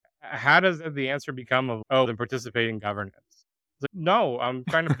how does the answer become of, oh, then participate in governance? It's like, no, I'm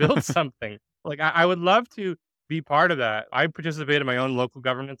trying to build something. Like, I would love to be part of that. I participate in my own local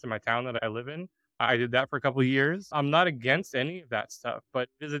governance in my town that I live in. I did that for a couple of years. I'm not against any of that stuff, but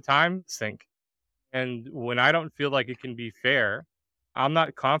it is a time sink. And when I don't feel like it can be fair, I'm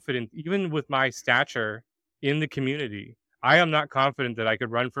not confident, even with my stature in the community, I am not confident that I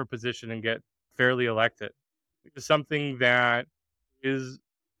could run for a position and get fairly elected. It's something that is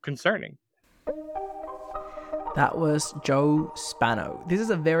concerning. That was Joe Spano. This is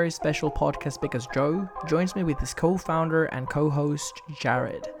a very special podcast because Joe joins me with his co-founder and co-host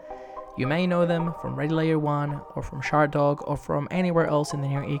Jared. You may know them from Ready Layer 1 or from Shardog or from anywhere else in the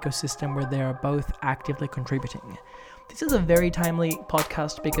Near ecosystem where they are both actively contributing. This is a very timely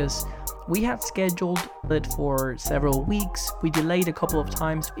podcast because we had scheduled it for several weeks. We delayed a couple of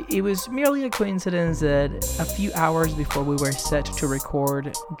times. It was merely a coincidence that a few hours before we were set to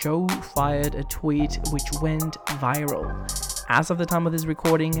record, Joe fired a tweet which went viral. As of the time of this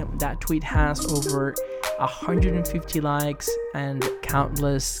recording, that tweet has over 150 likes and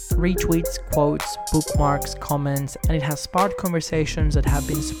countless retweets, quotes, bookmarks, comments, and it has sparked conversations that have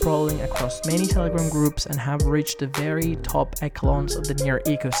been sprawling across many Telegram groups and have reached the very top echelons of the Near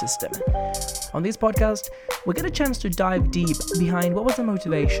ecosystem. On this podcast, we get a chance to dive deep behind what was the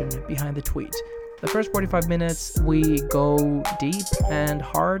motivation behind the tweet. The first 45 minutes, we go deep and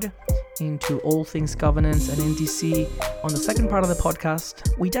hard into all things governance and NDC. On the second part of the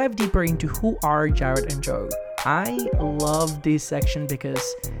podcast, we dive deeper into who are Jared and Joe. I love this section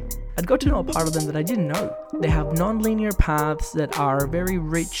because I'd got to know a part of them that I didn't know. They have non-linear paths that are very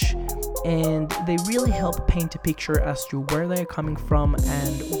rich, and they really help paint a picture as to where they're coming from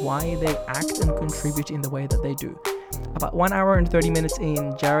and why they act and contribute in the way that they do. About 1 hour and 30 minutes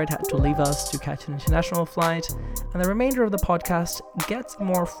in, Jared had to leave us to catch an international flight, and the remainder of the podcast gets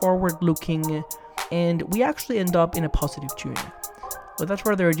more forward-looking, and we actually end up in a positive tune. Without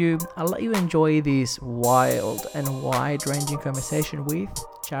further ado, I'll let you enjoy this wild and wide-ranging conversation with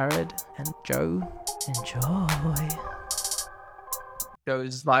Jared and Joe. Enjoy.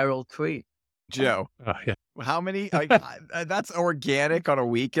 Joe's viral tweet. Joe, Yeah. how many? That's organic on a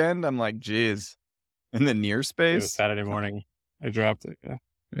weekend. I'm like, geez. In the Near It was space? Saturday morning. I dropped it.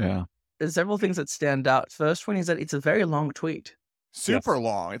 Yeah. There's several things that stand out. First one is that it's a very long tweet. Super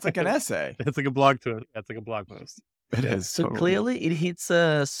long. It's like an essay. It's like a blog post. It's like a blog post. It is. So totally. clearly it hits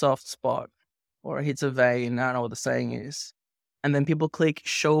a soft spot or it hits a vein. I don't know what the saying is. And then people click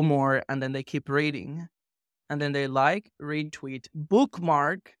show more and then they keep reading. And then they like, retweet,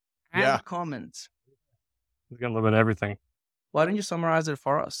 bookmark, and Yeah. comment. It's got a little bit of everything. Why don't you summarize it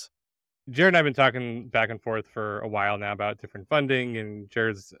for us? Jared and I have been talking back and forth for a while now about different funding, and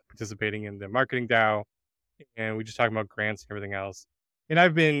Jared's participating in the marketing DAO, and we just talking about grants and everything else. And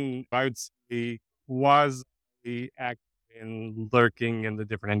I've been, I would say, was active in lurking in the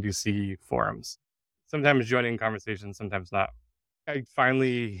different NDC forums. Sometimes joining conversations, sometimes not. I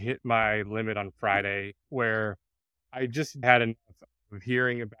finally hit my limit on Friday where I just had enough of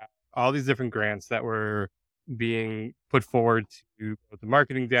hearing about all these different grants that were being put forward to both the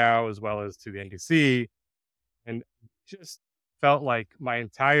marketing DAO as well as to the NDC. And just felt like my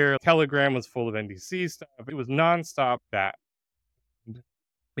entire Telegram was full of NDC stuff. It was nonstop that.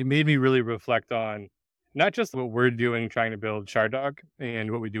 It made me really reflect on not just what we're doing trying to build Shardog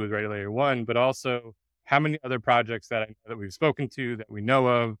and what we do with Ready Layer 1, but also how many other projects that I know that we've spoken to, that we know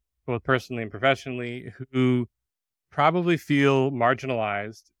of, both personally and professionally, who probably feel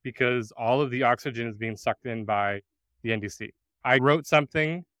marginalized because all of the oxygen is being sucked in by the NDC. I wrote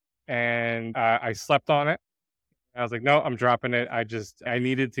something and I slept on it. I was like, no, I'm dropping it. I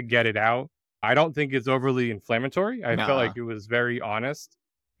needed to get it out. I don't think it's overly inflammatory. I felt like it was very honest,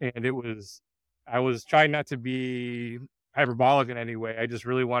 and I was trying not to be hyperbolic in any way. I just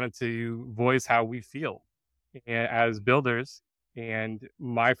really wanted to voice how we feel as builders and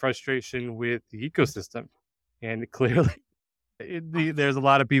my frustration with the ecosystem. And clearly, there's a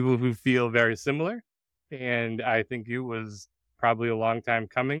lot of people who feel very similar. And I think it was probably a long time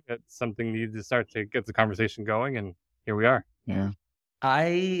coming that something needed to start to get the conversation going. And here we are. Yeah.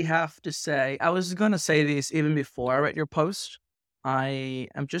 I have to say, I was going to say this even before I read your post. I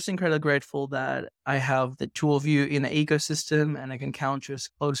am just incredibly grateful that I have the two of you in the ecosystem and I can count you as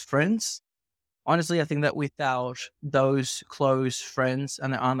close friends. Honestly, I think that without those close friends,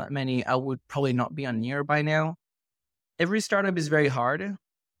 and there aren't that many, I would probably not be on Near by now. Every startup is very hard.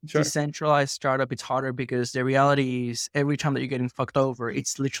 Sure. Decentralized startup, it's harder because the reality is every time that you're getting fucked over,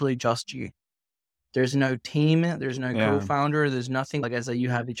 it's literally just you. There's no team, there's no co-founder, there's nothing. Like I said, you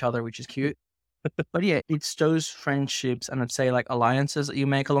have each other, which is cute. But yeah, it's those friendships and I'd say like alliances that you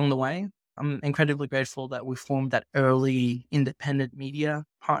make along the way. I'm incredibly grateful that we formed that early independent media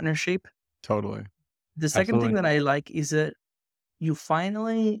partnership. Totally. The second thing Absolutely. that I like is that you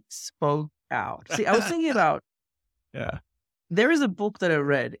finally spoke out. See, I was thinking about Yeah. there is a book that I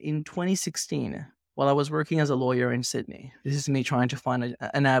read in 2016 while I was working as a lawyer in Sydney. This is me trying to find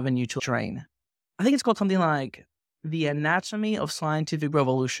an avenue to train. I think it's called something like The Anatomy of Scientific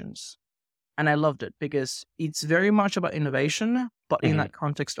Revolutions. And I loved it because it's very much about innovation, but in Mhm. that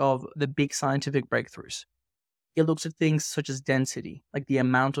context of the big scientific breakthroughs. It looks at things such as density, like the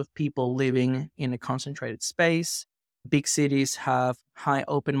amount of people living in a concentrated space. Big cities have high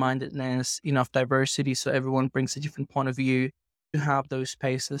open mindedness, enough diversity, so everyone brings a different point of view to have those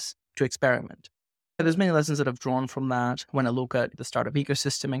spaces to experiment. There's many lessons that I've drawn from that when I look at the startup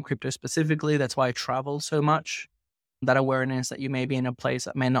ecosystem and crypto specifically. That's why I travel so much. That awareness that you may be in a place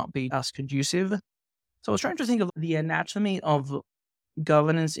that may not be as conducive. So I was trying to think of the anatomy of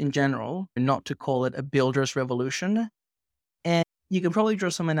governance in general, not to call it a builder's revolution. And you can probably draw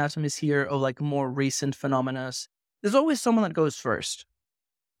some anatomies here of like more recent phenomena. There's always someone that goes first.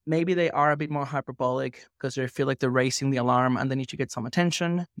 Maybe they are a bit more hyperbolic because they feel like they're raising the alarm and they need to get some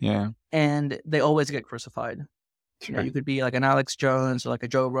attention. Yeah. And they always get crucified. You know, Sure. you could be like an Alex Jones or like a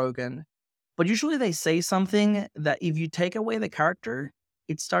Joe Rogan. But usually they say something that if you take away the character,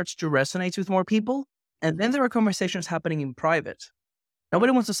 it starts to resonate with more people. And then there are conversations happening in private.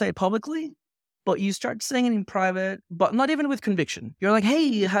 Nobody wants to say it publicly, but you start saying it in private, but not even with conviction. You're like,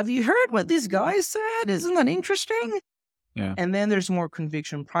 hey, have you heard what this guy said? Isn't that interesting? Yeah. And then there's more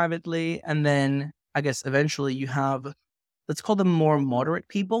conviction privately. And then I guess eventually you have, let's call them more moderate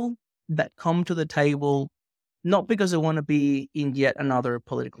people that come to the table not because they want to be in yet another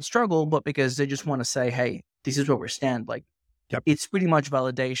political struggle, but because they just want to say, hey, this is where we stand. Like, Yep. it's pretty much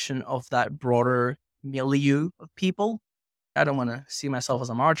validation of that broader milieu of people. I don't want to see myself as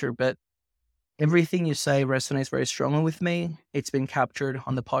a martyr, but everything you say resonates very strongly with me. It's been captured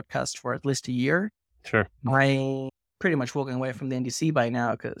on the podcast for at least a year. Sure. I'm pretty much walking away from the NDC by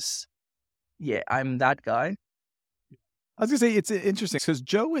now because, yeah, I'm that guy. I was gonna say it's interesting because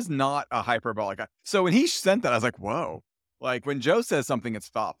Joe is not a hyperbolic guy. So when he sent that, I was like, whoa. Like when Joe says something, it's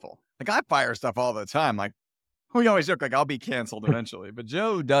thoughtful. Like I fire stuff all the time. Like we always joke, like I'll be canceled eventually, but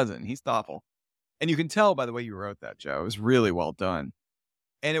Joe doesn't. He's thoughtful. And you can tell by the way you wrote that, Joe. It was really well done.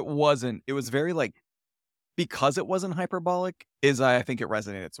 And it was very like, because it wasn't hyperbolic, I think it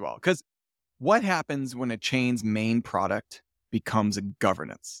resonated so well. Because what happens when a chain's main product becomes a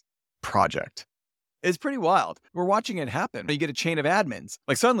governance project? It's pretty wild. We're watching it happen. You get a chain of admins.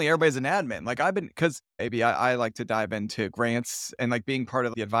 Like suddenly everybody's an admin. Like because maybe I like to dive into grants and like being part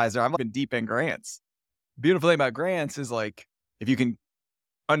of the advisor. I've been deep in grants. Beautiful thing about grants is like, if you can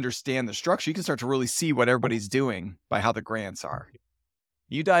understand the structure, you can start to really see what everybody's doing by how the grants are.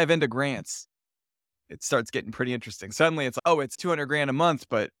 You dive into grants, it starts getting pretty interesting. Suddenly it's, oh, it's 200 grand a month,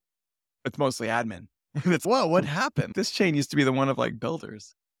 but it's mostly admin. And it's, whoa, what happened? This chain used to be the one of like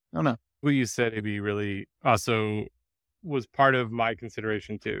builders. I don't know. What you said, AB, really also was part of my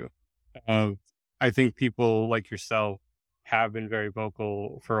consideration too. I think people like yourself have been very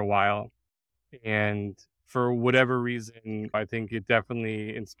vocal for a while. And for whatever reason, I think it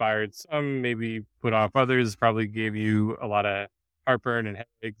definitely inspired some, maybe put off others, probably gave you a lot of heartburn and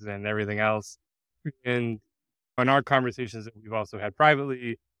headaches and everything else. And in our conversations that we've also had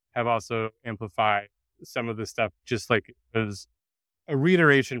privately have also amplified some of the stuff, just like it was a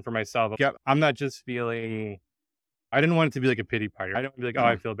reiteration for myself. Yep, I'm not just feeling, I didn't want it to be like a pity party. I don't want to be like, oh,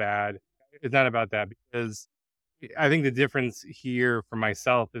 I feel bad. It's not about that because I think the difference here for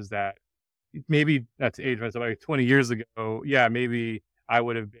myself is that maybe not to age myself, like 20 years ago, yeah, maybe I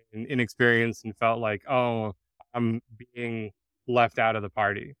would have been inexperienced and felt like, oh, I'm being left out of the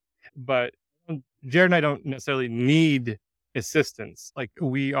party. But Jared and I don't necessarily need assistance. Like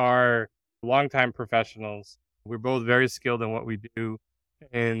we are longtime professionals. We're both very skilled in what we do.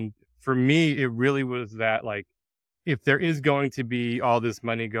 And for me, it really was that like, if there is going to be all this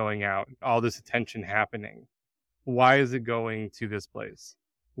money going out, all this attention happening, why is it going to this place?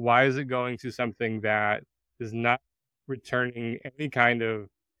 Why is it going to something that is not returning any kind of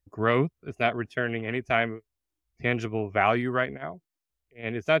growth? It's not returning any type of tangible value right now.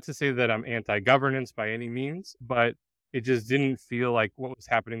 And it's not to say that I'm anti-governance by any means, but it just didn't feel like what was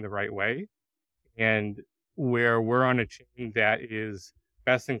happening the right way. And where we're on a chain that is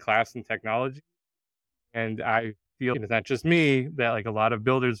best in class in technology. And I feel it's not just me, that like a lot of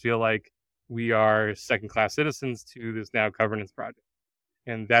builders feel like we are second class citizens to this now governance project.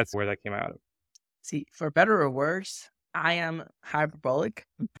 And that's where that came out of. See, for better or worse, I am hyperbolic.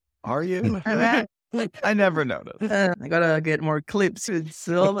 Are you? I never noticed. I gotta get more clips. It's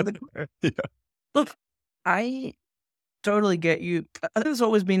all about Yeah. Look, I totally get you. I think there's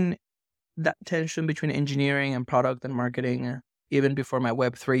always been that tension between engineering and product and marketing, even before my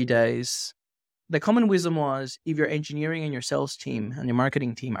Web3 days. The common wisdom was if your engineering and your sales team and your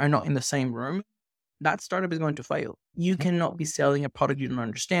marketing team are not in the same room, that startup is going to fail. You cannot be selling a product you don't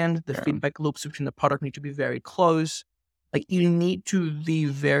understand. The feedback loops between the product need to be very close. Like you need to be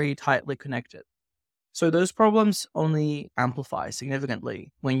very tightly connected. So those problems only amplify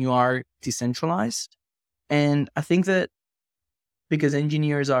significantly when you are decentralized. And I think that because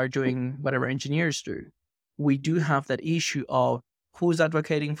engineers are doing whatever engineers do, we do have that issue of who's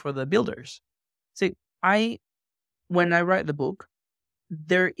advocating for the builders. See, when I write the book,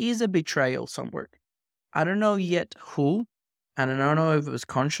 there is a betrayal somewhere. I don't know yet who, and I don't know if it was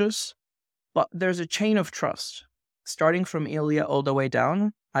conscious, but there's a chain of trust. Starting from Ilya all the way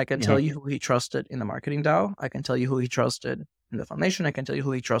down, I can tell you who he trusted in the marketing DAO. I can tell you who he trusted in the foundation. I can tell you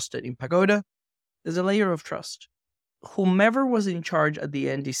who he trusted in Pagoda. There's a layer of trust. Whomever was in charge at the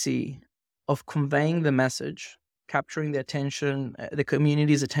NDC of conveying the message, capturing the attention, the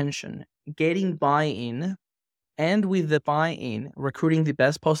community's attention, getting buy-in, and with the buy-in, recruiting the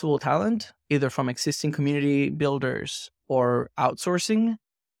best possible talent, either from existing community builders or outsourcing,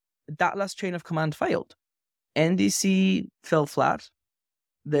 that last chain of command failed. NDC fell flat.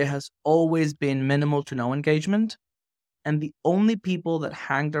 There has always been minimal to no engagement. And the only people that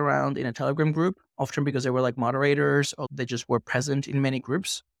hanged around in a Telegram group, often because they were like moderators or they just were present in many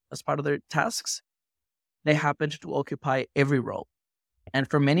groups as part of their tasks, they happened to occupy every role. And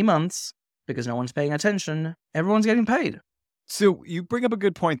for many months, because no one's paying attention, everyone's getting paid. So you bring up a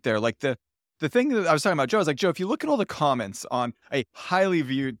good point there. Like the thing that I was talking about, Joe, is like, Joe, if you look at all the comments on a highly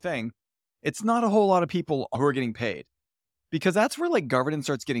viewed thing, it's not a whole lot of people who are getting paid. Because that's where like governance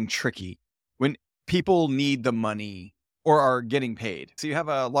starts getting tricky when people need the money or are getting paid. So you have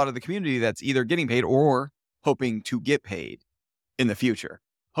a lot of the community that's either getting paid or hoping to get paid in the future,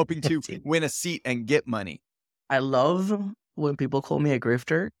 hoping to win a seat and get money. I love when people call me a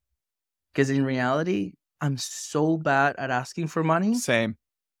grifter, because in reality, I'm so bad at asking for money. Same.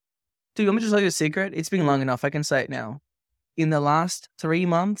 Dude, let me just tell you a secret. It's been long enough. I can say it now. In the last 3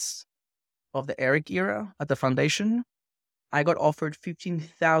 months of the Eric era at the foundation, I got offered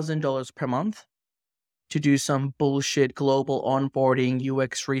 $15,000 per month to do some bullshit global onboarding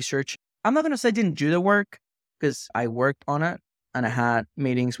UX research. I'm not going to say I didn't do the work, because I worked on it and I had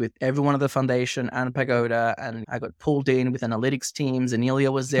meetings with everyone at the foundation and Pagoda, and I got pulled in with analytics teams and Ilya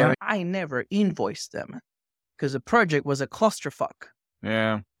was there. I never invoiced them because the project was a clusterfuck.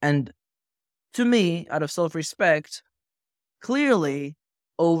 Yeah. And to me, out of self-respect, clearly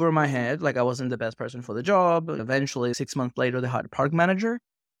over my head, like I wasn't the best person for the job. Eventually, 6 months later, they hired a product manager.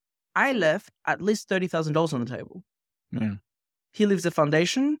 I left at least $30,000 on the table. Yeah. He leaves the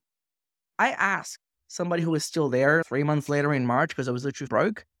foundation. I asked somebody who was still there 3 months later in March because I was literally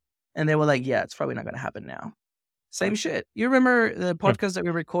broke. And they were like, yeah, it's probably not going to happen now. Same shit. You remember the podcast that we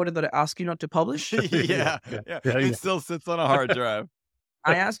recorded that I asked you not to publish? Yeah. It still sits on a hard drive.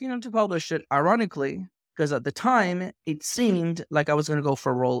 I asked you not to publish it, ironically, because at the time, it seemed like I was going to go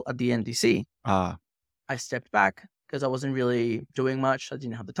for a role at the NDC. I stepped back because I wasn't really doing much. I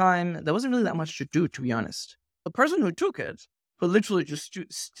didn't have the time. There wasn't really that much to do, to be honest. The person who took it, who literally just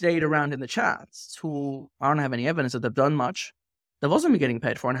stayed around in the chats, who I don't have any evidence that they've done much, they've also been getting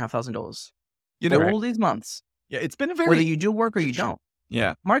paid $4,500 for all these months. Yeah, it's been a very... Whether you do work or you don't.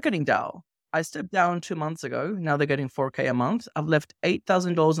 Yeah. Marketing DAO. I stepped down 2 months ago. Now they're getting $4,000 a month. I've left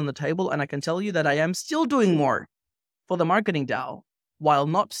 $8,000 on the table, and I can tell you that I am still doing more for the marketing DAO while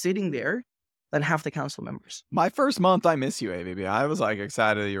not sitting there than half the council members. My first month, I miss you, ABB. I was like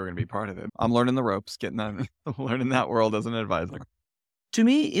excited that you were going to be part of it. I'm learning the ropes, learning that world as an advisor. To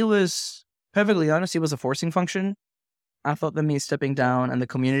me, it was, perfectly honest, it was a forcing function. I thought that me stepping down and the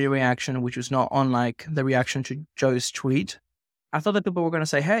community reaction, which was not unlike the reaction to Joe's tweet, I thought that people were going to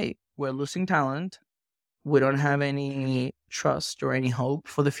say, hey, we're losing talent. We don't have any trust or any hope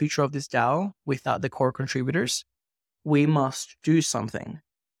for the future of this DAO without the core contributors. We must do something.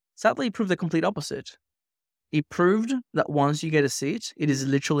 Sadly, it proved the complete opposite. It proved that once you get a seat, it is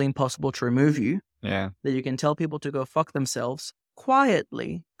literally impossible to remove you. Yeah. That you can tell people to go fuck themselves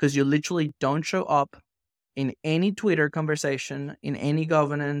quietly because you literally don't show up in any Twitter conversation, in any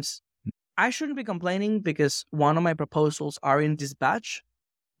governance. I shouldn't be complaining because one of my proposals are in this batch.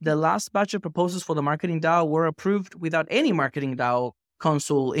 The last batch of proposals for the marketing DAO were approved without any marketing DAO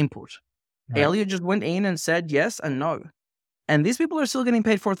console input. Right. Elliot just went in and said yes and no. And these people are still getting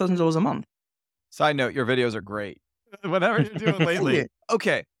paid $4,000 a month. Side note, your videos are great. Whatever you're doing lately.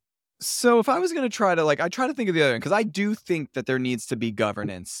 Okay. So if I was going to try to I try to think of the other end, because I do think that there needs to be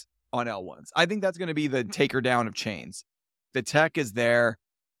governance on L1s. I think that's going to be the taker down of chains. The tech is there,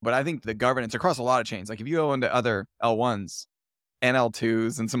 but I think the governance across a lot of chains, like if you go into other L1s and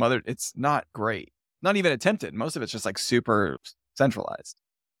L2s and some other, it's not great. Not even attempted. Most of it's just like super centralized.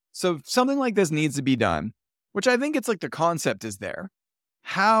 So something like this needs to be done, which I think it's like the concept is there.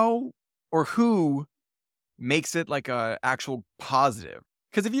 How or who makes it like a actual positive?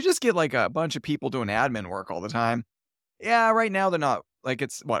 Because if you just get like a bunch of people doing admin work all the time, yeah, right now they're not like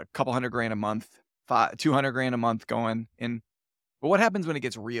it's what, a couple $100,000 a month, 200 grand a month going in. But what happens when it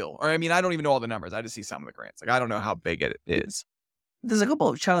gets real? Or I mean, I don't even know all the numbers. I just see some of the grants. Like I don't know how big it is. There's a couple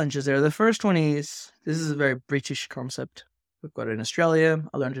of challenges there. The first one is this is a very British concept. We've got it in Australia.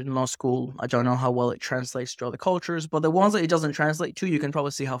 I learned it in law school. I don't know how well it translates to other cultures, but the ones that it doesn't translate to, you can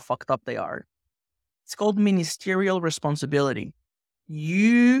probably see how fucked up they are. It's called ministerial responsibility.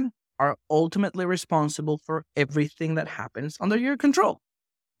 You are ultimately responsible for everything that happens under your control.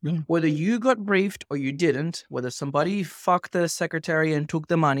 Yeah. Whether you got briefed or you didn't, whether somebody fucked the secretary and took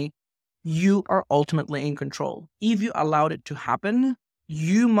the money, you are ultimately in control. If you allowed it to happen,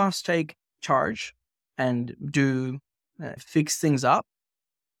 you must take charge and fix things up,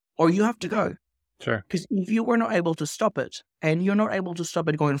 or you have to go. Sure. Because if you were not able to stop it, and you're not able to stop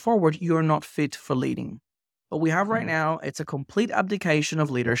it going forward, you're not fit for leading. What we have right now, it's a complete abdication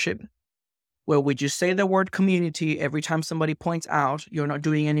of leadership, where we just say the word community every time somebody points out you're not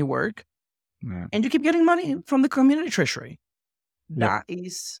doing any work, and you keep getting money from the community treasury. That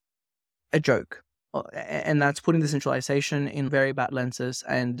is a joke. And that's putting the centralization in very bad lenses,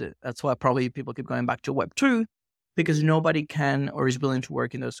 and that's why probably people keep going back to Web 2, because nobody can or is willing to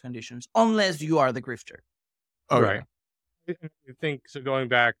work in those conditions unless you are the grifter. Oh, right. I think so. Going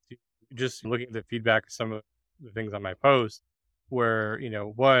back to just looking at the feedback of some of the things on my post, where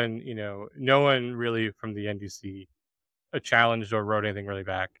no one really from the NDC challenged or wrote anything really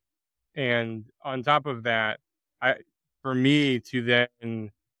back, and on top of that, for me to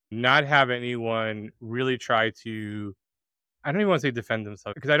then not have anyone really try to, I don't even want to say defend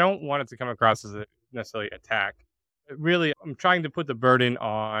themselves, because I don't want it to come across as a necessarily attack. But really, I'm trying to put the burden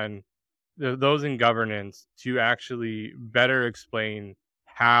on those in governance to actually better explain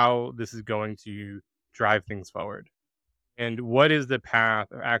how this is going to drive things forward. And what is the path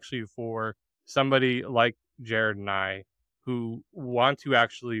actually for somebody like Jared and I who want to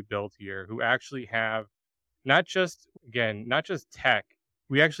actually build here, who actually have not just tech,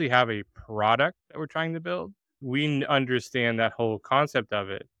 we actually have a product that we're trying to build. We understand that whole concept of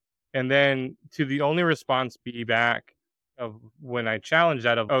it. And then to the only response be back of when I challenge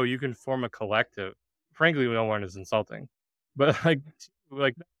that of, oh, you can form a collective. Frankly, no one is insulting. But like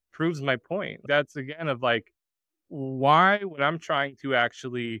that proves my point. That's again of like, why when I'm trying to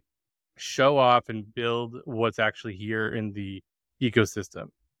actually show off and build what's actually here in the ecosystem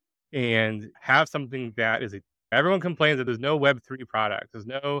and have something that is everyone complains that there's no Web3 product. There's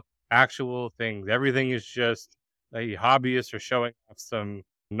no actual things. Everything is just a hobbyist or showing off some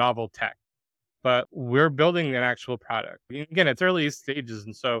novel tech. But we're building an actual product. Again, it's early stages.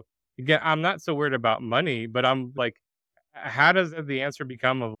 And so, again, I'm not so worried about money, but I'm like, how does the answer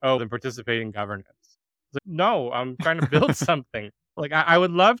become of, oh, then participate in governance? It's like, no, I'm trying to build something. Like, I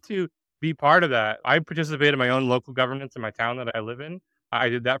would love to be part of that. I participate in my own local governance in my town that I live in. I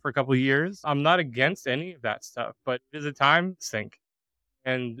did that for a couple of years. I'm not against any of that stuff, but it is a time sink.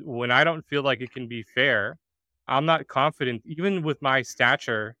 And when I don't feel like it can be fair, I'm not confident, even with my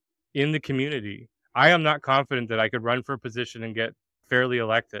stature in the community, I am not confident that I could run for a position and get fairly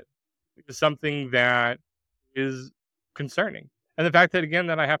elected. It's something that is concerning. And the fact that, again,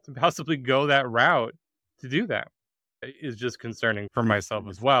 that I have to possibly go that route to do that is just concerning for myself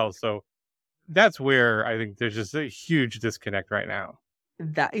as well. So that's where I think there's just a huge disconnect right now.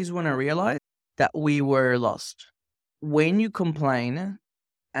 That is when I realized that we were lost. When you complain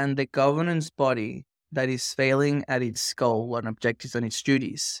and the governance body that is failing at its goal and objectives and its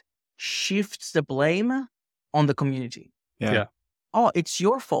duties shifts the blame on the community. Yeah. Oh, it's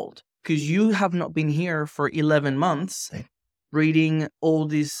your fault because you have not been here for 11 months reading all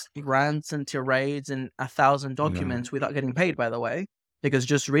these rants and tirades and 1,000 documents without getting paid, by the way, because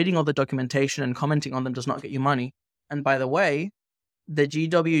just reading all the documentation and commenting on them does not get you money. And by the way, the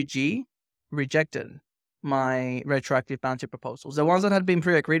GWG rejected my retroactive bounty proposals. The ones that had been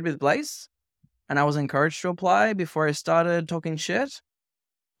pre-agreed with Blaze, and I was encouraged to apply before I started talking shit,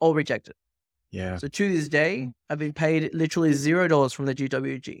 all rejected. Yeah. So to this day, I've been paid literally $0 from the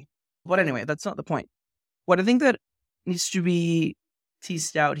GWG. But anyway, that's not the point. What I think that needs to be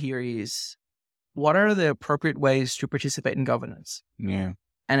teased out here is what are the appropriate ways to participate in governance? Yeah.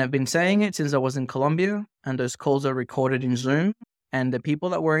 And I've been saying it since I was in Colombia, and those calls are recorded in Zoom. And the people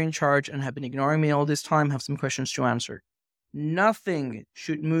that were in charge and have been ignoring me all this time have some questions to answer. Nothing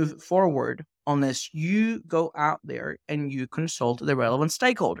should move forward unless you go out there and you consult the relevant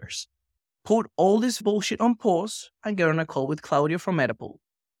stakeholders. Put all this bullshit on pause and get on a call with Claudio from Metapool.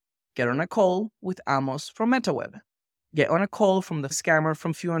 Get on a call with Amos from MetaWeb. Get on a call from the scammer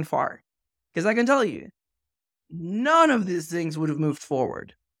from Few and Far. Because I can tell you, none of these things would have moved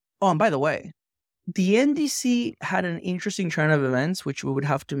forward. Oh, and by the way, the NDC had an interesting trend of events which we would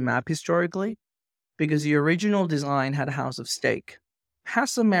have to map historically, because the original design had a house of stake. It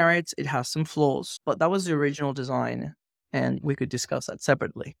has some merits, it has some flaws, but that was the original design, and we could discuss that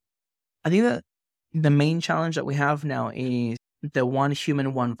separately. I think that the main challenge that we have now is the one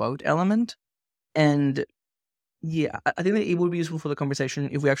human, one vote element. And yeah, I think that it would be useful for the conversation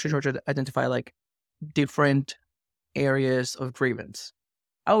if we actually try to identify like different areas of grievance.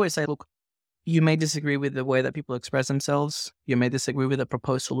 I always say, look, you may disagree with the way that people express themselves. You may disagree with the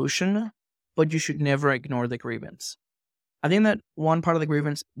proposed solution, but you should never ignore the grievance. I think that one part of the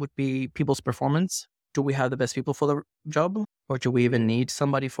grievance would be people's performance. Do we have the best people for the job? Or do we even need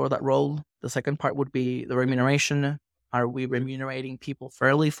somebody for that role? The second part would be the remuneration. Are we remunerating people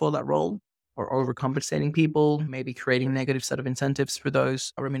fairly for that role? Or overcompensating people, maybe creating a negative set of incentives for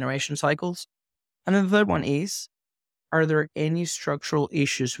those remuneration cycles? And then the third one is, are there any structural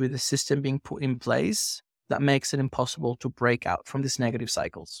issues with the system being put in place that makes it impossible to break out from these negative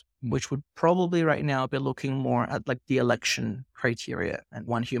cycles? Which would probably right now be looking more at like the election criteria and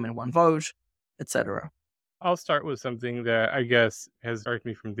one human, one vote, etc. I'll start with something that I guess has irked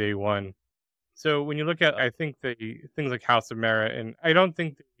me from day one. So when you look at, I think the things like House of Merit, and I don't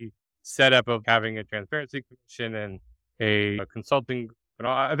think the setup of having a transparency commission and a consulting group, and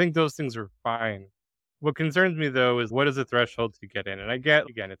all, I think those things are fine. What concerns me though is what is the threshold to get in? And I get,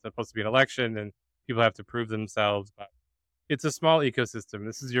 again, it's supposed to be an election and people have to prove themselves, but it's a small ecosystem.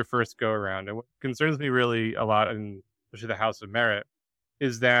 This is your first go around. And what concerns me really a lot, in especially the House of Merit,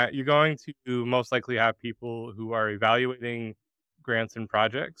 is that you're going to most likely have people who are evaluating grants and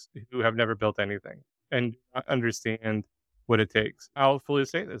projects who have never built anything and understand what it takes. I'll fully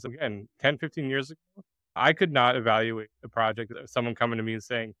say this again, 10, 15 years ago, I could not evaluate a project. Someone coming to me and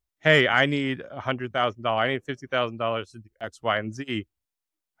saying, hey, I need $100,000, I need $50,000 to do X, Y, and Z.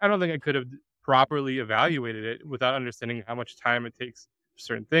 I don't think I could have properly evaluated it without understanding how much time it takes for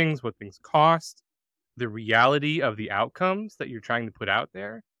certain things, what things cost, the reality of the outcomes that you're trying to put out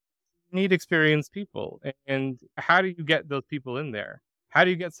there. You need experienced people. And how do you get those people in there? How do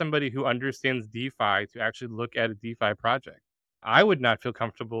you get somebody who understands DeFi to actually look at a DeFi project? I would not feel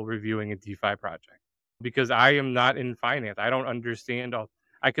comfortable reviewing a DeFi project because I am not in finance. I don't understand all.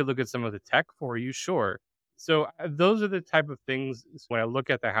 I could look at some of the tech for you, sure. So those are the type of things when I look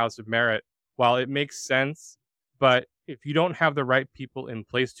at the House of Merit, while it makes sense, but if you don't have the right people in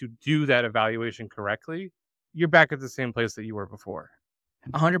place to do that evaluation correctly, you're back at the same place that you were before.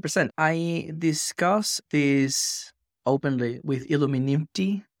 100%. I discuss this openly with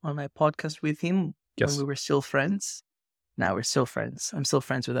Illuminati on my podcast with him when we were still friends. Now we're still friends. I'm still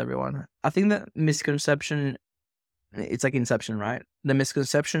friends with everyone. I think that misconception, it's like Inception, right? The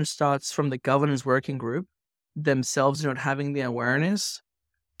misconception starts from the governance working group themselves not having the awareness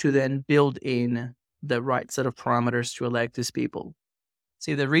to then build in the right set of parameters to elect these people.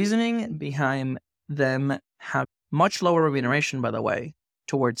 See, the reasoning behind them have much lower remuneration, by the way,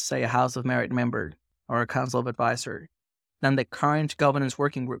 towards, say, a House of Merit member or a Council of Advisor than the current governance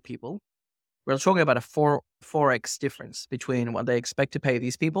working group people. We're talking about a 4x difference between what they expect to pay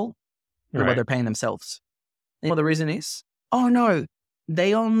these people and what they're paying themselves. And the reason is, oh no,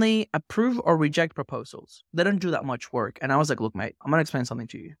 they only approve or reject proposals. They don't do that much work. And I was like, look, mate, I'm going to explain something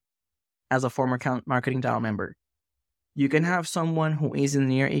to you. As a former marketing DAO member, you can have someone who is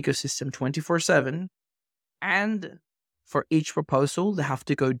in your ecosystem 24/7, and for each proposal, they have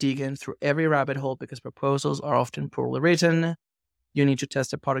to go digging through every rabbit hole because proposals are often poorly written. You need to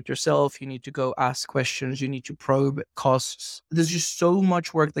test the product yourself. You need to go ask questions. You need to probe costs. There's just so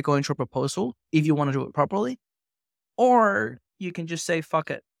much work that goes into a proposal if you want to do it properly. Or you can just say, fuck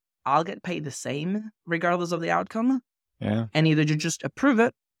it, I'll get paid the same regardless of the outcome. Yeah. And either you just approve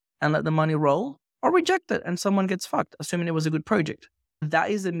it and let the money roll, or reject it and someone gets fucked, assuming it was a good project. That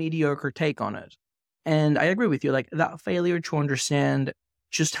is a mediocre take on it. And I agree with you, like that failure to understand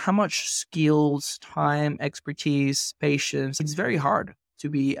just how much skills, time, expertise, patience, it's very hard to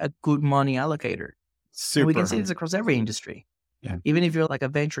be a good money allocator. Super. And we can see this across every industry. Yeah. Even if you're like a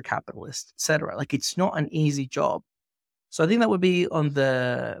venture capitalist, etc. Like it's not an easy job. So I think that would be on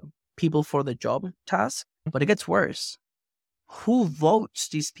the people for the job task, but it gets worse. who votes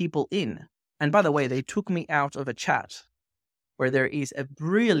these people in? And by the way, they took me out of a chat where there is a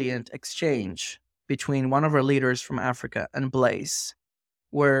brilliant exchange between one of our leaders from Africa and Blaze,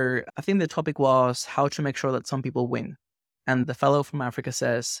 where I think the topic was how to make sure that some people win. And the fellow from Africa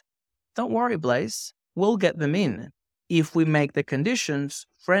says, don't worry, Blaze, we'll get them in if we make the conditions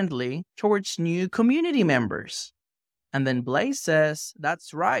friendly towards new community members. And then Blaze says,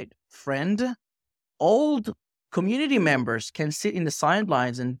 that's right, friend. Old community members can sit in the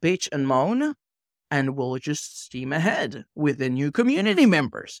sidelines and bitch and moan, and we'll just steam ahead with the new community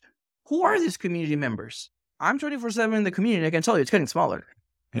members. Who are these community members? I'm 24/7 in the community. I can tell you it's getting smaller.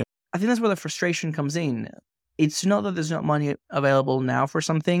 Yeah. I think that's where the frustration comes in. It's not that there's not money available now for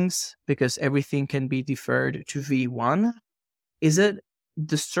some things, because everything can be deferred to V1. Is it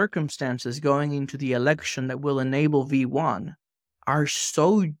the circumstances going into the election that will enable V1 are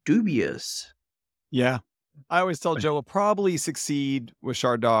so dubious? Yeah. I always tell Joe will probably succeed with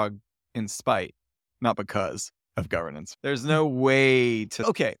Shard Dog in spite, not because of governance. There's no way to...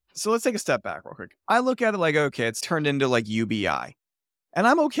 Okay, so let's take a step back real quick. I look at it like, okay, it's turned into like UBI. And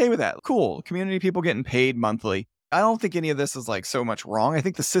I'm okay with that. Cool. Community people getting paid monthly. I don't think any of this is like so much wrong. I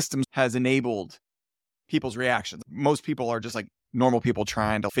think the system has enabled people's reactions. Most people are just like normal people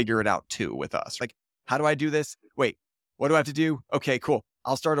trying to figure it out too with us. Like, how do I do this? Wait, what do I have to do? Okay, cool.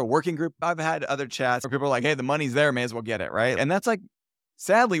 I'll start a working group. I've had other chats where people are like, hey, the money's there, may as well get it, right? And that's like,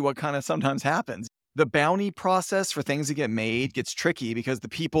 sadly, what kind of sometimes happens. The bounty process for things that get made gets tricky because the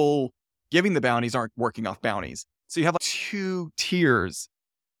people giving the bounties aren't working off bounties. So you have like 2 tiers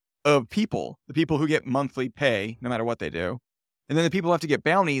of people, the people who get monthly pay, no matter what they do. And then the people who have to get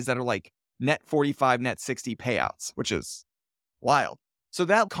bounties that are like net 45, net 60 payouts, which is wild. So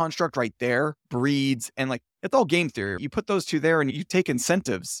that construct right there breeds, and like, it's all game theory. You put those 2 there and you take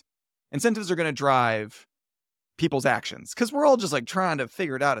incentives. Incentives are going to drive people's actions because we're all just like trying to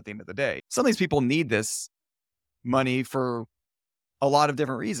figure it out at the end of the day. Some of these people need this money for a lot of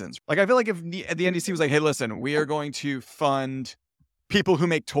different reasons. Like, I feel like if the NDC was like, hey, listen, we are going to fund people who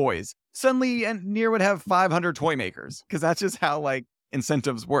make toys, suddenly and Nier would have 500 toy makers because that's just how like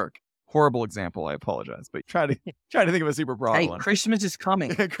incentives work. Horrible example, I apologize, but try to think of a super broad one. Christmas is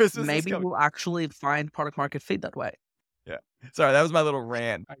coming. Christmas Maybe is coming. we'll actually find product market fit that way. Yeah. Sorry, that was my little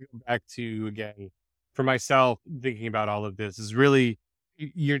rant. I go back to, again, for myself, thinking about all of this is really,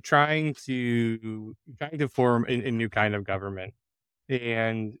 you're trying to form a new kind of government,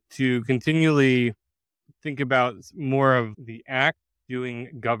 and to continually think about more of the act doing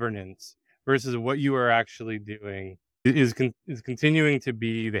governance versus what you are actually doing is continuing to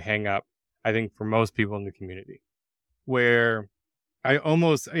be the hang up, I think, for most people in the community, where I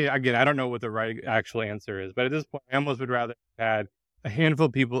almost, again, I don't know what the right actual answer is, but at this point, I almost would rather have had a handful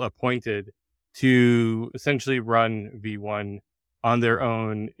of people appointed to essentially run V1 on their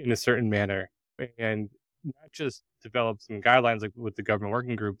own in a certain manner, and not just develop some guidelines like what the government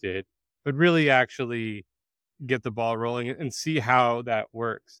working group did, but really actually get the ball rolling and see how that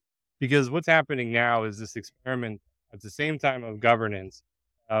works. Because what's happening now is this experiment at the same time of governance,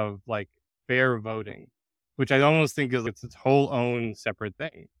 of like fair voting, which I almost think is its whole own separate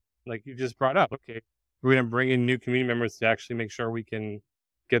thing. Like you just brought up, okay, we're going to bring in new community members to actually make sure we can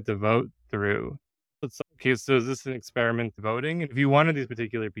get the vote through. It's okay, so is this an experiment voting? And if you wanted these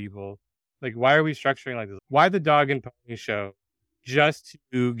particular people, like, why are we structuring like this? Why the dog and pony show just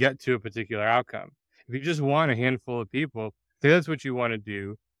to get to a particular outcome? If you just want a handful of people, say that's what you want to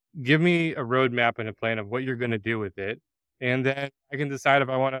do, give me a roadmap and a plan of what you're going to do with it. And then I can decide if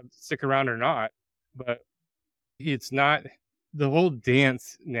I want to stick around or not. But it's not, the whole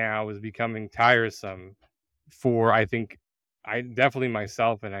dance now is becoming tiresome for, I think, I definitely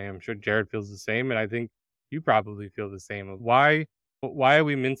myself, and I am sure Jared feels the same. And I think you probably feel the same. Why are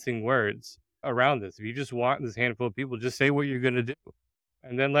we mincing words around this? If you just want this handful of people, just say what you're going to do.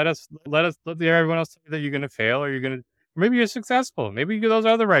 And then let everyone else tell you that you're going to fail, or maybe you're successful. Maybe those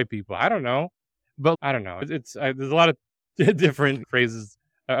are the right people. I don't know. But I don't know. There's a lot of different phrases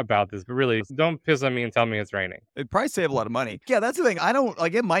about this, but really, don't piss on me and tell me it's raining. It'd probably save a lot of money. Yeah, that's the thing. I don't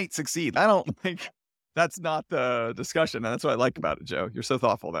like, it might succeed. I don't think that's not the discussion. And that's what I like about it, Joe. You're so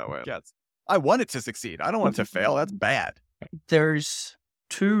thoughtful that way. Yeah, I want it to succeed. I don't want it to fail. That's bad. There's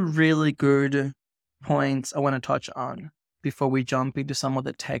 2 really good points I want to touch on before we jump into some of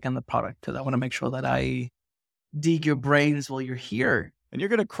the tech and the product, because I want to make sure that I dig your brains while you're here. And you're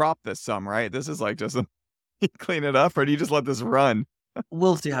going to crop this some, right? This is like just clean it up, or do you just let this run?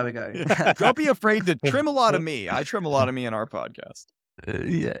 We'll see how it goes. Don't be afraid to trim a lot of me. I trim a lot of me in our podcast.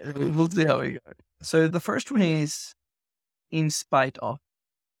 Yeah, we'll see how it goes. So the first one is in spite of.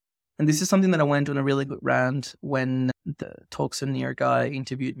 And this is something that I went on a really good rant when the Talks and Near guy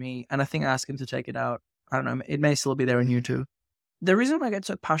interviewed me. And I think I asked him to take it out. I don't know. It may still be there on YouTube. The reason why I get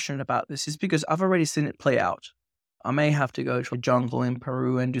so passionate about this is because I've already seen it play out. I may have to go to a jungle in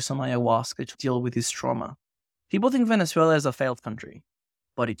Peru and do some ayahuasca to deal with this trauma. People think Venezuela is a failed country,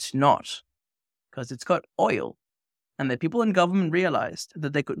 but it's not, because it's got oil. And the people in government realized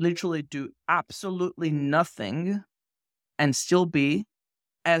that they could literally do absolutely nothing and still be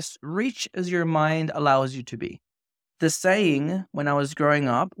as rich as your mind allows you to be. The saying when I was growing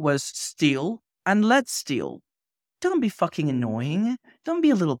up was steal and let steal. Don't be fucking annoying. Don't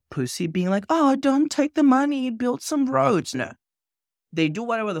be a little pussy being like, oh, don't take the money, build some roads. No. They do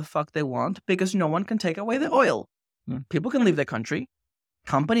whatever the fuck they want because no one can take away the oil. People can leave their country.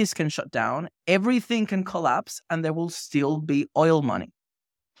 Companies can shut down. Everything can collapse and there will still be oil money.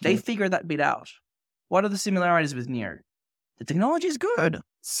 They figured that bit out. What are the similarities with Near? The technology is good.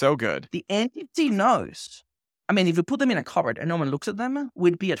 So good. The entity knows. I mean, if you put them in a cupboard and no one looks at them,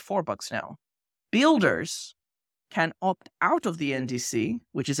 we'd be at $4 now. Builders can opt out of the NDC,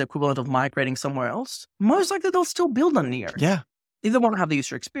 which is equivalent of migrating somewhere else. Most likely they'll still build on Near. Yeah. They want to have the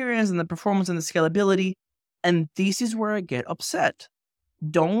user experience and the performance and the scalability. And this is where I get upset.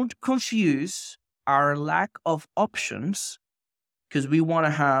 Don't confuse our lack of options because we want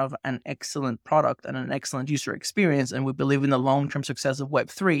to have an excellent product and an excellent user experience, and we believe in the long-term success of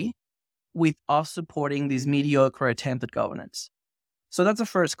Web3 with us supporting this mediocre attempt at governance. So that's the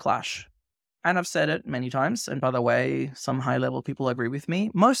first clash. And I've said it many times, and by the way, some high-level people agree with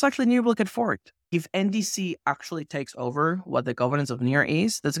me. Most likely Near will get forked. If NDC actually takes over what the governance of Near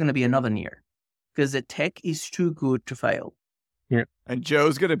is, there's going to be another Near because the tech is too good to fail. Yeah. And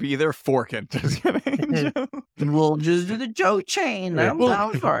Joe's going to be there forking. Just kidding, Joe. We'll just do the Joe chain. I'm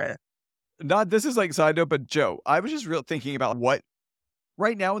down for it. This is like side note, but Joe, I was just thinking about what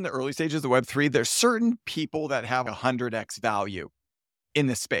right now in the early stages of Web3, there's certain people that have 100x value in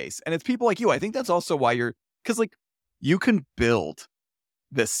this space. And it's people like you. I think that's also why because like you can build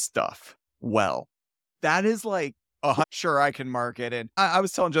this stuff well. That is like, sure, I can market. And I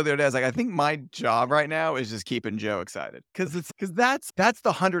was telling Joe the other day, I was like, I think my job right now is just keeping Joe excited because that's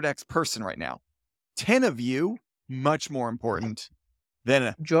the 100x person right now. 10 of you, much more important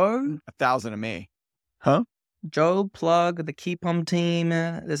than Joe, 1,000 of me. Huh? Joe, plug the Keep Home team.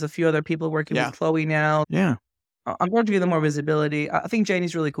 There's a few other people working with Chloe now. Yeah. I'm going to give them more visibility. I think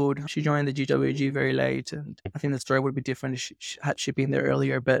Janie's really cool. She joined the GWG very late, and I think the story would be different if she had shipping there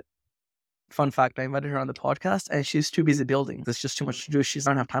earlier. But fun fact, I invited her on the podcast, and she's too busy building. There's just too much to do. She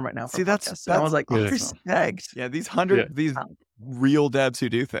doesn't have time right now for podcasts. So I was like, respect. Yeah, these real devs who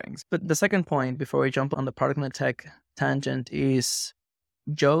do things. But the second point, before we jump on the product and the tech tangent, is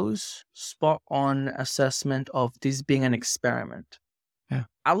Joe's spot-on assessment of this being an experiment. Yeah.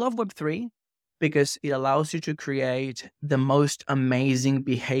 I love Web3 because it allows you to create the most amazing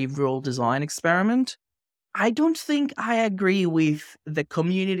behavioral design experiment. I don't think I agree with the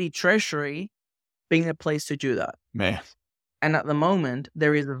community treasury being a place to do that. Man. And at the moment,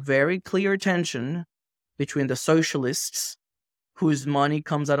 there is a very clear tension between the socialists whose money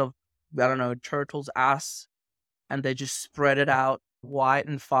comes out of, I don't know, turtle's ass, and they just spread it out wide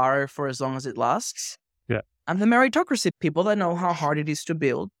and far for as long as it lasts. Yeah. And the meritocracy, people that know how hard it is to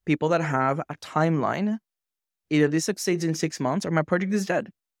build, people that have a timeline. Either this succeeds in 6 months or my project is dead.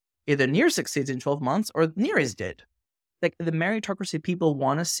 Either Near succeeds in 12 months or Near is dead. Like the meritocracy people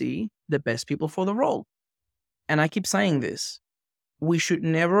want to see the best people for the role. And I keep saying this. We should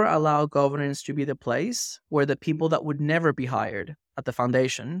never allow governance to be the place where the people that would never be hired at the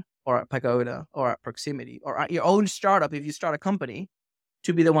foundation or at Pagoda or at Proximity or at your own startup, if you start a company,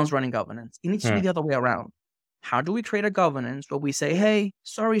 to be the ones running governance. It needs to be the other way around. How do we create a governance where we say, hey,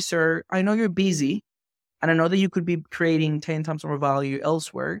 sorry, sir, I know you're busy and I know that you could be creating 10 times more value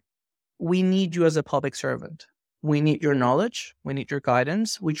elsewhere. We need you as a public servant. We need your knowledge. We need your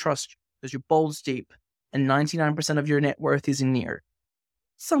guidance. We trust you because you're balls deep and 99% of your net worth is in Near.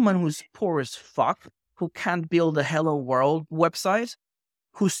 Someone who's poor as fuck, who can't build a Hello World website,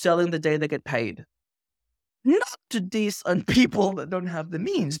 who's selling the day they get paid. Not to diss on people that don't have the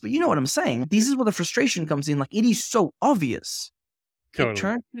means, but you know what I'm saying. This is where the frustration comes in. Like, it is so obvious. Totally. It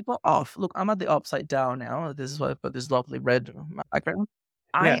turns people off. Look, I'm at the upside down now. This is why I've got this lovely red background.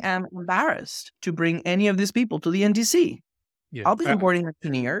 I am embarrassed to bring any of these people to the NDC. Yeah. I'll be supporting a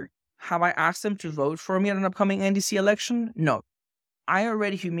Near. Have I asked them to vote for me at an upcoming NDC election? No. I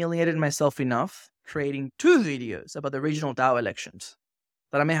already humiliated myself enough creating 2 videos about the regional DAO elections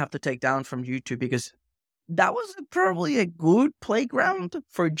that I may have to take down from YouTube because that was probably a good playground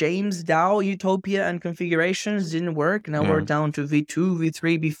for James DAO utopia and configurations. Didn't work. Now we're down to V2,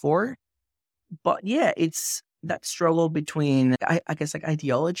 V3, V4. But yeah, it's that struggle between, I guess, like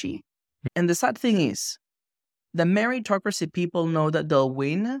ideology. And the sad thing is, the meritocracy people know that they'll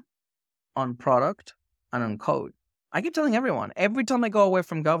win on product and on code. I keep telling everyone, every time I go away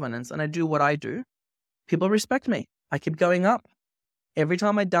from governance and I do what I do, people respect me. I keep going up. Every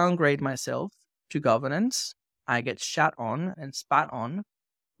time I downgrade myself to governance, I get shat on and spat on.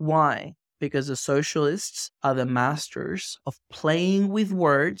 Why? Because the socialists are the masters of playing with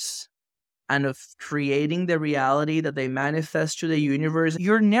words and of creating the reality that they manifest to the universe.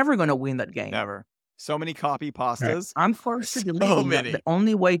 You're never going to win that game. Never. So many copy pastas. I'm forced to believe that the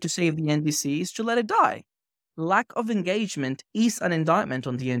only way to save the NDC is to let it die. Lack of engagement is an indictment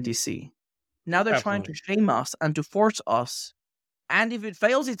on the NDC. Now they're trying to shame us and to force us. And if it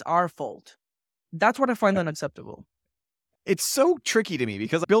fails, it's our fault. That's what I find unacceptable. It's so tricky to me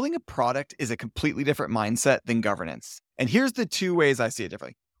because building a product is a completely different mindset than governance. And here's the two ways I see it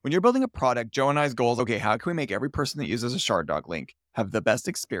differently. When you're building a product, Joe and I's goal is, okay, how can we make every person that uses a ShardDog link have the best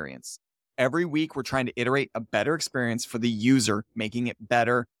experience? Every week, we're trying to iterate a better experience for the user, making it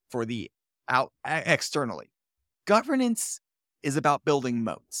better for the externally. Governance is about building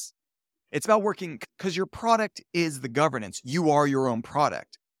moats. It's about working because your product is the governance. You are your own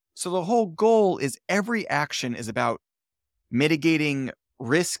product. So the whole goal is every action is about mitigating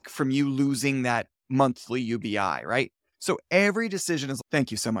risk from you losing that monthly UBI, right? So every decision is,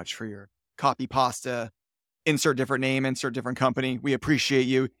 thank you so much for your copy pasta, insert different name, insert different company. We appreciate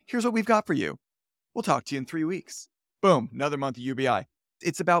you. Here's what we've got for you. We'll talk to you in 3 weeks. Boom, another month of UBI.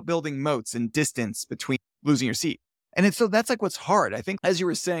 It's about building moats and distance between losing your seat. And so that's like what's hard. I think, as you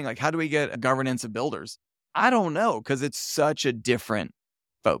were saying, like, how do we get a governance of builders? I don't know, because it's such a different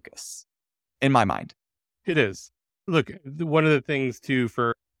focus in my mind. It is. Look, one of the things too,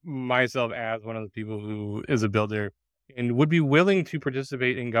 for myself as one of the people who is a builder and would be willing to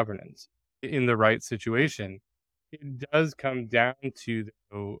participate in governance in the right situation, it does come down to,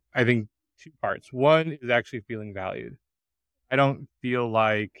 though, I think, two parts. One is actually feeling valued. I don't feel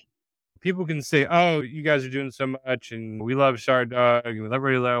like people can say, oh, you guys are doing so much and we love ShardDog and we love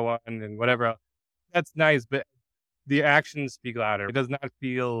RLO 1 and whatever else. That's nice, but the actions speak louder. It does not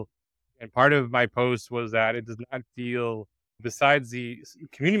feel, and part of my post was that it does not feel, besides the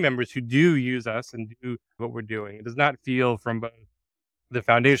community members who do use us and do what we're doing, it does not feel from both the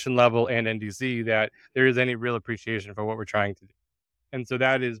foundation level and NDC that there is any real appreciation for what we're trying to do. And so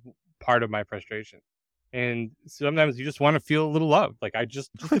that is part of my frustration. And sometimes you just want to feel a little love. Like, I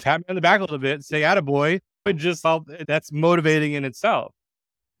just pat me on the back a little bit, say, attaboy, but just that's motivating in itself.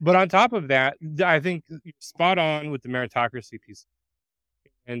 But on top of that, I think you're spot on with the meritocracy piece.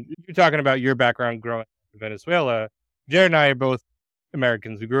 And you're talking about your background growing up in Venezuela. Jared and I are both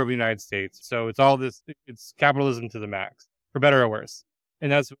Americans. We grew up in the United States. So it's all this, it's capitalism to the max, for better or worse.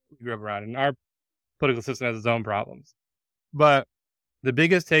 And that's what we grew up around. And our political system has its own problems. But the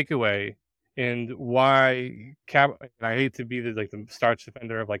biggest takeaway and why and I hate to be the starch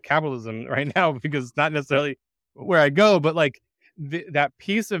defender of like capitalism right now, because it's not necessarily where I go, but like that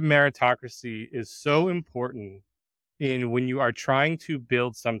piece of meritocracy is so important in when you are trying to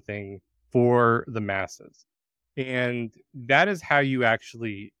build something for the masses. And that is how you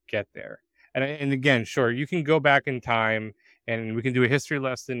actually get there. And again, sure, you can go back in time and we can do a history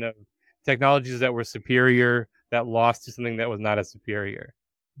lesson of technologies that were superior that lost to something that was not as superior.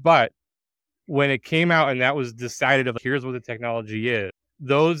 But when it came out and that was decided of here's what the technology is,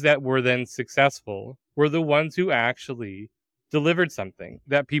 those that were then successful were the ones who actually delivered something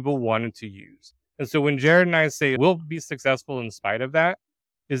that people wanted to use. And so when Jared and I say we'll be successful in spite of that,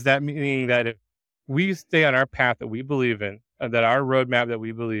 is that meaning that if we stay on our path that we believe in, that our roadmap that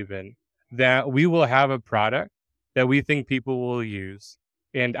we believe in, that we will have a product that we think people will use.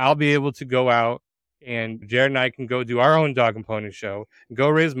 And I'll be able to go out and Jared and I can go do our own dog and pony show, and go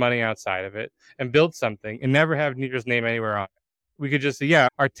raise money outside of it and build something and never have Near's name anywhere on it. We could just say, yeah,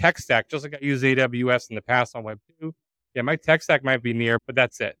 our tech stack, just like I use AWS in the past on Web 2, yeah, my tech stack might be Near, but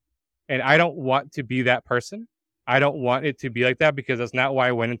that's it. And I don't want to be that person. I don't want it to be like that because that's not why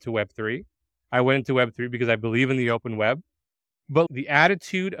I went into Web 3. I went into Web 3 because I believe in the open web. But the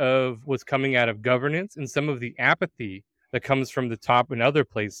attitude of what's coming out of governance and some of the apathy that comes from the top and other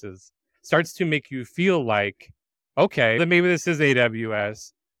places starts to make you feel like, okay, then maybe this is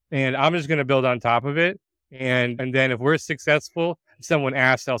AWS and I'm just going to build on top of it. And then if we're successful, if someone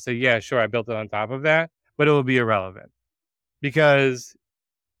asks, I'll say, yeah, sure, I built it on top of that, but it will be irrelevant because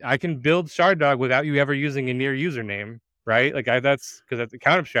I can build ShardDog without you ever using a Near username. right? Like that's because that's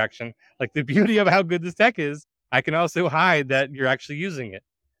account abstraction. Like the beauty of how good this tech is, I can also hide that you're actually using it.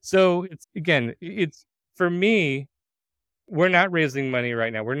 So it's for me, we're not raising money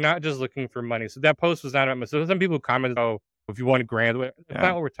right now. We're not just looking for money. So that post was not about. So some people commented, "Oh, if you want a grand," that's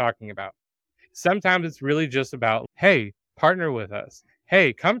not what we're talking about. Sometimes it's really just about, hey, partner with us.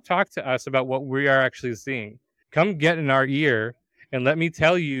 Hey, come talk to us about what we are actually seeing. Come get in our ear and let me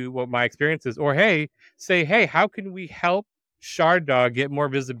tell you what my experience is. Or hey, say, hey, how can we help Shard Dog get more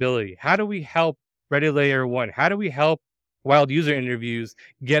visibility? How do we help Ready Layer One? How do we help Wild User Interviews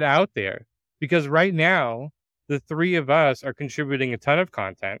get out there? Because right now, the three of us are contributing a ton of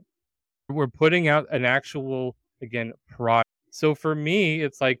content. We're putting out an actual, again, product. So for me,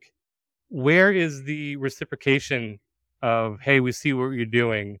 it's like, where is the reciprocation of, hey, we see what you're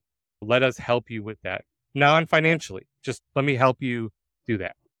doing. Let us help you with that. Non-financially, just let me help you do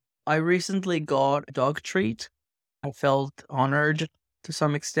that. I recently got a dog treat. I felt honored to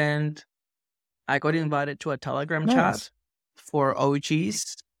some extent. I got invited to a Telegram chat for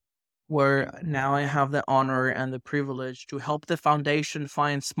OGs, where now I have the honor and the privilege to help the foundation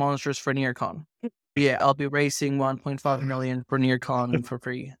find sponsors for NearCon. Yeah, I'll be raising 1.5 million for NearCon for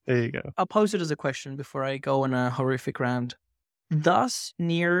free. There you go. I'll pose it as a question before I go on a horrific rant. Does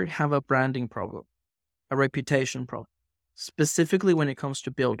Near have a branding problem, a reputation problem, specifically when it comes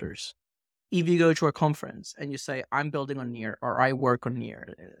to builders? If you go to a conference and you say, I'm building on Near or I work on Near.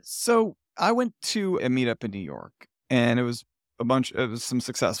 So I went to a meetup in New York, and it was some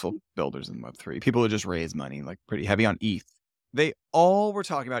successful builders in Web3. People who just raise money, like pretty heavy on ETH. They all were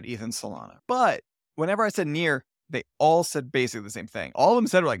talking about ETH and Solana. But whenever I said Near, they all said basically the same thing. All of them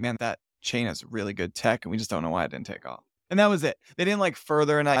said, were like, man, that chain has really good tech, and we just don't know why it didn't take off. And that was it. They didn't like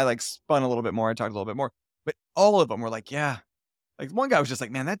further, and I like spun a little bit more. I talked a little bit more. But all of them were like, yeah. Like one guy was just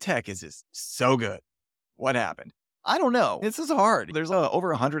like, man, that tech is just so good. What happened? I don't know. This is hard. There's over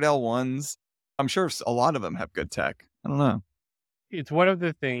 100 L1s. I'm sure a lot of them have good tech. I don't know. It's one of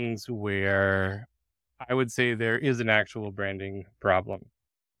the things where I would say there is an actual branding problem,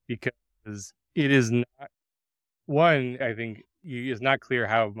 because it is not, one, I think it's not clear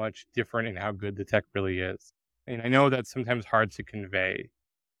how much different and how good the tech really is. And I know that's sometimes hard to convey,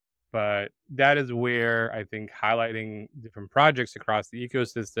 but that is where I think highlighting different projects across the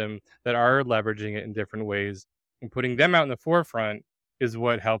ecosystem that are leveraging it in different ways and putting them out in the forefront is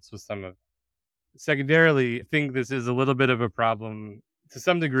what helps with some of it. Secondarily, I think this is a little bit of a problem to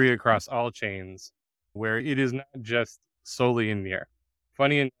some degree across all chains, where it is not just solely in Near.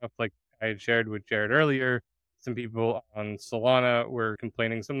 Funny enough, like I had shared with Jared earlier, some people on Solana were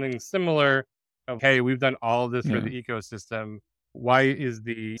complaining something similar of, hey, we've done all of this for the ecosystem. Why is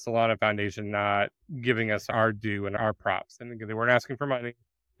the Solana Foundation not giving us our due and our props? And again, they weren't asking for money.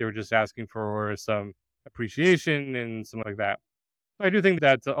 They were just asking for some appreciation and something like that. I do think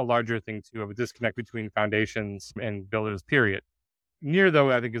that's a larger thing too, of a disconnect between foundations and builders, period. Near,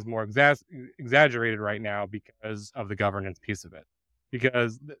 though, I think is more exaggerated right now because of the governance piece of it.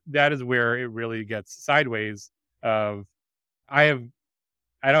 Because that is where it really gets sideways. I haven't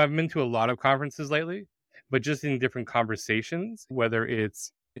been to a lot of conferences lately, but just in different conversations, whether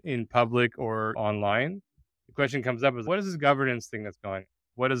it's in public or online, the question comes up is, what is this governance thing that's going on?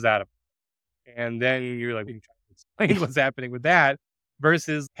 What is that about? And then you're like, you try to explain what's happening with that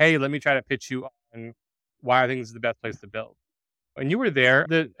versus, hey, let me try to pitch you on why I think this is the best place to build. And you were there.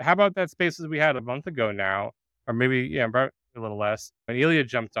 How about that spaces we had a month ago now, or maybe, about a little less, when Ilya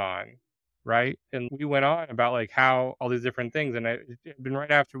jumped on, right? And we went on about like how all these different things. And it had been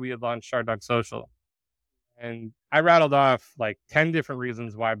right after we had launched Shard Dog Social. And I rattled off like 10 different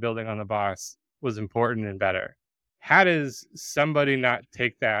reasons why building on the boss was important and better. How does somebody not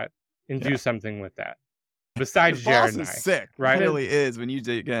take that and do something with that? Besides Jared and I. Sick, right? It really is when you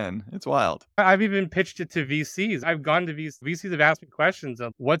dig in. It's wild. I've even pitched it to VCs. I've gone to VCs. VCs have asked me questions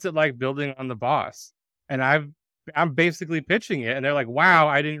of what's it like building on the boss? And I'm basically pitching it. And they're like, wow,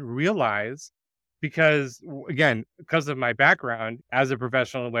 I didn't realize, because again, because of my background as a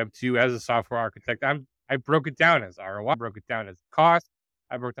professional in Web 2, as a software architect, I broke it down as ROI, broke it down as cost.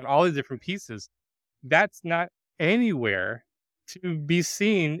 I broke down all these different pieces. That's not anywhere to be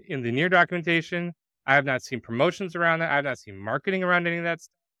seen in the Near documentation. I have not seen promotions around that. I have not seen marketing around any of that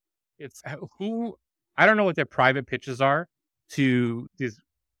stuff. It's I don't know what their private pitches are to these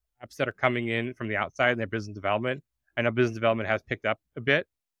apps that are coming in from the outside in their business development. I know business development has picked up a bit.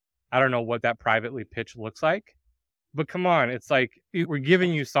 I don't know what that privately pitch looks like. But come on, it's like we're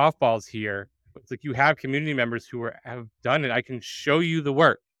giving you softballs here. It's like you have community members who have done it. I can show you the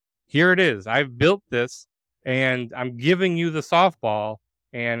work. Here it is. I've built this, and I'm giving you the softball,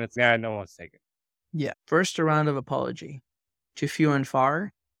 and it's, no one wants to take it. Yeah. First, a round of apology to few and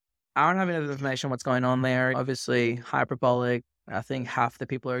far. I don't have enough information on what's going on there. Obviously, hyperbolic. I think half the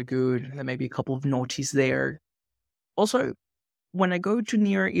people are good. There may be a couple of naughties there. Also, when I go to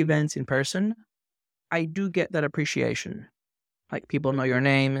near events in person, I do get that appreciation. Like, people know your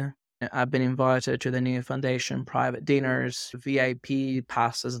name. I've been invited to the new foundation private dinners, VIP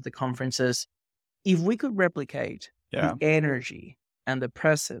passes at the conferences. If we could replicate Yeah. the energy and the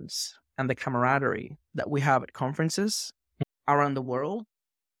presence and the camaraderie that we have at conferences around the world,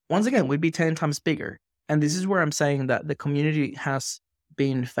 once again, we'd be 10 times bigger. And this is where I'm saying that the community has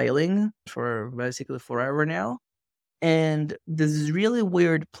been failing for basically forever now. And this is really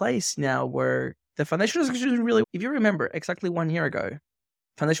weird place now where the foundation is actually really, if you remember exactly 1 year ago,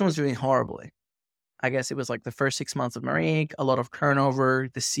 foundation was doing horribly. I guess it was like the first 6 months of Marique, a lot of turnover.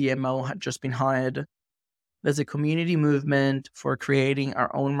 The CMO had just been hired. There's a community movement for creating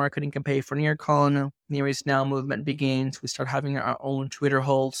our own marketing campaign for NearCon. Near is Now movement begins. We start having our own Twitter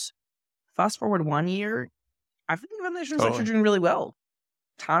holds. Fast forward 1 year, I think the foundation is actually doing really well.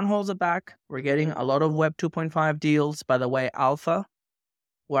 Town halls are back. We're getting a lot of Web 2.5 deals. By the way, Alpha,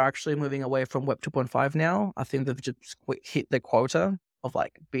 we're actually moving away from Web 2.5 now. I think they've just hit the quota of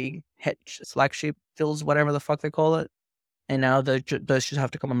like big hedge flagship deals, whatever the fuck they call it. And now those just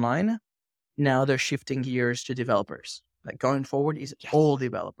have to come online. Now they're shifting gears to developers. Like, going forward is all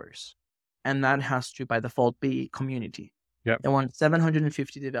developers. And that has to, by default, be community. Yep. They want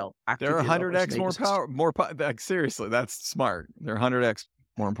 750 They're 100x more power. Like, seriously, that's smart. They're 100x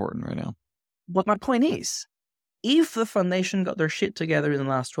more important right now. But my point is, if the foundation got their shit together in the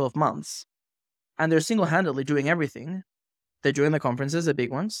last 12 months, and they're single-handedly doing everything, they're doing the conferences, the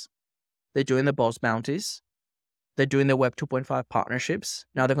big ones, they're doing the boss bounties, they're doing the Web 2.5 partnerships,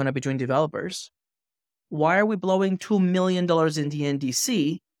 now they're going to be doing developers. Why are we blowing $2 million in the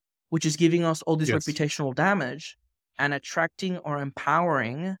NDC, which is giving us all this reputational damage, and attracting or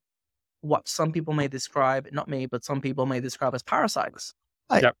empowering what some people may describe, not me, but some people may describe as parasites?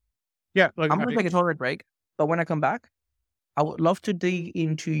 Yep. Yeah. Like, I'm going to take a toilet break, but when I come back, I would love to dig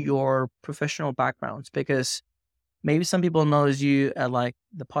into your professional backgrounds, because maybe some people knows you at like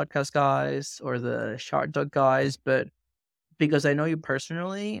the podcast guys or the Shark Dog guys, but because I know you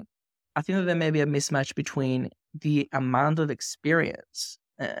personally, I think that there may be a mismatch between the amount of experience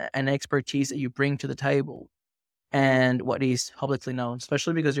and expertise that you bring to the table and what is publicly known,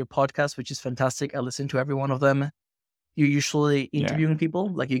 especially because your podcast, which is fantastic. I listen to every one of them. You're usually interviewing people,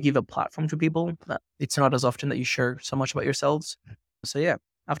 like you give a platform to people. It's not as often that you share so much about yourselves. So yeah,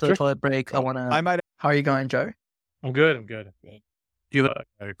 after the toilet break, how are you going, Joe? I'm good. Do you have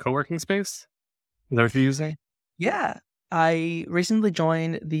a co-working space? Is that what you're using? Yeah. I recently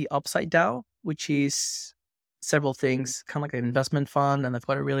joined the Upside DAO, which is several things, kind of like an investment fund, and they've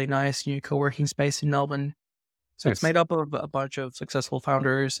got a really nice new co-working space in Melbourne. So it's made up of a bunch of successful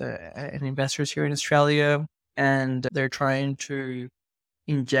founders and investors here in Australia, and they're trying to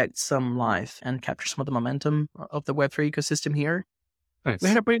inject some life and capture some of the momentum of the Web3 ecosystem here. Nice. We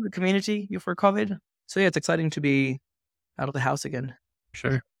had a pretty good community for COVID. So yeah, it's exciting to be out of the house again.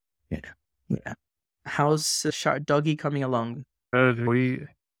 Sure. Yeah. How's Shark Doggy coming along?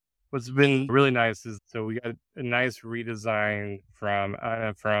 What's been really nice is, so we got a nice redesign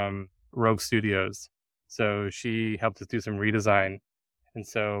from Rogue Studios. So she helped us do some redesign. And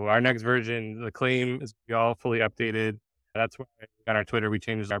so our next version, the claim is all fully updated. That's why on our Twitter, we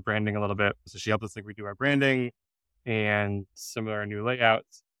changed our branding a little bit. So she helped us redo our branding and some of our new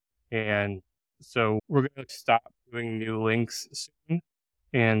layouts. And so we're going to stop doing new links soon.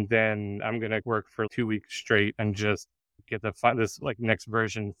 And then I'm going to work for 2 weeks straight and just get this like next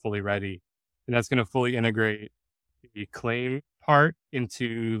version fully ready. And that's going to fully integrate the claim part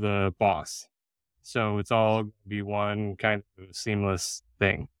into the boss. So it's all going to be one kind of seamless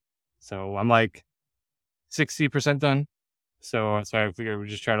thing. So I'm like 60% done. So I figured we'd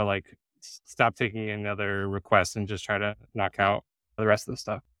just try to like stop taking in other requests and just try to knock out the rest of the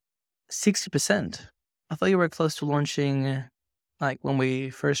stuff. 60%? I thought you were close to launching, like when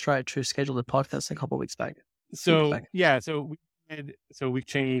we first tried to schedule the podcast a couple of weeks back. So we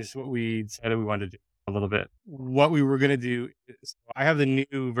changed what we decided we wanted to do a little bit. What we were going to do is, I have the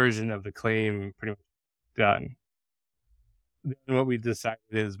new version of the claim pretty much done. Then what we decided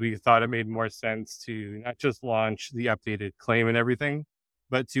is we thought it made more sense to not just launch the updated claim and everything,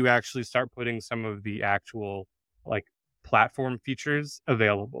 but to actually start putting some of the actual like platform features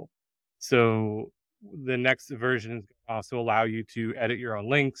available. So the next version is going to also allow you to edit your own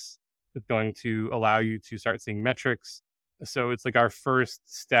links. It's going to allow you to start seeing metrics. So it's like our first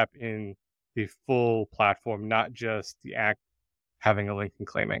step in the full platform, not just the act having a link and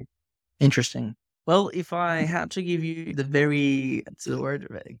claiming. Interesting. Well, if I had to give you the very, what's the word,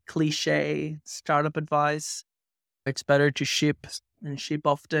 cliche startup advice, it's better to ship and ship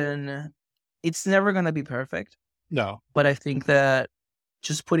often. It's never going to be perfect, No. but I think that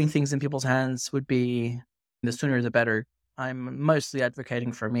just putting things in people's hands would be the sooner the better. I'm mostly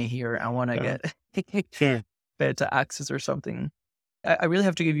advocating for me here. I want to get Sure. better access or something. I really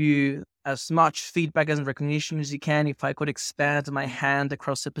have to give you as much feedback and recognition as you can. If I could expand my hand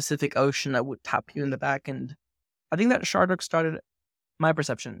across the Pacific Ocean, I would tap you in the back. And I think that Shardock started my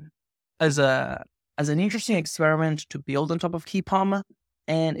perception as an interesting experiment to build on top of KeyPalm.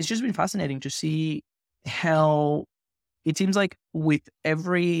 And it's just been fascinating to see how it seems like with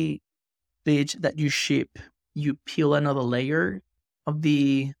every bit that you ship, you peel another layer of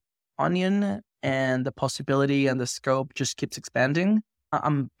the onion, and the possibility and the scope just keeps expanding.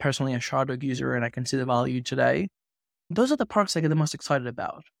 I'm personally a Shardock user and I can see the value today. Those are the parts I get the most excited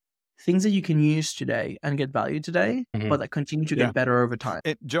about. Things that you can use today and get value today, but that continue to get better over time.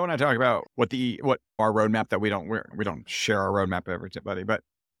 Joe and I talk about what our roadmap that we don't share our roadmap with everybody, but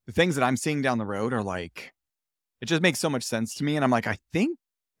the things that I'm seeing down the road are like, it just makes so much sense to me. And I'm like, I think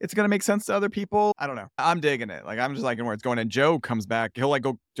it's going to make sense to other people. I don't know. I'm digging it. Like, I'm just liking where it's going. And Joe comes back. He'll like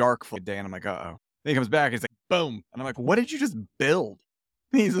go dark for a day. And I'm like, uh-oh. Then he comes back. He's like, boom. And I'm like, what did you just build?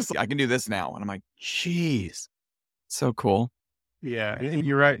 And he's just like, I can do this now. And I'm like, geez, so cool. Yeah. And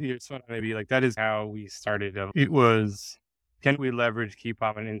you're right. You're so maybe like that is how we started. It was, can we leverage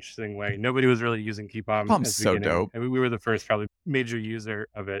KeyPalm in an interesting way? Nobody was really using KeyPalm. KeyPalm's so dope. And we were the first probably major user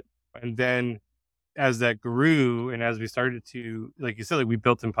of it. And then as that grew and as we started to, like you said, like we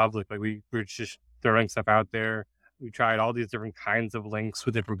built in public, like we were just throwing stuff out there. We tried all these different kinds of links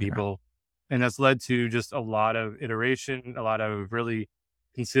with different people. And that's led to just a lot of iteration, a lot of really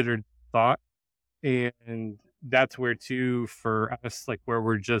considered thought. And that's where too, for us, like where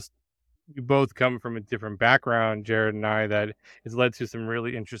we both come from a different background, Jared and I, that has led to some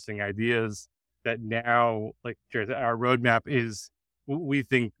really interesting ideas that now, like Jared, our roadmap is, we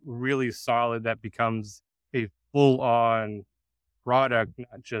think, really solid, that becomes a full-on product,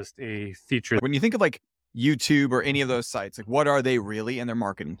 not just a feature. When you think of like YouTube or any of those sites, like what are they really? And they're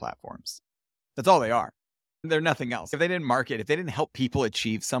marketing platforms. That's all they are. They're nothing else. If they didn't market, if they didn't help people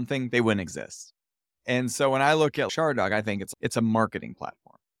achieve something, they wouldn't exist. And so when I look at Shardock, I think it's a marketing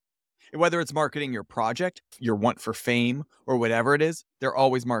platform. Whether it's marketing your project, your want for fame, or whatever it is, they're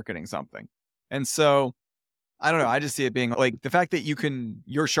always marketing something. And so I don't know. I just see it being like the fact that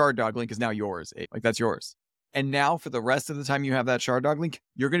your Shardock link is now yours. Like that's yours. And now for the rest of the time you have that Shardock link,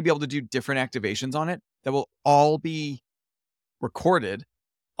 you're going to be able to do different activations on it that will all be recorded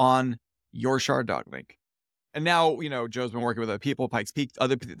on your Shardock link. And now, Joe's been working with other people, Pikes Peak,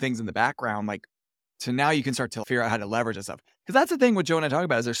 other things in the background. Like, so now you can start to figure out how to leverage this stuff. Because that's the thing with Joe and I talk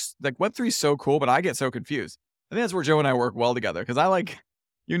about is there's like Web3 is so cool, but I get so confused. I think that's where Joe and I work well together. Because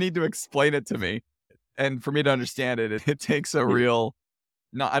you need to explain it to me. And for me to understand it, it takes a real,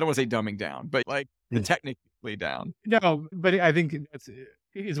 I don't want to say dumbing down, but like technically down. No, but I think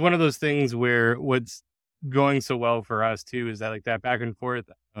it's one of those things where what's going so well for us too is that like that back and forth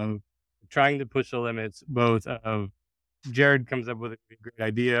of trying to push the limits, both of Jared comes up with a great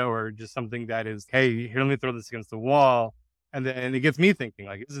idea or just something that is, hey, here, let me throw this against the wall. And then it gets me thinking,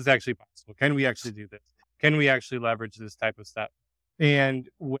 like, is this actually possible? Can we actually do this? Can we actually leverage this type of stuff? And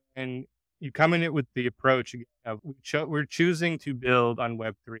when you come in it with the approach of we're choosing to build on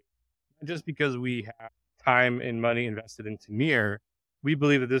Web3, not just because we have time and money invested into Near, we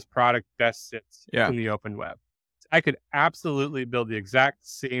believe that this product best sits in the open web. I could absolutely build the exact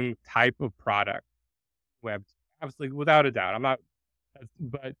same type of product web, absolutely, without a doubt.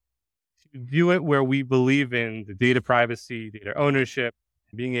 But to do it where we believe in the data privacy, data ownership,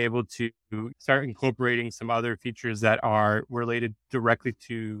 being able to start incorporating some other features that are related directly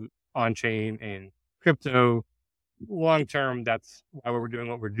to on-chain and crypto, long term, that's why we're doing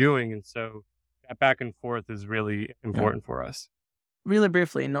what we're doing. And so that back and forth is really important for us. Really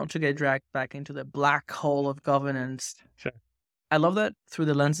briefly, not to get dragged back into the black hole of governance. Sure. I love that through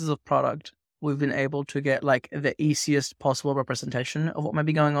the lenses of product, we've been able to get like the easiest possible representation of what might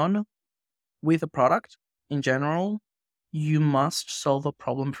be going on. With a product in general, you must solve a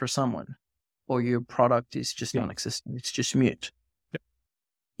problem for someone, or your product is just non-existent. It's just mute.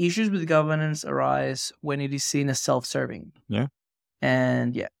 Issues with governance arise when it is seen as self-serving.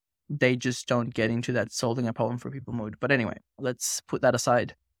 And they just don't get into that solving a problem for people mode. But anyway, let's put that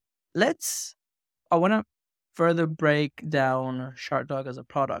aside. I want to further break down Shardock as a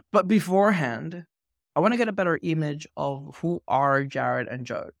product. But beforehand, I want to get a better image of who are Jared and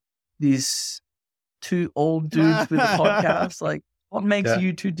Joe. These two old dudes with a podcast. Like, What makes Yeah.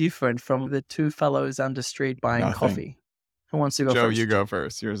 you two different from the two fellows down the street buying Nothing. coffee? Who wants to go Joe, first? you go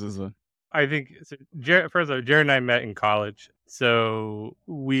first. Yours is a I think so first of all, Jared and I met in college. So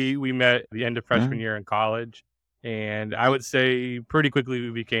we met at the end of freshman year in college. And I would say pretty quickly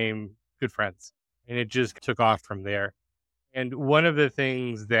we became good friends. And it just took off from there. And one of the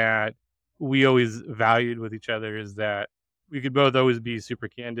things that we always valued with each other is that we could both always be super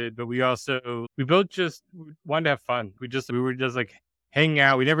candid, but we both just wanted to have fun. We were just like hanging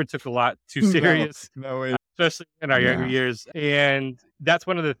out. We never took a lot too serious. No way. Especially in our younger Yeah. years. And that's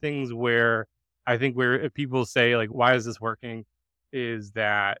one of the things where I think where people say, like, why is this working? Is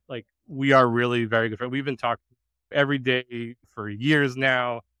that, like, we are really very good friends. We've been talking every day for years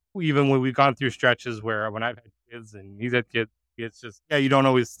now. Even when we've gone through stretches where when I've had kids and he's had kids, it's just, you don't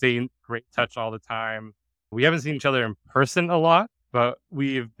always stay in great touch all the time. We haven't seen each other in person a lot, but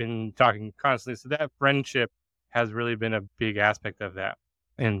we've been talking constantly. So that friendship has really been a big aspect of that.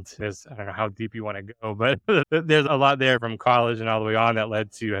 And I don't know how deep you want to go, but there's a lot there from college and all the way on that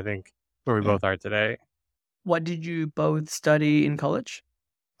led to, I think, where we both are today. What did you both study in college?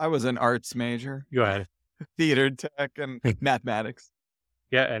 I was an arts major, Go ahead. theater tech, and mathematics.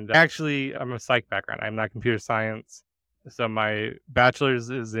 Yeah, and actually, I'm a psych background. I'm not computer science. So my bachelor's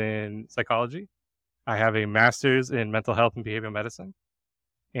is in psychology. I have a master's in mental health and behavioral medicine.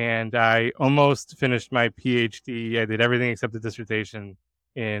 And I almost finished my PhD. I did everything except the dissertation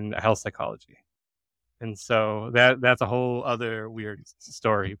in health psychology. And so that's a whole other weird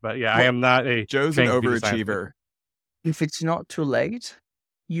story. But yeah, I am not a Joe's an trained computer science overachiever. If it's not too late,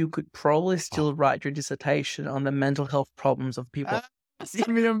 you could probably still write your dissertation on the mental health problems of people. That's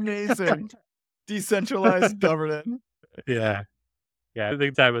gonna be amazing. Decentralized governance. Yeah. Yeah, I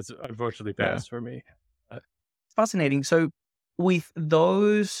think that was unfortunately passed for me. Fascinating. So with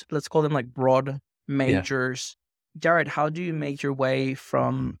those, let's call them like broad majors, Jared, how do you make your way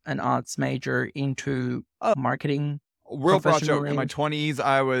from an arts major into marketing? Real broad joke. In professionally? my 20s,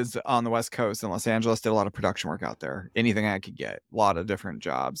 I was on the West Coast in Los Angeles, did a lot of production work out there. Anything I could get. A lot of different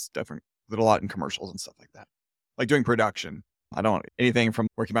jobs, did a lot in commercials and stuff like that. Like doing production. Anything from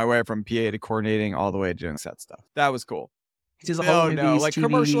working my way from PA to coordinating all the way to doing set stuff. That was cool. Is this whole movies, like TV,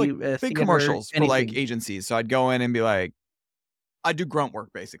 commercial, like big theater, commercials for like anything? agencies. So I'd go in and be like, I'd do grunt work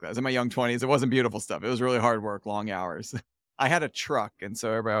basically. I was in my young 20s. It wasn't beautiful stuff. It was really hard work, long hours. I had a truck, and so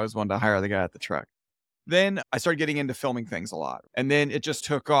everybody always wanted to hire the guy at the truck. Then I started getting into filming things a lot, and then it just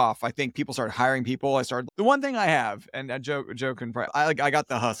took off. I think people started hiring people. The one thing I have, and Joe can probably, I got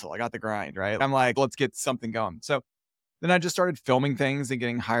the hustle, I got the grind, right? I'm like, let's get something going. So then I just started filming things and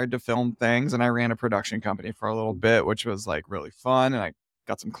getting hired to film things, and I ran a production company for a little bit, which was like really fun, and I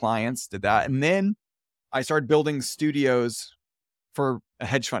got some clients, did that, and then I started building studios for a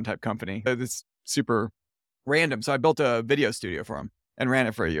hedge fund type company. It's super random. So I built a video studio for them and ran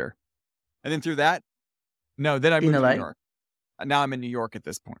it for a year. And then through that, then I moved to LA? New York. Now I'm in New York at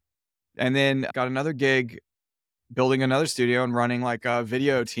this point. And then got another gig building another studio and running like a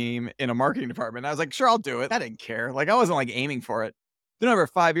video team in a marketing department. I was like, sure, I'll do it. I didn't care. Like I wasn't like aiming for it. Then over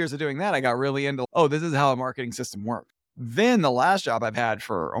 5 years of doing that, I got really into, this is how a marketing system works. Then the last job I've had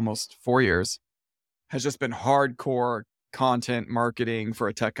for almost 4 years has just been hardcore content marketing for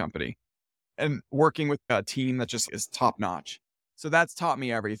a tech company and working with a team that just is top notch. So that's taught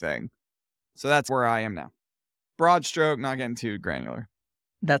me everything. So that's where I am now. Broad stroke, not getting too granular.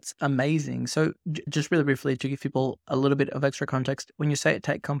 That's amazing. So just really briefly to give people a little bit of extra context, when you say a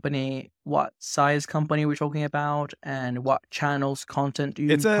tech company, what size company we're talking about and what channels, content do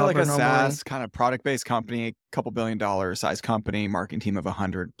you It's cover like a normally? SaaS kind of product-based company, $2 billion size company, marketing team of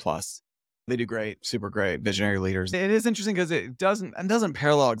 100 plus. They do great, super great, visionary leaders. It is interesting because it doesn't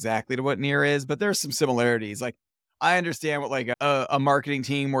parallel exactly to what Near is, but there's some similarities. Like I understand what like a marketing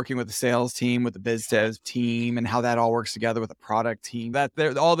team working with a sales team, with the biz dev team, and how that all works together with a product team. That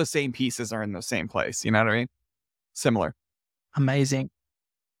they're all the same pieces are in the same place. You know what I mean? Similar. Amazing.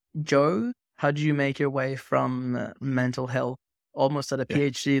 Joe, how did you make your way from mental health, almost at a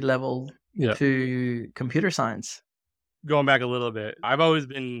PhD level, to computer science? Going back a little bit, I've always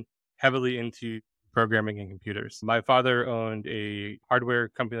been heavily into programming and computers. My father owned a hardware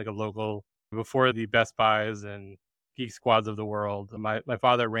company, like a local, before the Best Buys and Geek Squads of the world. My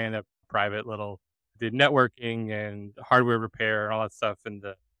father ran a private did networking and hardware repair and all that stuff in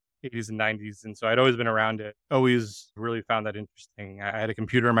the 80s and 90s. And so I'd always been around it. Always really found that interesting. I had a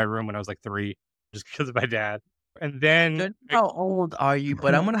computer in my room when I was like 3, just because of my dad. And then how old are you?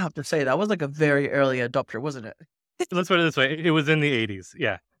 But I'm going to have to say that was like a very early adopter, wasn't it? Let's put it this way. It was in the 80s.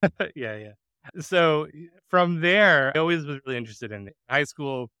 Yeah. Yeah. So from there, I always was really interested in high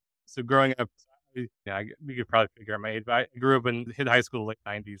school. So growing up, you could probably figure out my age, but I grew up in hit high school in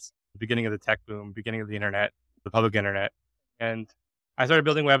the late 90s, beginning of the tech boom, beginning of the internet, the public internet. And I started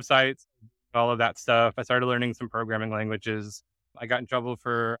building websites, all of that stuff. I started learning some programming languages. I got in trouble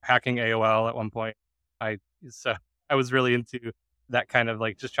for hacking AOL at one point. I so I was really into that kind of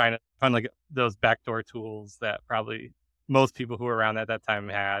like just trying to find like those backdoor tools that probably most people who were around at that time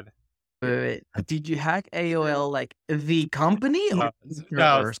had. Wait. Did you hack AOL like the company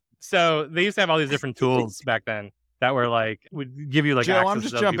No, so they used to have all these different tools back then that were like would give you like Joe, access I'm to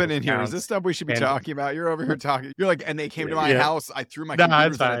just other jumping people's in here. Is accounts. this stuff we should be And- talking about? You're over here talking. You're like, and they came to my Yeah. house. I threw my No,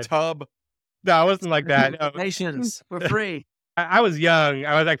 computers it's in a fine. tub. No, it wasn't like that. No. Nations for free. I was young.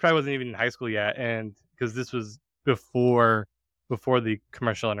 I probably wasn't even in high school yet, and because this was before the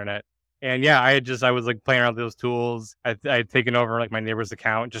commercial internet. And yeah, I was like playing around with those tools. I had taken over like my neighbor's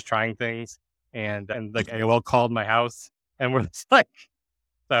account, just trying things, and like AOL called my house, and we're just like,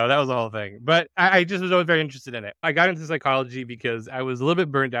 so that was the whole thing. But I just was always very interested in it. I got into psychology because I was a little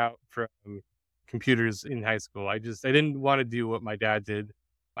bit burned out from computers in high school. I didn't want to do what my dad did.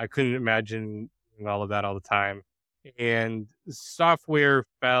 I couldn't imagine doing all of that all the time. And software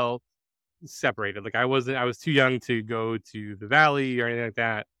felt separated. Like I was too young to go to the Valley or anything like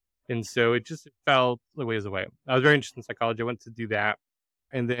that. And so it just felt a ways away. I was very interested in psychology. I went to do that.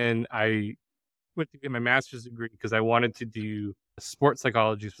 And then I went to get my master's degree because I wanted to do sports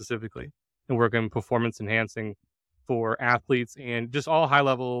psychology specifically and work on performance enhancing for athletes and just all high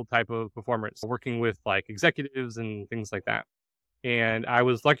level type of performers, working with like executives and things like that. And I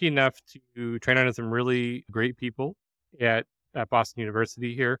was lucky enough to train under some really great people at Boston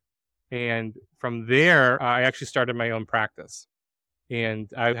University here. And from there, I actually started my own practice.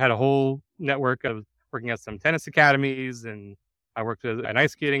 And I had a whole network. I was working at some tennis academies, and I worked at an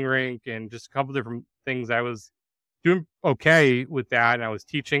ice skating rink and just a couple different things. I was doing okay with that. And I was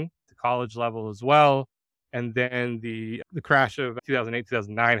teaching at the college level as well. And then the crash of 2008,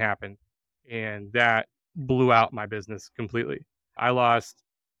 2009 happened. And that blew out my business completely. I lost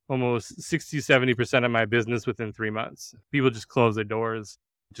almost 60, 70% of my business within 3 months. People just closed their doors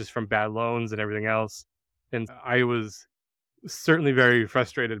just from bad loans and everything else. And I was certainly very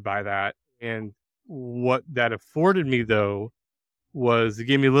frustrated by that. And what that afforded me, though, was it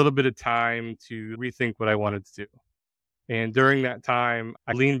gave me a little bit of time to rethink what I wanted to do. And during that time,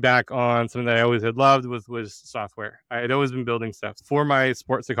 I leaned back on something that I always had loved was software. I had always been building stuff for my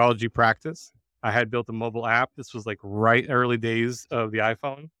sports psychology practice. I had built a mobile app. This was like right early days of the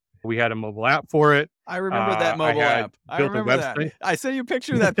iPhone. We had a mobile app for it. I remember that mobile app. I built a remember that. website. I sent you a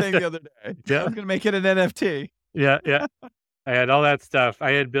picture of that thing the other day. Yeah. I was going to make it an NFT. Yeah. I had all that stuff.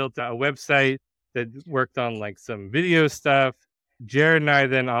 I had built a website that worked on like some video stuff. Jared and I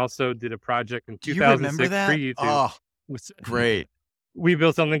then also did a project in Do you remember 2006 that? pre-YouTube. Oh, great. We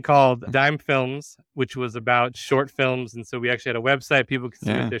built something called Dime Films, which was about short films. And so we actually had a website. People could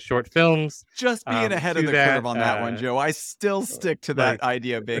submit their short films. Just being ahead of the curve on that one, Joe. I still stick to that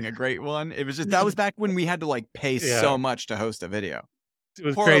idea of being a great one. It was just, that was back when we had to like pay so much to host a video. It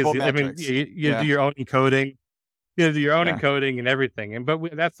was Horrible crazy. metrics. I mean, you do your own encoding. You do your own encoding and everything. And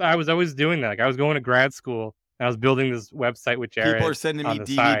I was always doing that. Like I was going to grad school and I was building this website with Jared. People are sending me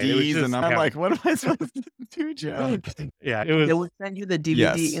DVDs DVDs and I'm like, what am I supposed to do, Joe? Yeah, it was. They would send you the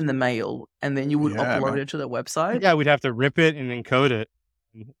DVD in the mail, and then you would upload it to the website. Yeah, we'd have to rip it and encode it.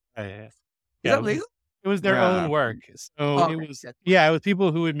 Is that legal? It was their own work. So it was. Yeah, it was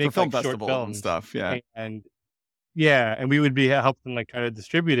people who would make film like, short festival films and stuff. Yeah, and we would be helping like try to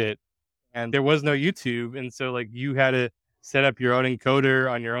distribute it. And there was no YouTube, and so like you had to set up your own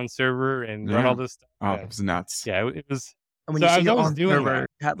encoder on your own server and run all this stuff. Oh, it was nuts. Yeah, it was. And when So you I say was your always own doing server, that.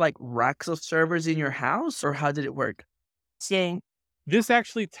 you had like racks of servers in your house, or how did it work? So this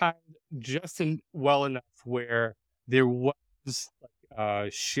actually timed just well enough where there was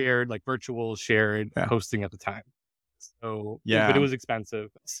shared, like virtual shared hosting at the time. So but it was expensive.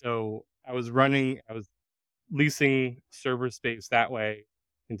 So I was leasing server space that way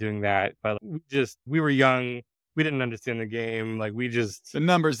and doing that. But we were young. We didn't understand the game. Like the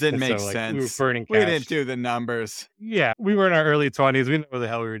numbers didn't make sense. We were burning cash. We didn't do the numbers. Yeah, we were in our early 20s. We didn't know what the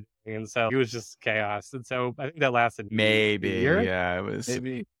hell we were doing. And so it was just chaos. And so I think that lasted maybe a year. Yeah, it was.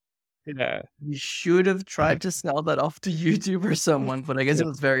 Maybe. Yeah. You should have tried to sell that off to YouTube or someone, but I guess it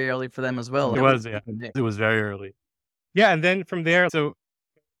was very early for them as well. It was, yeah. It was very early. Yeah, and then from there, so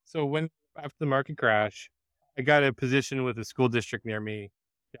when after the market crash, I got a position with a school district near me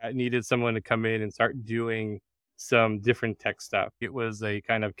that needed someone to come in and start doing some different tech stuff. It was a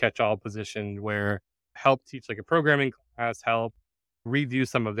kind of catch-all position where help teach like a programming class, help review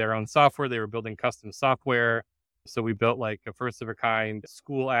some of their own software. They were building custom software. So we built like a first of a kind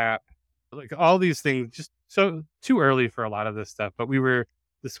school app Like all these things, just so too early for a lot of this stuff. But the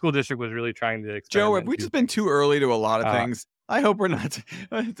school district was really trying to Joe, experiment have and we do just been too things. early to a lot of Uh, things? I hope we're not.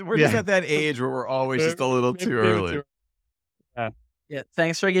 We're just yeah, at that age where we're always just a little too maybe early. uh, Yeah,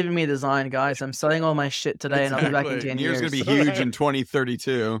 thanks for giving me design, guys. I'm selling all my shit today, and I'll be back in Exactly. 10 Near's years. going to be huge in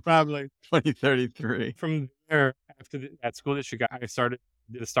 2032, probably 2033. from there. After that school district,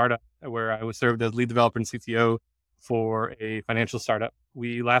 did a startup where I was served as lead developer and CTO for a financial startup.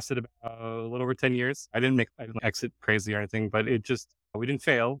 We lasted about a little over 10 years. I didn't exit crazy or anything, but we didn't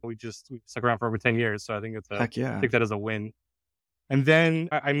fail. We stuck around for over 10 years. So I think Heck yeah. take that as a win. And then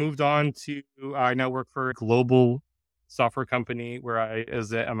I moved on to, I now work for a global software company where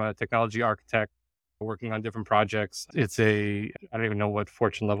I'm a technology architect working on different projects. I don't even know what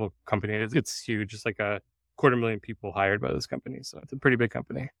Fortune level company it is. It's huge. It's like 250,000 people hired by this company. So it's a pretty big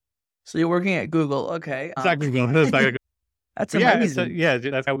company. So you're working at Google. Okay. It's not Google. It's not Google. That's But amazing.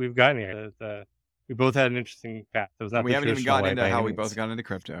 dude, that's how we've gotten here. We both had an interesting path. It was not We the haven't even traditional gotten way into by how any we both means. got into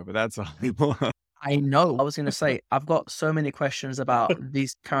crypto, but that's all. I know. I was going to say, I've got so many questions about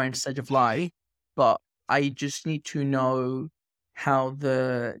this current stage of life, but I just need to know how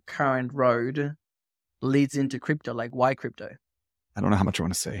the current road leads into crypto. Like, why crypto? I don't know how much I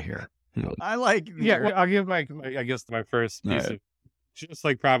want to say here. I like. Yeah, well, I'll give my first piece Right. of, just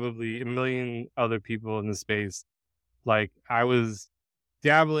like probably a million other people in the space. Like I was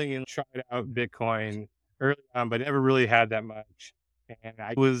dabbling and tried out Bitcoin early on, but never really had that much. And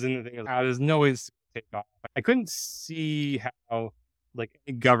I was in the thing of, there's no way this to take off. I couldn't see how like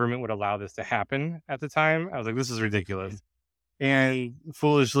any government would allow this to happen at the time. I was like, this is ridiculous. And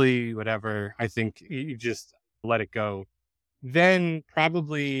foolishly, whatever, I think you just let it go. Then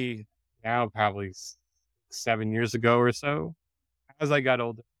probably 7 years ago or so, as I got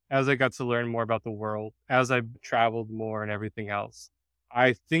older, as I got to learn more about the world, as I traveled more and everything else,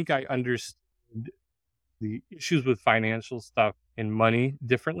 I think I understood the issues with financial stuff and money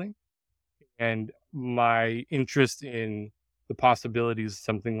differently. And my interest in the possibilities,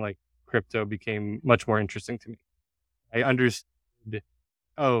 something like crypto, became much more interesting to me. I understood,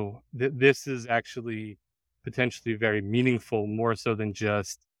 this is actually potentially very meaningful, more so than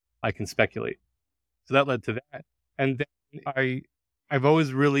just I can speculate. So that led to that. And then I've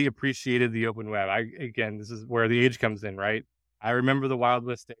always really appreciated the open web. Again, this is where the age comes in, right? I remember the Wild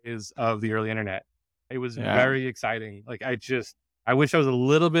West days of the early internet. It was very exciting. Like I wish I was a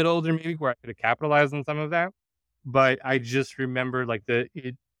little bit older, maybe, where I could have capitalized on some of that. But I just remember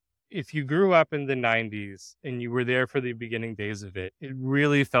if you grew up in the 90s and you were there for the beginning days of it, it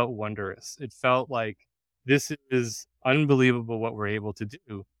really felt wondrous. It felt like this is unbelievable what we're able to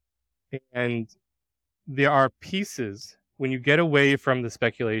do. And there are pieces, when you get away from the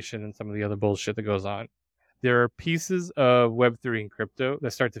speculation and some of the other bullshit that goes on, there are pieces of Web3 and crypto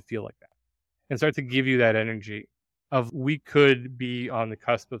that start to feel like that and start to give you that energy of, we could be on the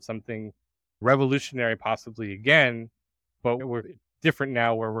cusp of something revolutionary possibly again, but we're different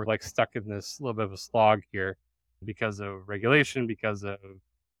now, where we're like stuck in this little bit of a slog here because of regulation, because of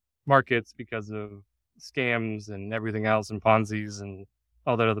markets, because of scams and everything else, and Ponzi's and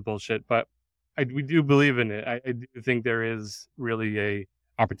all that other bullshit. But we do believe in it. I do think there is really a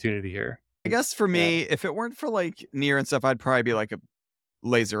opportunity here. I guess for me, if it weren't for like Near and stuff, I'd probably be like a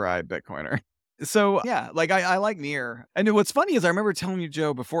laser-eyed Bitcoiner. So yeah, like I like Near. And what's funny is I remember telling you,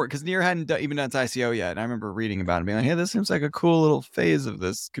 Joe, before, because Near hadn't even done its ICO yet. And I remember reading about it and being like, hey, this seems like a cool little phase of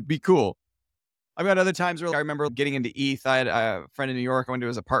this. Could be cool. I've got other times where I remember getting into ETH. I had a friend in New York. I went to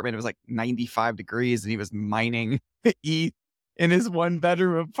his apartment. It was like 95 degrees and he was mining ETH in his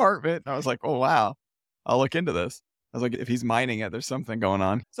 1-bedroom apartment. And I was like, oh, wow, I'll look into this. I was like, if he's mining it, there's something going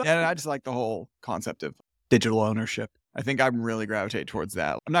on. So, and I just like the whole concept of digital ownership. I think I'm really gravitate towards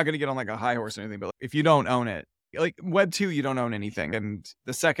that. I'm not going to get on like a high horse or anything, but if you don't own it, like Web 2, you don't own anything. And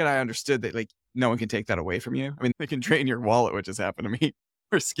the second I understood that, like, no one can take that away from you. I mean, they can drain your wallet, which has happened to me,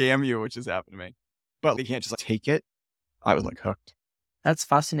 or scam you, which has happened to me, but they can't just like take it. I was like hooked. That's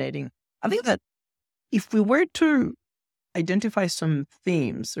fascinating. I think that if we were to identify some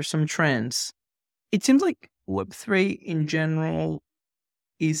themes or some trends, it seems like Web3 in general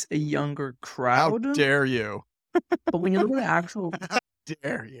is a younger crowd. How dare you? But when you look at the actual... How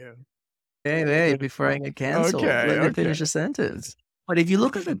dare you? Hey, before I get canceled, let me finish the sentence. But if you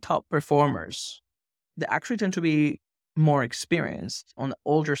look at the top performers, they actually tend to be more experienced on the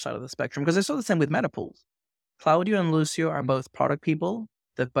older side of the spectrum, because I saw the same with Metapools. Claudio and Lucio are both product people.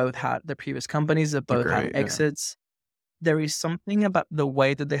 They've both had their previous companies. They've both had exits. There is something about the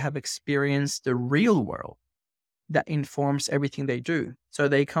way that they have experienced the real world that informs everything they do. So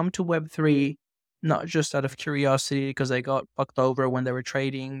they come to Web3 not just out of curiosity because they got fucked over when they were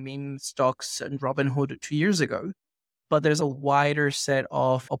trading meme stocks and Robinhood 2 years ago, but there's a wider set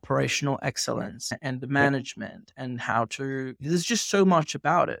of operational excellence and the management and how to, there's just so much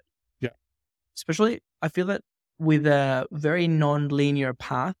about it. Yeah. Especially, I feel that with a very non-linear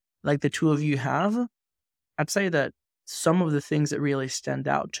path like the two of you have, I'd say that some of the things that really stand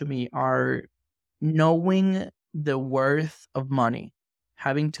out to me are knowing the worth of money,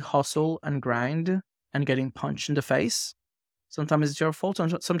 having to hustle and grind and getting punched in the face. Sometimes it's your fault,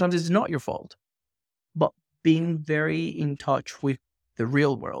 sometimes it's not your fault. But being very in touch with the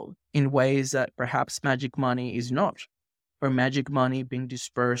real world in ways that perhaps magic money is not, or magic money being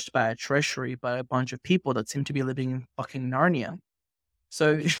dispersed by a treasury by a bunch of people that seem to be living in fucking Narnia.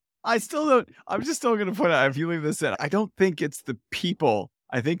 So I still don't. I'm just still going to point out, if you leave this in, I don't think it's the people.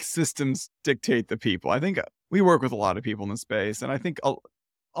 I think systems dictate the people. I think we work with a lot of people in the space, and I think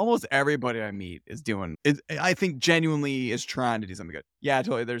almost everybody I meet is doing it. I think genuinely is trying to do something good. Yeah,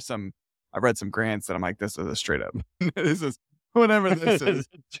 totally. I've read some grants that I'm like, this is a straight up. This is whatever this is.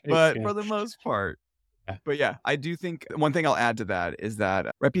 But for the most part. But yeah, I do think one thing I'll add to that is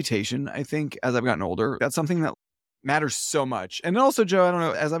that reputation, I think, as I've gotten older, that's something that matters so much. And also, Joe, I don't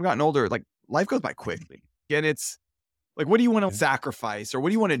know, as I've gotten older, like life goes by quickly. And it's like, what do you want to sacrifice or what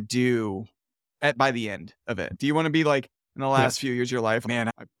do you want to do by the end of it? Do you want to be like in the last few years of your life, man,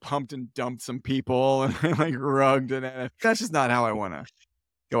 I pumped and dumped some people and I like rugged and that's just not how I want to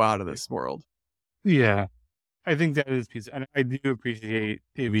go out of this world. Yeah. I think that is piece, and I do appreciate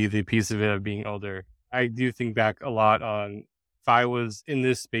maybe the piece of it of being older. I do think back a lot on if I was in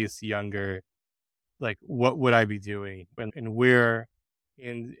this space younger, like what would I be doing and where,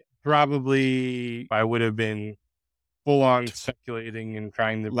 and probably I would have been full on speculating and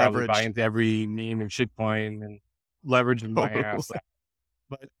trying to probably buy into every meme and shitcoin and leveraging my ass.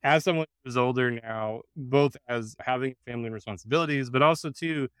 But as someone who's older now, both as having family and responsibilities, but also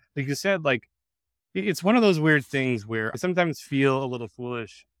too, like you said, like it's one of those weird things where I sometimes feel a little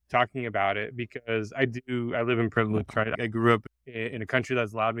foolish talking about it because I live in privilege, right? I grew up in a country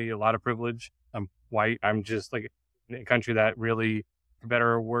that's allowed me a lot of privilege. I'm white. I'm just like in a country that really, for better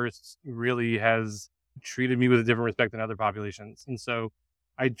or worse, really has treated me with a different respect than other populations. And so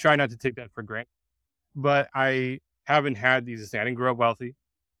I try not to take that for granted. But I haven't had these, I didn't grow up wealthy.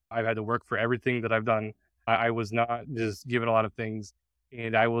 I've had to work for everything that I've done. I was not just given a lot of things.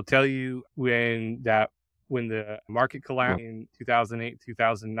 And I will tell you when the market collapsed in 2008,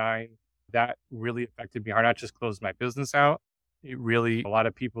 2009, that really affected me hard. Not just closed my business out. It really, a lot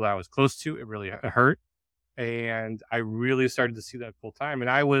of people that I was close to, it really hurt. And I really started to see that full time.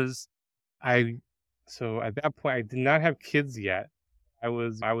 And so at that point, I did not have kids yet. I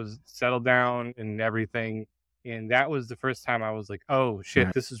was settled down and everything. And that was the first time I was like, oh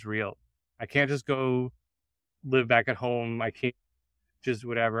shit, this is real. I can't just go live back at home. I can't just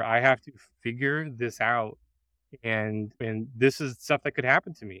whatever. I have to figure this out. And this is stuff that could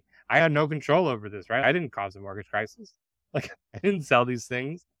happen to me. I had no control over this, right? I didn't cause a mortgage crisis. Like I didn't sell these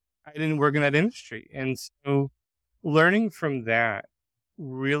things. I didn't work in that industry. And so learning from that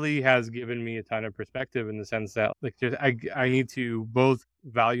really has given me a ton of perspective in the sense that like I need to both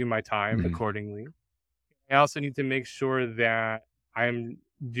value my time accordingly. I also need to make sure that I'm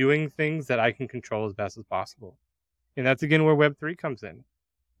doing things that I can control as best as possible. And that's again where Web3 comes in,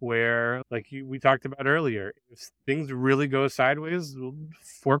 where like we talked about earlier, if things really go sideways, we'll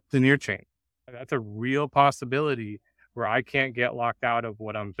fork the near chain. That's a real possibility where I can't get locked out of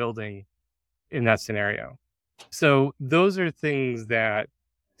what I'm building in that scenario. So those are things that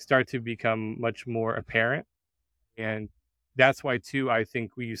start to become much more apparent. And that's why too, I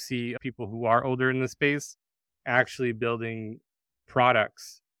think we see people who are older in the space actually building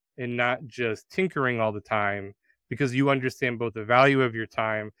products and not just tinkering all the time, because you understand both the value of your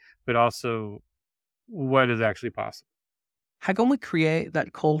time, but also what is actually possible. How can we create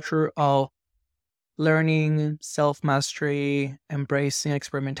that culture of learning, self-mastery, embracing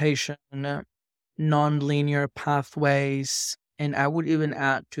experimentation, non-linear pathways, and I would even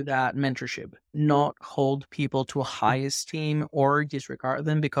add to that mentorship, not hold people to a high esteem or disregard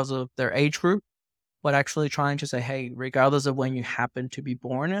them because of their age group, but actually trying to say, hey, regardless of when you happen to be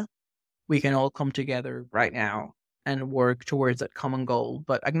born, we can all come together right now and work towards that common goal,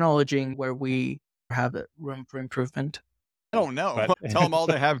 but acknowledging where we have room for improvement. I don't know. Tell them all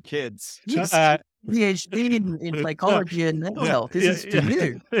to have kids. Just PhD in psychology and mental health. This is to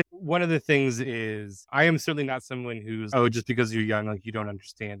you. One of the things is I am certainly not someone who's, just because you're young, like you don't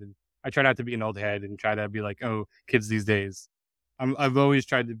understand. And I try not to be an old head and try to be like, oh, kids these days. I've always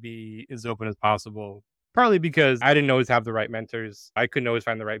tried to be as open as possible, partly because I didn't always have the right mentors. I couldn't always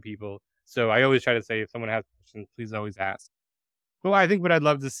find the right people. So I always try to say, if someone has questions, please always ask. Well, I think what I'd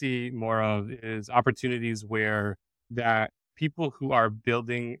love to see more of is opportunities where that people who are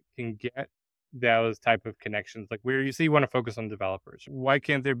building can get those type of connections, like where you say you want to focus on developers. Why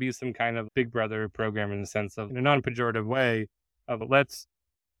can't there be some kind of big brother program, in the sense of, in a non-pejorative way, of let's,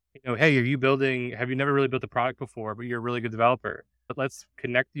 hey, are you building, have you never really built a product before, but you're a really good developer? But let's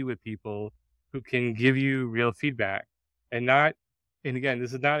connect you with people who can give you real feedback, and not, and again,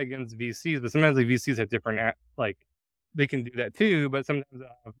 this is not against VCs, but sometimes the VCs have different, like, they can do that too, but sometimes they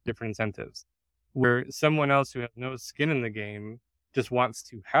have different incentives, where someone else who has no skin in the game just wants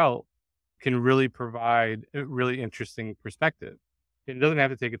to help can really provide a really interesting perspective. It doesn't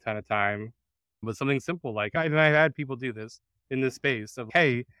have to take a ton of time, but something simple like, and I've had people do this in this space of,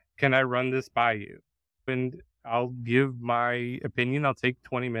 hey, can I run this by you? And I'll give my opinion. I'll take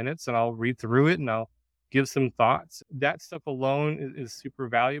 20 minutes and I'll read through it and I'll give some thoughts. That stuff alone is super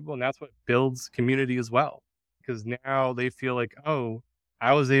valuable. And that's what builds community as well. Because now they feel like, oh,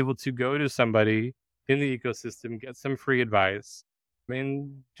 I was able to go to somebody in the ecosystem, get some free advice,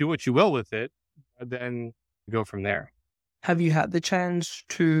 and do what you will with it, and then go from there. Have you had the chance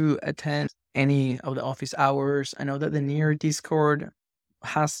to attend any of the office hours? I know that the Near Discord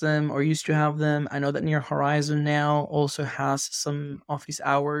has them or used to have them. I know that Near Horizon now also has some office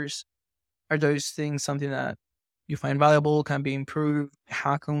hours. Are those things something that you find valuable, can be improved?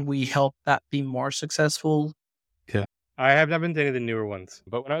 How can we help that be more successful? Yeah. I have not been to any of the newer ones,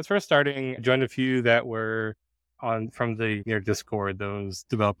 but when I was first starting, I joined a few that were from the Near Discord, those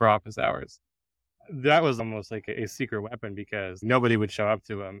developer office hours. That was almost like a secret weapon because nobody would show up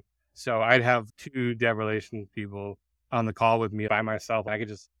to them. So I'd have 2 dev relations people on the call with me by myself, and I could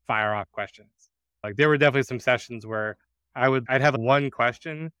just fire off questions. Like, there were definitely some sessions where I'd have one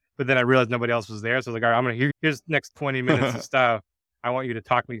question, but then I realized nobody else was there. So I was like, all right, here's next 20 minutes of stuff. I want you to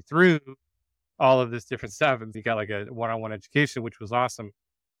talk me through all of this different stuff. And you got like a one-on-one education, which was awesome.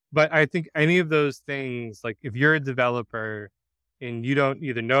 But I think any of those things, like if you're a developer and you don't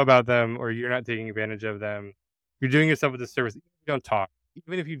either know about them or you're not taking advantage of them, you're doing yourself a disservice. You don't talk.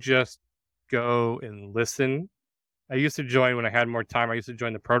 Even if you just go and listen. I used to join when I had more time. I used to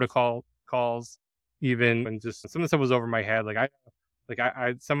join the protocol calls, even when just some of the stuff was over my head. I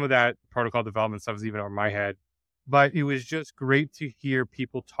some of that protocol development stuff was even over my head. But it was just great to hear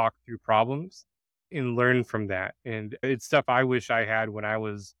people talk through problems and learn from that. And it's stuff I wish I had when I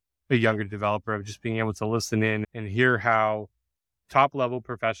was a younger developer, of just being able to listen in and hear how top level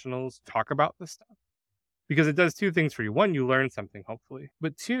professionals talk about this stuff. Because it does 2 things for you. One, you learn something, hopefully.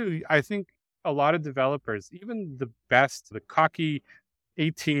 But 2, I think a lot of developers, even the best, the cocky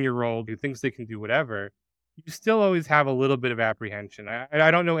 18-year-old who thinks they can do whatever, you still always have a little bit of apprehension. I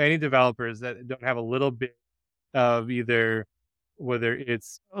don't know any developers that don't have a little bit of either, whether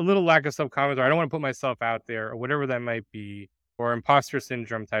it's a little lack of self-confidence, or I don't want to put myself out there, or whatever that might be, or imposter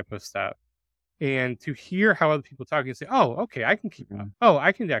syndrome type of stuff. And to hear how other people talk, you say, oh, okay, I can keep up. Oh,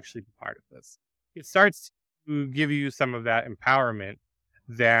 I can actually be part of this. It starts to give you some of that empowerment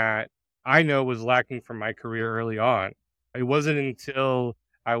that I know was lacking from my career early on. It wasn't until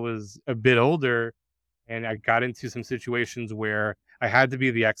I was a bit older and I got into some situations where I had to be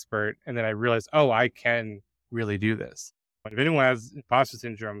the expert, and then I realized, oh, I can really do this. But if anyone has imposter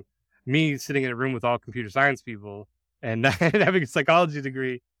syndrome, me sitting in a room with all computer science people and having a psychology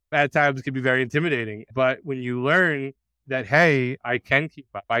degree at times can be very intimidating. But when you learn that, hey, I can keep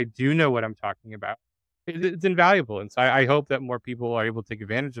up, I do know what I'm talking about, it's invaluable. And so I hope that more people are able to take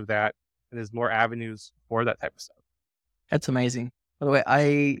advantage of that, and there's more avenues for that type of stuff. That's amazing. By the way,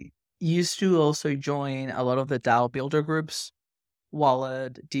 I used to also join a lot of the DAO builder groups,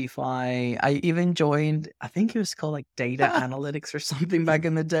 Wallet, DeFi. I even joined, I think it was called like data analytics or something back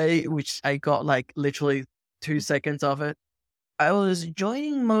in the day, which I got like literally 2 seconds of it. I was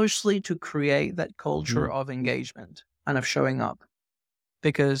joining mostly to create that culture of engagement and of showing up.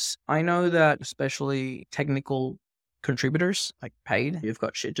 Because I know that especially technical contributors, like paid, you've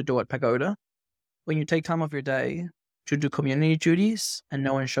got shit to do at Pagoda. When you take time off your day to do community duties and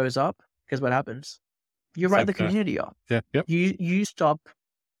no one shows up, guess what happens? You write the community off. Yeah. Yep. You stop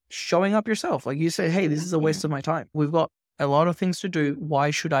showing up yourself. Like you say, hey, this is a waste of my time. We've got a lot of things to do.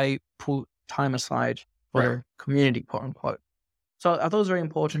 Why should I put time aside for the community, quote unquote? So I thought it was very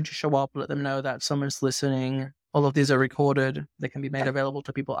important to show up, let them know that someone's listening. All of these are recorded. They can be made available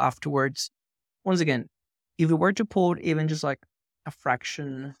to people afterwards. Once again, if we were to put even just like a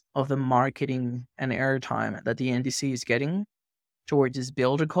fraction of the marketing and airtime that the NDC is getting towards its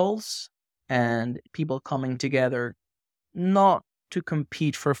builder calls and people coming together, not to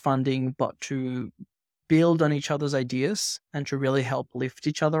compete for funding, but to build on each other's ideas and to really help lift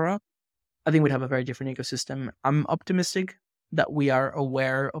each other up, I think we'd have a very different ecosystem. I'm optimistic that we are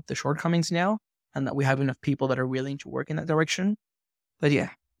aware of the shortcomings now and that we have enough people that are willing to work in that direction. But yeah,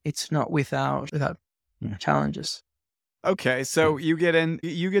 it's not without challenges. Okay, so you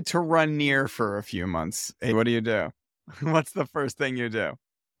get to run near for a few months. Hey, what do you do? What's the first thing you do?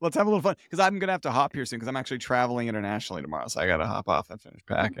 Let's have a little fun because I'm gonna have to hop here soon because I'm actually traveling internationally tomorrow, so I gotta hop off and finish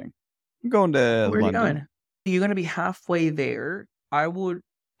packing. I'm going to Where are you London. going? You're going to be halfway there. I would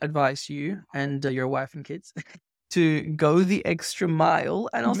advise you and your wife and kids to go the extra mile,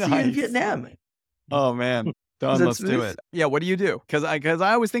 and I'll see you in Nice. Vietnam. Oh man, done. that Let's do smooth? it. Yeah, what do you do? Because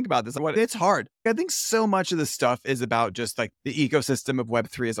I always think about this. It's hard. I think so much of this stuff is about just like the ecosystem of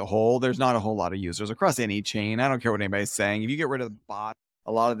Web3 as a whole. There's not a whole lot of users across any chain. I don't care what anybody's saying. If you get rid of the bot,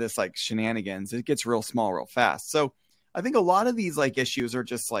 a lot of this like shenanigans, it gets real small real fast. So I think a lot of these like issues are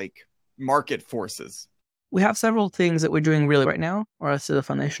just like market forces. We have several things that we're doing really right now, or I said the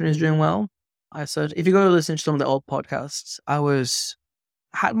foundation is doing well. I said, if you go to listen to some of the old podcasts,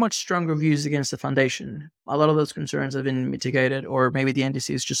 had much stronger views against the foundation. A lot of those concerns have been mitigated, or maybe the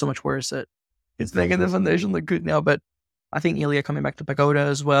NDC is just so much worse that it's making the foundation look good now. But I think Ilya coming back to Pagoda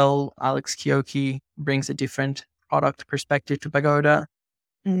as well, Alex Kioki brings a different product perspective to Pagoda.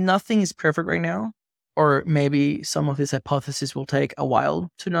 Nothing is perfect right now, or maybe some of his hypotheses will take a while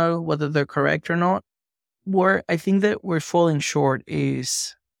to know whether they're correct or not. Where I think that we're falling short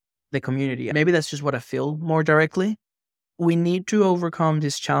is the community. Maybe that's just what I feel more directly. We need to overcome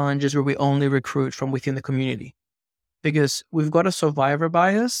these challenges where we only recruit from within the community, because we've got a survivor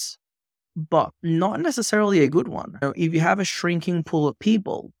bias, but not necessarily a good one. If you have a shrinking pool of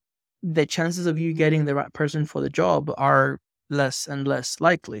people, the chances of you getting the right person for the job are less and less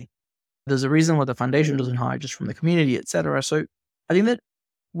likely. There's a reason why the foundation doesn't hire just from the community, etc. So I think that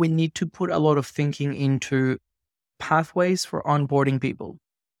we need to put a lot of thinking into pathways for onboarding people.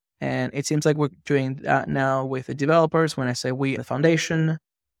 And it seems like we're doing that now with the developers. When I say we, the foundation,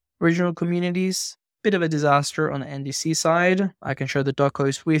 regional communities, bit of a disaster on the NDC side. I can share the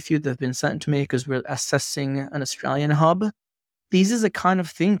docos with you that have been sent to me because we're assessing an Australian hub. This is the kind of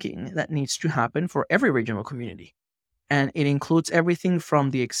thinking that needs to happen for every regional community. And it includes everything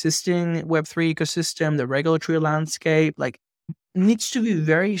from the existing Web3 ecosystem, the regulatory landscape, like needs to be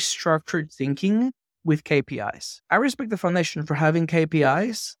very structured thinking with KPIs. I respect the foundation for having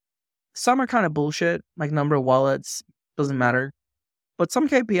KPIs. Some are kind of bullshit, like number of wallets, doesn't matter. But some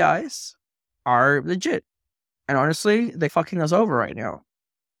KPIs are legit. And honestly, they're fucking us over right now.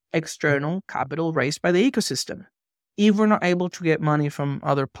 External capital raised by the ecosystem. If we're not able to get money from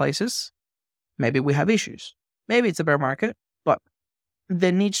other places, maybe we have issues. Maybe it's a bear market, but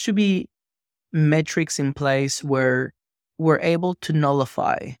there needs to be metrics in place where we're able to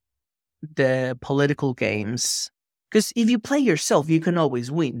nullify the political games. Because if you play yourself, you can always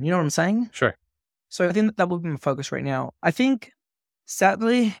win. You know what I'm saying? Sure. So I think that would be my focus right now. I think,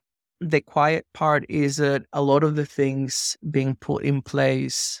 sadly, the quiet part is that a lot of the things being put in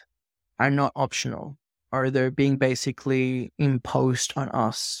place are not optional, or they're being basically imposed on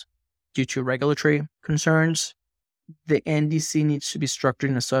us due to regulatory concerns. The NDC needs to be structured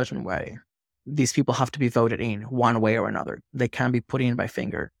in a certain way. These people have to be voted in one way or another. They can't be put in by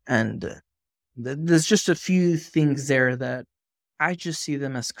finger. And there's just a few things there that I just see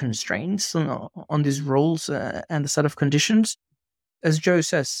them as constraints on these rules and the set of conditions. As Joe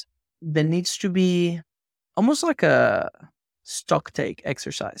says, there needs to be almost like a stock take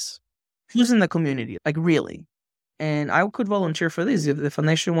exercise. Who's in the community? Like, really? And I could volunteer for this if the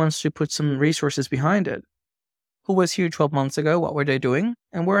foundation wants to put some resources behind it. Who was here 12 months ago? What were they doing?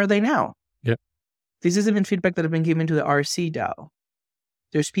 And where are they now? Yeah. This is even feedback that have been given to the RC DAO.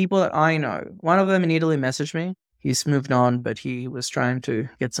 There's people that I know. One of them in Italy messaged me. He's moved on, but he was trying to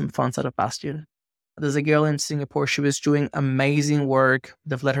get some funds out of Bastion. There's a girl in Singapore. She was doing amazing work.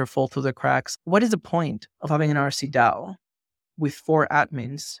 They've let her fall through the cracks. What is the point of having an RC DAO with 4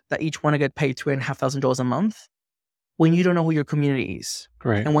 admins that each want to get paid $2,500 a month when you don't know who your community is?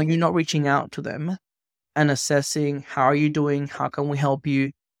 Right. And when you're not reaching out to them and assessing, how are you doing? How can we help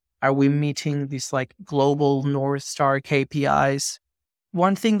you? Are we meeting these like global North Star KPIs?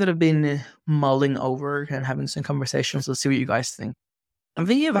 One thing that I've been mulling over and having some conversations, let's see what you guys think. I'm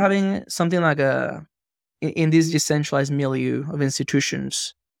thinking of having something like in this decentralized milieu of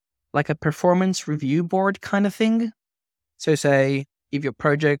institutions, like a performance review board kind of thing. So say if your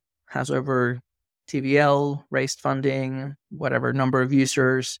project has over TVL, raised funding, whatever number of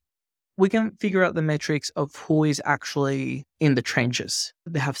users, we can figure out the metrics of who is actually in the trenches.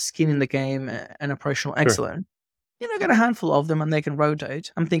 They have skin in the game and operational excellence. Sure. Get a handful of them and they can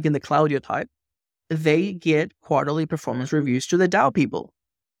rotate. I'm thinking the Claudio type. They get quarterly performance reviews to the DAO people.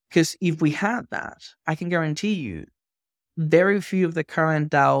 Because if we had that, I can guarantee you, very few of the current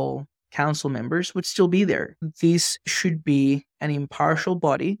DAO council members would still be there. This should be an impartial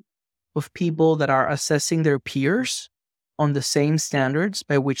body of people that are assessing their peers on the same standards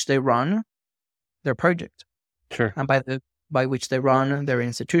by which they run their project. Sure. And by which they run their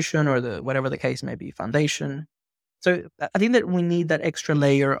institution or the whatever the case may be, foundation. So I think that we need that extra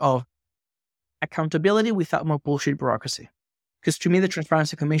layer of accountability without more bullshit bureaucracy. Because to me, the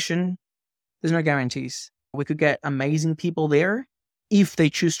Transparency Commission, there's no guarantees. We could get amazing people there if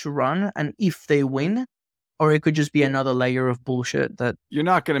they choose to run and if they win, or it could just be another layer of bullshit that you're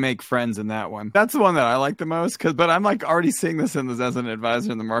not going to make friends in that one. That's the one that I like the most. But I'm like already seeing this as an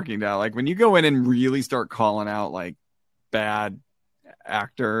advisor in the marketing DAO. Like when you go in and really start calling out like bad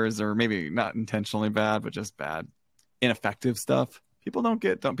actors, or maybe not intentionally bad, but just bad, ineffective stuff, people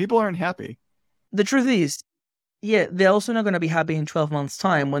people aren't happy. The truth is, yeah, they're also not going to be happy in 12 months'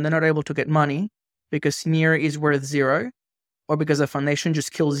 time when they're not able to get money because NEAR is worth zero, or because a foundation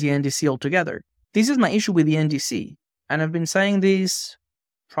just kills the NDC altogether. This is my issue with the NDC, and I've been saying this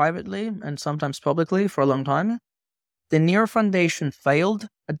privately and sometimes publicly for a long time. The NEAR Foundation failed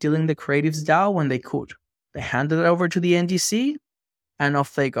at dealing the Creatives DAO when they could. They handed it over to the NDC, and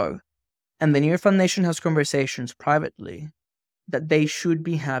off they go. And the NEAR Foundation has conversations privately that they should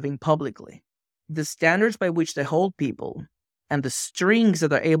be having publicly. The standards by which they hold people and the strings that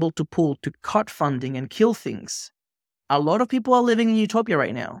they're able to pull to cut funding and kill things. A lot of people are living in utopia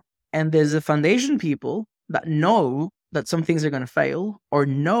right now. And there's a foundation people that know that some things are going to fail or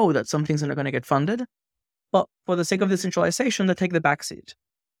know that some things are not going to get funded. But for the sake of decentralization, they take the backseat.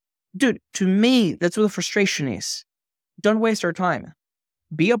 Dude, to me, that's where the frustration is. Don't waste our time.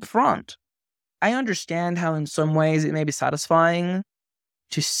 Be upfront. I understand how in some ways it may be satisfying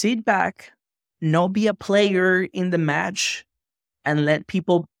to sit back, not be a player in the match, and let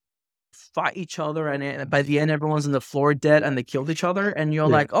people fight each other, and by the end everyone's on the floor dead and they killed each other, and you're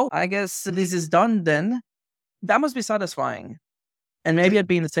like, oh, I guess this is done then. That must be satisfying. And maybe I'd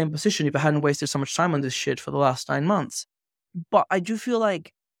be in the same position if I hadn't wasted so much time on this shit for the last 9 months. But I do feel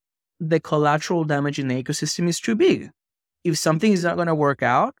like the collateral damage in the ecosystem is too big. If something is not going to work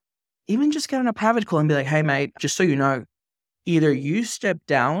out, even just get on a private call and be like, hey mate, just so you know, either you step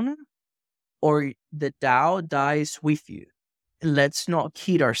down or the DAO dies with you. Let's not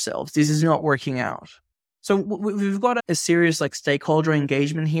kid ourselves. This is not working out. So we've got a serious like stakeholder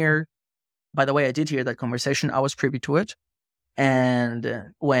engagement here. By the way, I did hear that conversation. I was privy to it.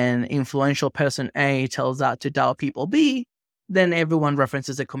 And when influential person A tells that to DAO people B, then everyone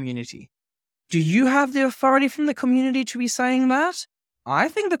references the community. Do you have the authority from the community to be saying that? I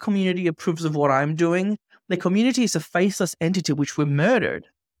think the community approves of what I'm doing. The community is a faceless entity which we murdered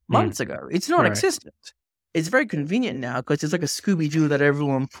months ago. It's not existent. It's very convenient now because it's like a Scooby-Doo that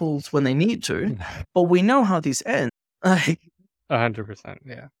everyone pulls when they need to. But we know how this ends. 100%,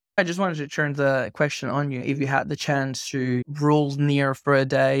 yeah. I just wanted to turn the question on you. If you had the chance to rule NEAR for a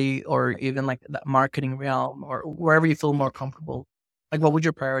day, or even like that marketing realm, or wherever you feel more comfortable, like what would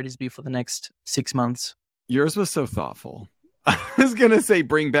your priorities be for the next 6 months? Yours was so thoughtful. I was going to say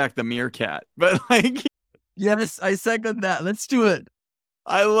bring back the meerkat, but like... Yes, I second that. Let's do it.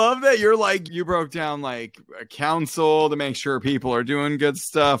 I love that you're like, you broke down like a council to make sure people are doing good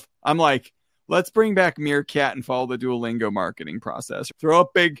stuff. I'm like, let's bring back Meerkat and follow the Duolingo marketing process. Throw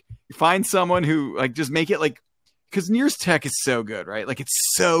up big, find someone who like, just make it like, because NEAR's tech is so good, right? Like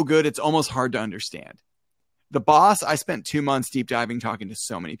it's so good. It's almost hard to understand. The boss, I spent 2 months deep diving, talking to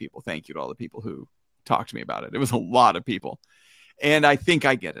so many people. Thank you to all the people who talked to me about it. It was a lot of people. And I think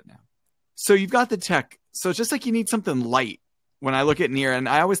I get it now. So you've got the tech. So it's just like you need something light. When I look at NEAR, and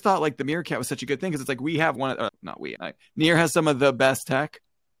I always thought like the Meerkat was such a good thing because it's like we have one, NEAR has some of the best tech,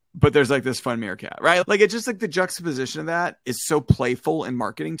 but there's like this fun Meerkat, right? Like it's just like the juxtaposition of that is so playful in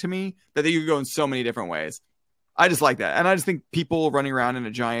marketing to me that you could go in so many different ways. I just like that. And I just think people running around in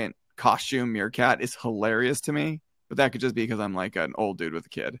a giant costume Meerkat is hilarious to me, but that could just be because I'm like an old dude with a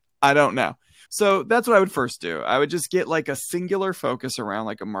kid. I don't know. So that's what I would first do. I would just get like a singular focus around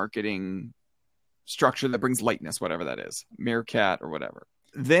like a marketing structure that brings lightness, whatever that is, Meerkat or whatever.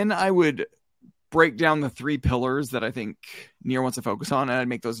 Then I would break down the 3 pillars that I think NEAR wants to focus on, and I'd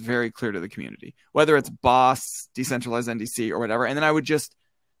make those very clear to the community, whether it's boss, decentralized NDC, or whatever. And then I would just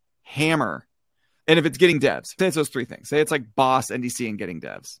hammer. And if it's getting devs, say it's those 3 things. Say it's like boss, NDC, and getting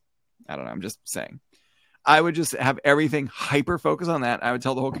devs. I don't know. I'm just saying. I would just have everything hyper focus on that. I would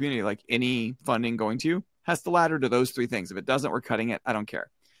tell the whole community, like any funding going to you has to ladder to those 3 things. If it doesn't, we're cutting it. I don't care.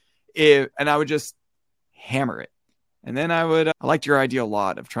 And I would just hammer it. And then I liked your idea a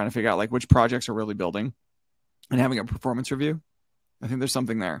lot of trying to figure out like which projects are really building and having a performance review. I think there's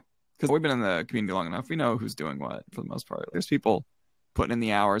something there. Because we've been in the community long enough. We know who's doing what for the most part. There's people putting in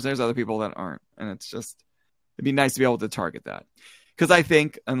the hours. There's other people that aren't. And it's just, it'd be nice to be able to target that. Because I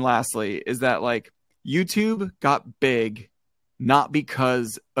think, and lastly, is that like YouTube got big not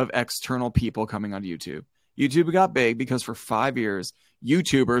because of external people coming on YouTube. YouTube got big because for 5 years,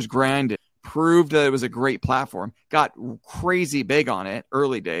 YouTubers grinded, proved that it was a great platform, got crazy big on it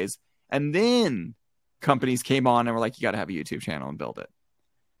early days, and then companies came on and were like, you got to have a YouTube channel and build it.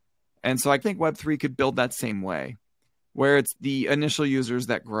 And so I think Web3 could build that same way, where it's the initial users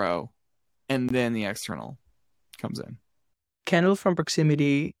that grow and then the external comes in. Kendall from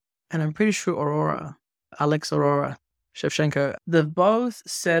Proximity, and I'm pretty sure Alex Aurora Shevchenko, they've both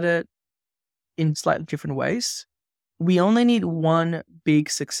said it in slightly different ways. We only need one big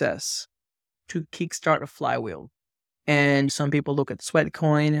success to kickstart a flywheel. And some people look at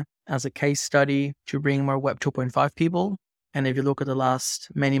Sweatcoin as a case study to bring more Web 2.5 people. And if you look at the last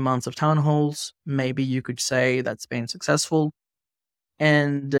many months of town halls, maybe you could say that's been successful.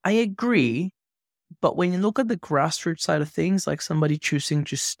 And I agree. But when you look at the grassroots side of things, like somebody choosing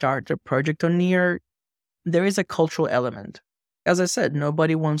to start a project on Near, there is a cultural element. As I said,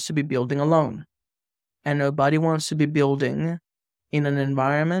 nobody wants to be building alone. And nobody wants to be building in an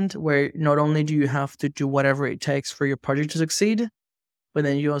environment where not only do you have to do whatever it takes for your project to succeed, but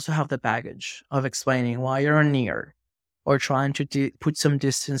then you also have the baggage of explaining why you're on Near, or trying to put some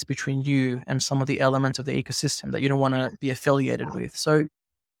distance between you and some of the elements of the ecosystem that you don't want to be affiliated with. So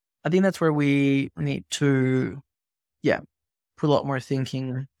I think that's where we need to, put a lot more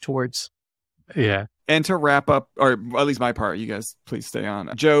thinking towards. Yeah. And to wrap up, or at least my part, you guys please stay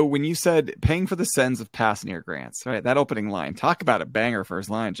on. Joe, when you said paying for the sins of past Near grants, right? That opening line, talk about a banger first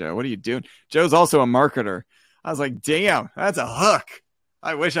line, Joe. What are you doing? Joe's also a marketer. I was like, damn, that's a hook.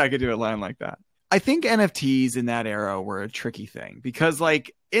 I wish I could do a line like that. I think NFTs in that era were a tricky thing because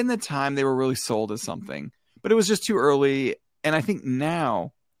like in the time they were really sold as something, but it was just too early. And I think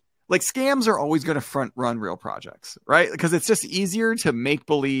now, like scams are always going to front run real projects, right? Because it's just easier to make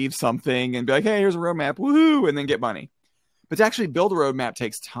believe something and be like, hey, here's a roadmap, woohoo, and then get money. But to actually build a roadmap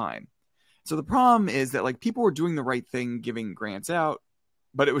takes time. So the problem is that like people were doing the right thing, giving grants out,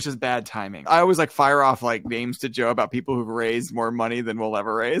 but it was just bad timing. I always like fire off like names to Joe about people who've raised more money than we'll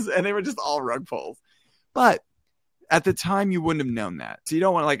ever raise. And they were just all rug pulls. But at the time, you wouldn't have known that. So you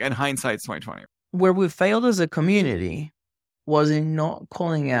don't want to like, in hindsight, it's 2020. Where we failed as a community was in not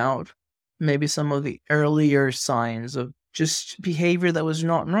calling out maybe some of the earlier signs of just behavior that was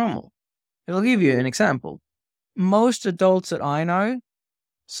not normal. I'll give you an example. Most adults that I know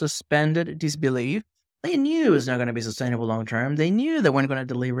suspended disbelief. They knew it was not going to be sustainable long term. They knew they weren't going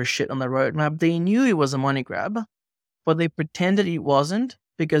to deliver shit on the roadmap. They knew it was a money grab, but they pretended it wasn't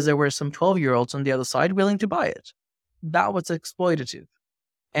because there were some 12-year-olds on the other side willing to buy it. That was exploitative.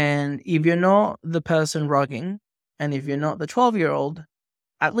 And if you're not the person rugging, and if you're not the 12-year-old,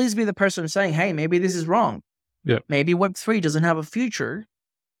 at least be the person saying, hey, maybe this is wrong. Yeah. Maybe Web3 doesn't have a future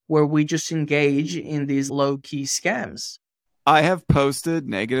where we just engage in these low-key scams. I have posted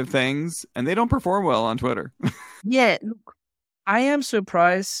negative things and they don't perform well on Twitter. Yeah, look, I am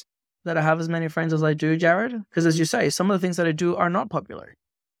surprised that I have as many friends as I do, Jared, because as you say, some of the things that I do are not popular.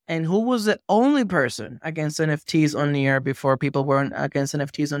 And who was the only person against NFTs on Near before people weren't against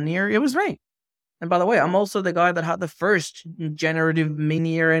NFTs on Near? It was me. And by the way, I'm also the guy that had the first generative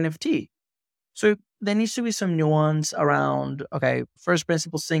Near NFT. So there needs to be some nuance around, okay, first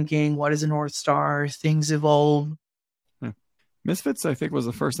principles thinking, what is a North Star, things evolve. Misfits, I think, was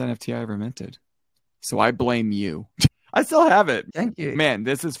the first NFT I ever minted. So I blame you. I still have it. Thank you. Man,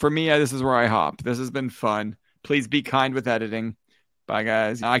 this is, for me, this is where I hop. This has been fun. Please be kind with editing. Bye,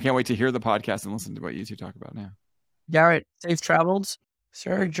 guys. I can't wait to hear the podcast and listen to what you two talk about now. Garrett, safe travels.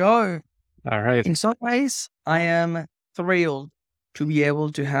 Sir Joe. All right. In some ways, I am thrilled to be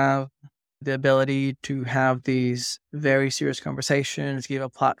able to have the ability to have these very serious conversations, give a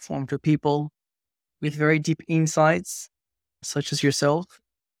platform to people with very deep insights, such as yourself.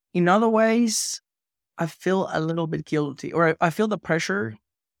 In other ways, I feel a little bit guilty, or I feel the pressure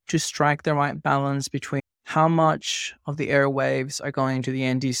to strike the right balance between how much of the airwaves are going to the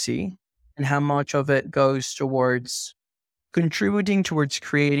NDC and how much of it goes towards contributing towards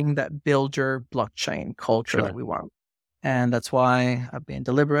creating that builder blockchain culture that we want. And that's why I've been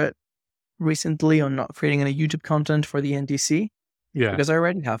deliberate recently on not creating any YouTube content for the NDC. Yeah. Because I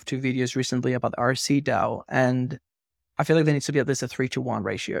already have 2 videos recently about RC DAO, and I feel like there needs to be at least a 3-to-1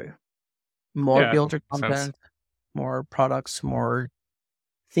 ratio. More builder content, more products, more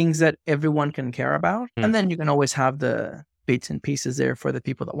things that everyone can care about. And then you can always have the bits and pieces there for the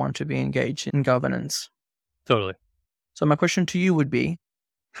people that want to be engaged in governance. Totally. So my question to you would be,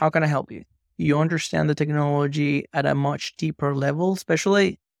 how can I help you? You understand the technology at a much deeper level,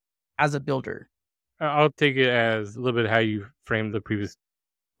 especially as a builder. I'll take it as a little bit how you framed the previous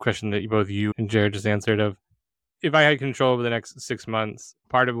question that both you and Jared just answered of, if I had control over the next 6 months,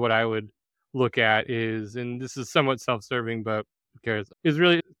 part of what I would look at is, and this is somewhat self-serving, but who cares, is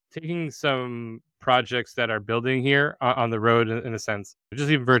really taking some projects that are building here on the road in a sense, just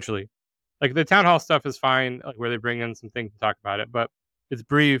even virtually. Like the town hall stuff is fine, like where they bring in some things to talk about it, but it's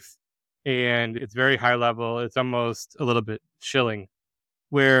brief and it's very high level. It's almost a little bit chilling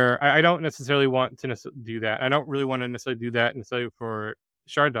where I don't necessarily want to do that. I don't really want to necessarily do that necessarily for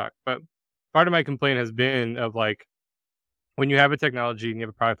Shard Doc, but part of my complaint has been of like, when you have a technology and you have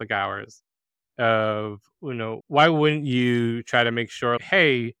a product like ours, of, why wouldn't you try to make sure,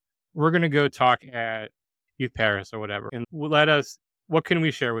 hey, we're going to go talk at Youth Paris or whatever, and what can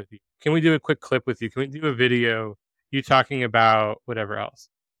we share with you? Can we do a quick clip with you? Can we do a video, you talking about whatever else?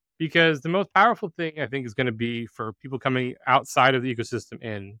 Because the most powerful thing I think is going to be for people coming outside of the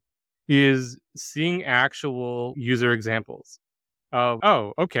ecosystem is seeing actual user examples of,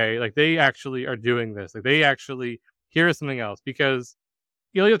 oh, okay, like they actually are doing this. Like they actually, here's something else. Because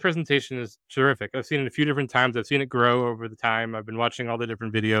Ilya's presentation is terrific. I've seen it a few different times. I've seen it grow over the time. I've been watching all the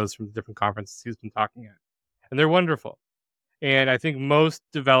different videos from the different conferences he's been talking at, and they're wonderful. And I think most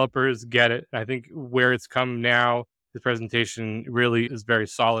developers get it. I think where it's come now, the presentation really is very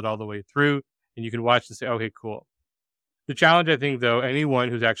solid all the way through, and you can watch and say, okay, cool. The challenge, I think, though, anyone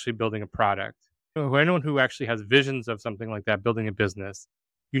who's actually building a product, or anyone who actually has visions of something like that, building a business,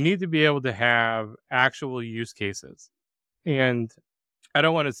 you need to be able to have actual use cases. And I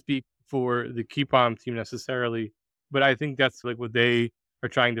don't want to speak for the KeyPalm team necessarily, but I think that's like what they are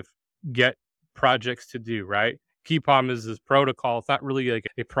trying to get projects to do, right? KeyPalm is this protocol. It's not really like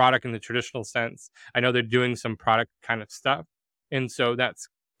a product in the traditional sense. I know they're doing some product kind of stuff, and so that's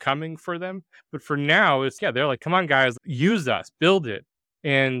coming for them. But for now, they're like, come on, guys, use us, build it,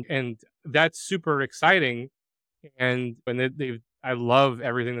 and that's super exciting. And I love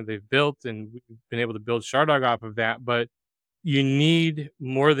everything that they've built, and we've been able to build Shardog off of that. But you need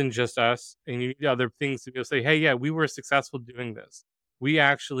more than just us, and you need other things to be able to say, hey, yeah, we were successful doing this. We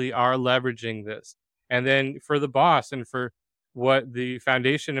actually are leveraging this. And then for the boss and for what the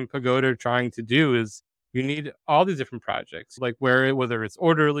foundation and Pagoda are trying to do is you need all these different projects, like whether it's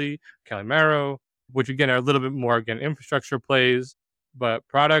Orderly, Calimero, which again are a little bit more, infrastructure plays, but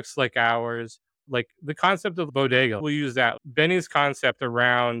products like ours, like the concept of the bodega, we'll use that. Benny's concept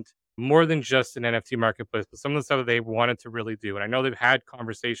around more than just an NFT marketplace, but some of the stuff that they wanted to really do. And I know they've had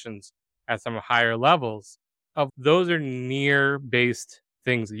conversations at some higher levels of those are near based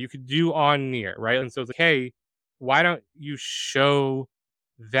things that you could do on near, right? And so it's like, hey, why don't you show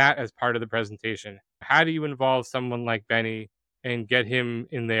that as part of the presentation? How do you involve someone like Benny and get him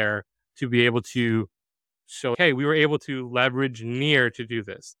in there to be able to show, hey, we were able to leverage near to do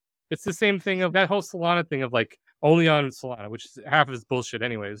this? It's the same thing of that whole Solana thing of like only on Solana, which is half of his bullshit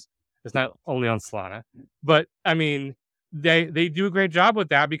anyways. It's not only on Solana, but I mean, they do a great job with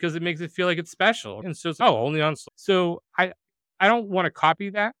that because it makes it feel like it's special. And so it's, only on Solana. So I don't want to copy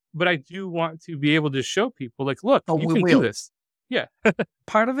that, but I do want to be able to show people like, look, you can do this. Yeah.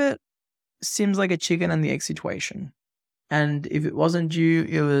 Part of it seems like a chicken and the egg situation. And if it wasn't you,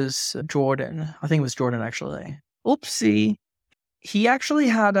 it was Jordan. I think it was Jordan, actually. Oopsie. He actually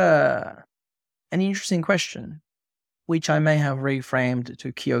had an interesting question, which I may have reframed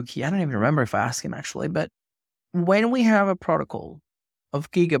to Kyoki. I don't even remember if I asked him, actually. But when we have a protocol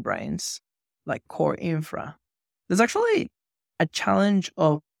of gigabrains, like core infra, there's actually a challenge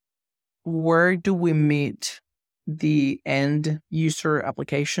of where do we meet the end user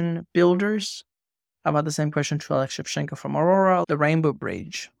application builders? About the same question to Alex Shevchenko from Aurora. The Rainbow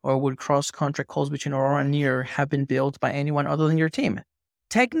Bridge, or would cross-contract calls between Aurora and Near have been built by anyone other than your team?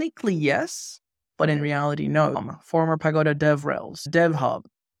 Technically, yes, but in reality, no. Former Pagoda DevRels, DevHub,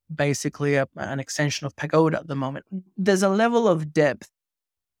 basically an extension of Pagoda at the moment. There's a level of depth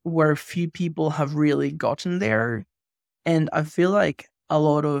where few people have really gotten there. And I feel like a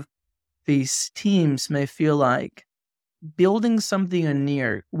lot of these teams may feel like building something on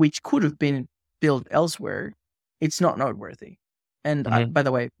Near, which could have been built elsewhere, it's not noteworthy. And by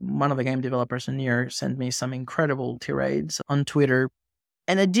the way, one of the game developers in Near sent me some incredible tirades on Twitter.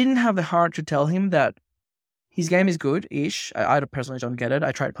 And I didn't have the heart to tell him that his game is good-ish. I personally don't get it.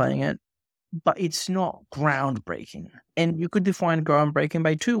 I tried playing it. But it's not groundbreaking. And you could define groundbreaking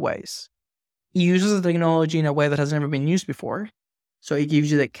by two ways. It uses the technology in a way that has never been used before. So it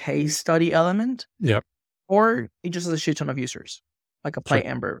gives you the case study element. Yep. Or it just has a shit ton of users, like a Play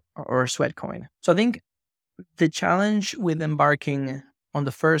Ember or a Sweatcoin. So I think The challenge with embarking on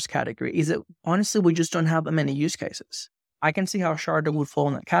the first category is that honestly, we just don't have that many use cases. I can see how Sharda would fall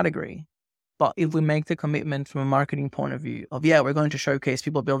in that category. But if we make the commitment from a marketing point of view of, we're going to showcase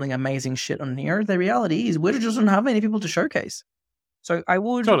people building amazing shit on here, the reality is we just don't have many people to showcase. So I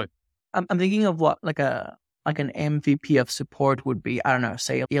would, Totally. I'm thinking of what like an MVP of support would be. I don't know,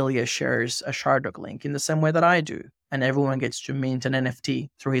 say Ilya shares a Shardock link in the same way that I do, and everyone gets to mint an NFT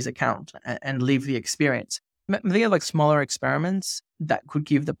through his account and live the experience. I'm thinking of like smaller experiments that could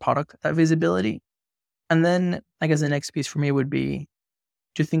give the product that visibility. And then I guess the next piece for me would be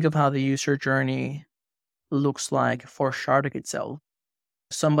to think of how the user journey looks like for Shardock itself.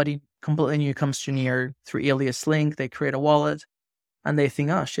 Somebody completely new comes to near through Ilya's link, they create a wallet, and they think,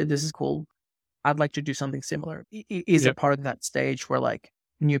 oh shit, this is cool. I'd like to do something similar. Is it part of that stage where like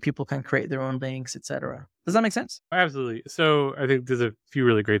new people can create their own links, etc.? Does that make sense? Absolutely. So I think there's a few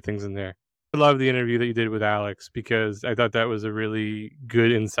really great things in there. I love the interview that you did with Alex because I thought that was a really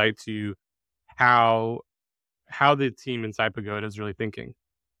good insight to how the team inside Pagoda is really thinking.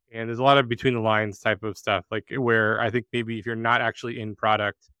 And there's a lot of between the lines type of stuff, like where I think maybe if you're not actually in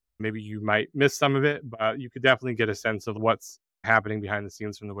product, maybe you might miss some of it, but you could definitely get a sense of what's happening behind the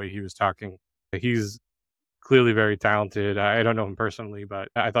scenes from the way he was talking. He's clearly very talented. I don't know him personally, but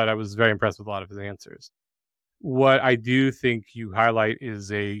I thought I was very impressed with a lot of his answers. What I do think you highlight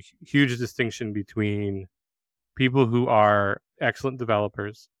is a huge distinction between people who are excellent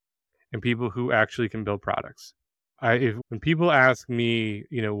developers and people who actually can build products. When people ask me,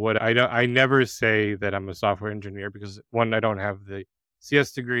 what I never say that I'm a software engineer because one, I don't have the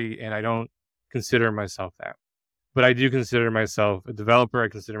CS degree and I don't consider myself that. But I do consider myself a developer. I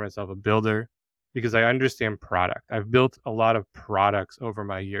consider myself a builder because I understand product. I've built a lot of products over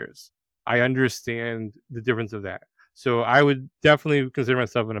my years. I understand the difference of that. So I would definitely consider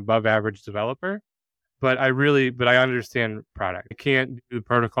myself an above average developer, but I understand product. I can't do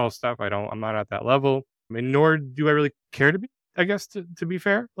protocol stuff. I'm not at that level. And nor do I really care to be, I guess, to be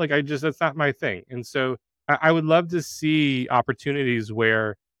fair. Like that's not my thing. And so I would love to see opportunities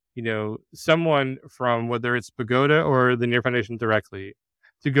where, someone from whether it's Pagoda or the Near Foundation directly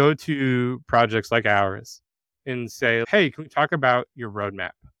to go to projects like ours and say, hey, can we talk about your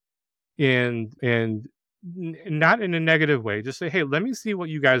roadmap? And not in a negative way, just say, hey, let me see what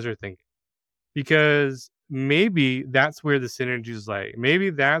you guys are thinking. Because maybe that's where the synergies lay.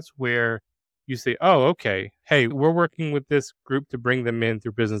 Maybe that's where you say, oh, okay, hey, we're working with this group to bring them in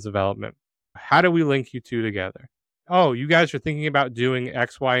through business development. How do we link you two together? Oh, you guys are thinking about doing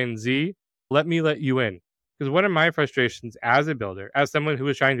X, Y, and Z. Let me let you in. Because one of my frustrations as a builder, as someone who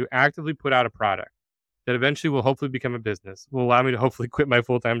is trying to actively put out a product that eventually will hopefully become a business, will allow me to hopefully quit my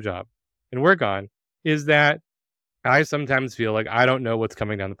full-time job and work on, is that I sometimes feel like I don't know what's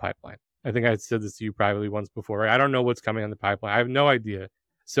coming down the pipeline. I think I said this to you privately once before, right? I don't know what's coming on the pipeline. I have no idea.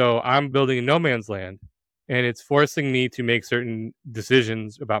 So I'm building in no man's land, and it's forcing me to make certain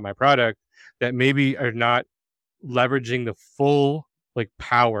decisions about my product that maybe are not leveraging the full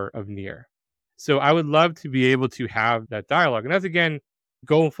power of Near. So I would love to be able to have that dialogue. And that's, again,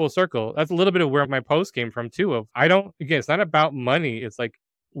 going full circle. That's a little bit of where my post came from too. It's not about money. It's like,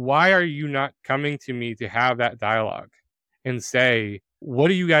 why are you not coming to me to have that dialogue and say,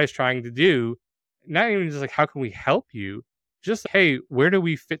 what are you guys trying to do? Not even just like, how can we help you? Just, hey, where do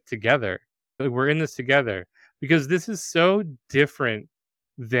we fit together? We're in this together, because this is so different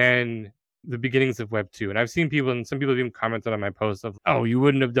than the beginnings of Web 2. And I've seen people, and some people have even commented on my post of, oh, you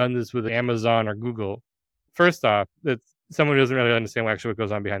wouldn't have done this with Amazon or Google. First off, that's someone who doesn't really understand what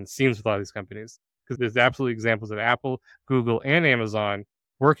goes on behind the scenes with a lot of these companies, because there's absolutely examples of Apple, Google, and Amazon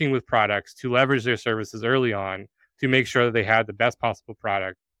working with products to leverage their services early on to make sure that they had the best possible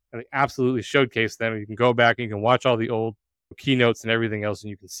product. And they absolutely showcase them. You can go back and you can watch all the old keynotes and everything else,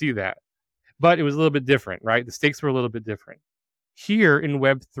 and you can see that. But it was a little bit different, right? The stakes were a little bit different. Here in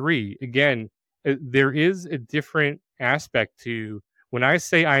Web3, again, there is a different aspect to when I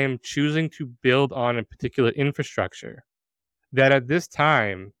say I am choosing to build on a particular infrastructure, that at this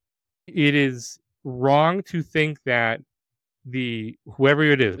time, it is wrong to think that whoever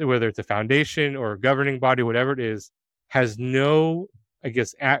it is, whether it's a foundation or a governing body, whatever it is, has no, I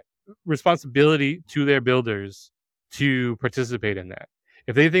guess, responsibility to their builders to participate in that.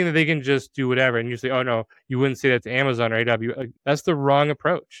 If they think that they can just do whatever, and you say, oh no, you wouldn't say that to Amazon or AWS, that's the wrong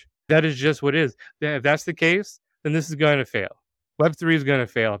approach. That is just what it is. If that's the case, then this is going to fail. Web3 is going to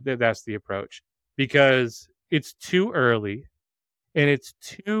fail if that's the approach, because it's too early and it's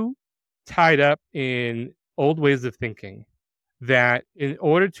too tied up in old ways of thinking, that in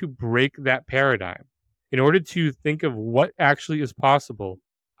order to break that paradigm, in order to think of what actually is possible,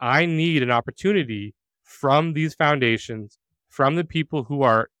 I need an opportunity from these foundations, from the people who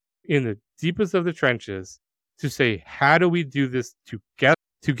are in the deepest of the trenches, to say, how do we do this to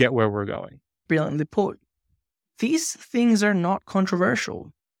get where we're going? Brilliantly put. These things are not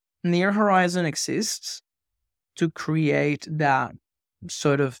controversial. Near Horizon exists to create that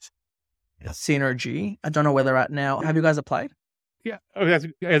sort of synergy. I don't know where they're at now. Have you guys applied? Yeah, that's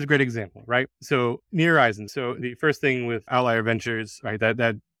a great example, right? So Near Horizon. So the first thing with Outlier Ventures, right,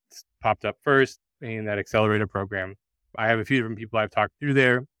 that popped up first in that accelerator program. I have a few different people I've talked through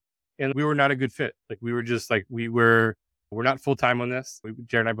there, and we were not a good fit. Like we were just like we're not full time on this.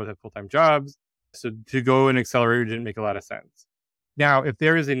 Jared and I both have full time jobs, so to go an accelerator didn't make a lot of sense. Now, if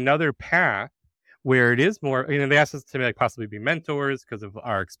there is another path where it is more, they asked us to like possibly be mentors because of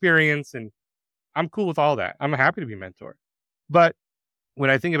our experience, and I'm cool with all that. I'm happy to be a mentor. But when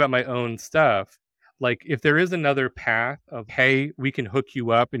I think about my own stuff, like if there is another path of, hey, we can hook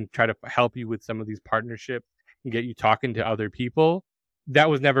you up and try to help you with some of these partnerships and get you talking to other people, that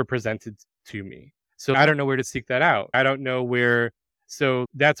was never presented to me. So I don't know where to seek that out. I don't know where. So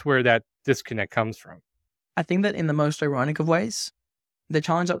that's where that disconnect comes from. I think that in the most ironic of ways, the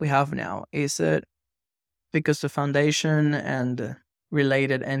challenge that we have now is that because the foundation and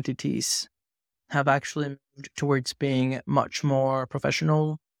related entities have actually moved towards being much more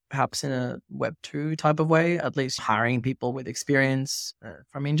professional, perhaps in a Web2 type of way, at least hiring people with experience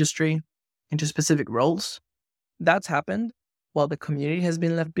from industry into specific roles. That's happened while the community has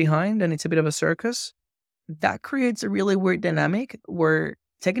been left behind, and it's a bit of a circus. That creates a really weird dynamic where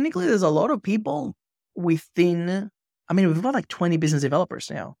technically there's a lot of people within, we've got like 20 business developers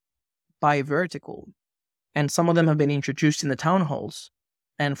now by vertical, and some of them have been introduced in the town halls.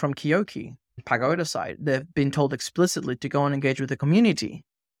 And from Kyoki, Pagoda side, they've been told explicitly to go and engage with the community.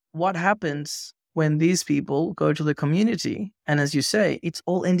 What happens when these people go to the community? And as you say, it's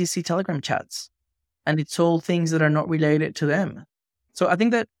all NDC Telegram chats, and it's all things that are not related to them. So I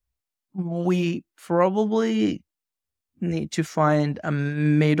think that we probably need to find a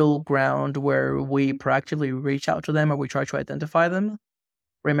middle ground where we proactively reach out to them or we try to identify them.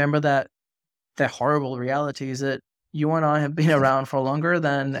 Remember that the horrible reality is that you and I have been around for longer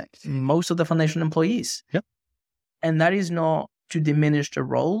than most of the foundation employees. Yep. And that is not to diminish the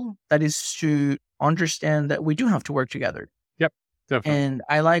role. That is to understand that we do have to work together. Yep, definitely. And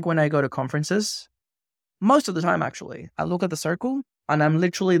I like when I go to conferences, most of the time actually, I look at the circle and I'm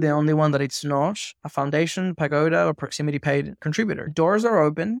literally the only one that it's not a foundation, Pagoda, or proximity paid contributor. Doors are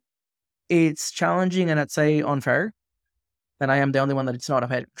open. It's challenging and I'd say unfair that I am the only one that it's not a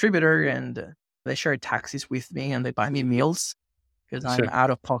paid contributor, and they share taxis with me and they buy me meals because I'm out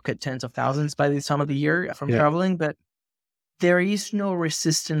of pocket tens of thousands by this time of the year from traveling. But there is no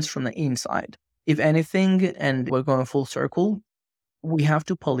resistance from the inside. If anything, and we're going full circle, we have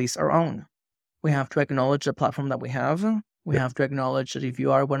to police our own. We have to acknowledge the platform that we have. We have to acknowledge that if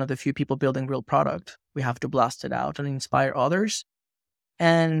you are one of the few people building real product, we have to blast it out and inspire others.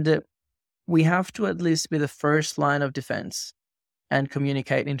 And we have to at least be the first line of defense and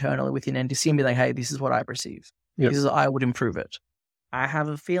communicate internally within NDC and be like, hey, this is what I perceive. This is how I would improve it. I have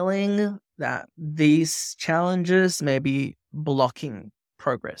a feeling that these challenges may be blocking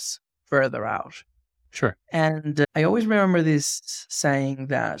progress further out. Sure. And I always remember this saying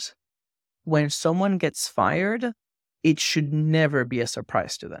that when someone gets fired, it should never be a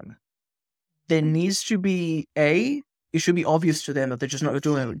surprise to them. There needs to be it should be obvious to them that they're just not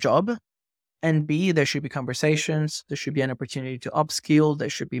doing a job. And B, there should be conversations. There should be an opportunity to upskill. There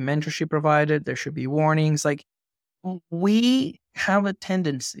should be mentorship provided. There should be warnings. Like, we have a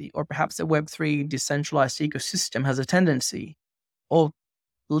tendency, or perhaps the Web3 decentralized ecosystem has a tendency of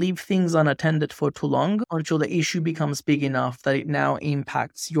leave things unattended for too long until the issue becomes big enough that it now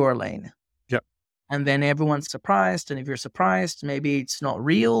impacts your lane. Yep. And then everyone's surprised. And if you're surprised, maybe it's not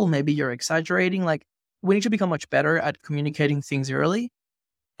real. Maybe you're exaggerating. Like, we need to become much better at communicating things early.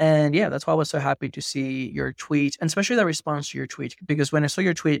 And yeah, that's why I was so happy to see your tweet, and especially the response to your tweet, because when I saw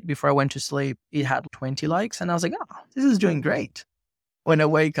your tweet before I went to sleep, it had 20 likes and I was like, oh, this is doing great. When I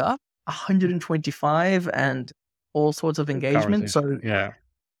wake up, 125 and all sorts of engagement. So yeah,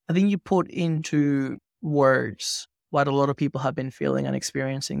 I think you put into words what a lot of people have been feeling and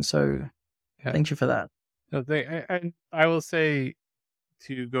experiencing. So thank you for that. No, I will say,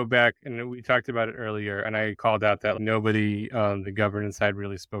 to go back, and we talked about it earlier, and I called out that nobody on the governance side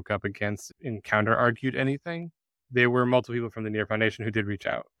really spoke up against and counter-argued anything. There were multiple people from the Near Foundation who did reach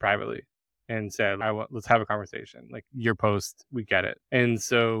out privately and said, let's have a conversation. Like, your post, we get it. And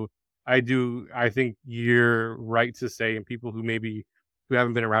so I think you're right to say, and people who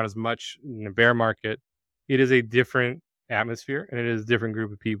haven't been around as much in the bear market, it is a different atmosphere and it is a different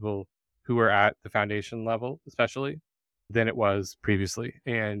group of people who are at the foundation level, especially, than it was previously.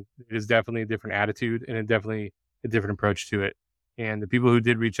 And it is definitely a different attitude and definitely a different approach to it. And the people who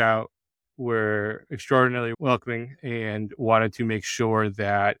did reach out were extraordinarily welcoming and wanted to make sure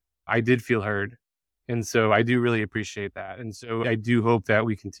that I did feel heard. And so I do really appreciate that. And so I do hope that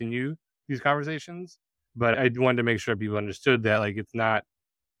we continue these conversations. But I wanted to make sure people understood that, like,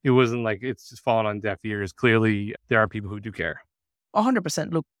 it wasn't like it's just fallen on deaf ears. Clearly, there are people who do care.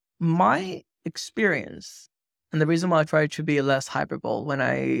 100%. Look, my experience, and the reason why I try to be less hyperbole when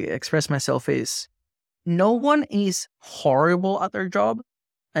I express myself is no one is horrible at their job.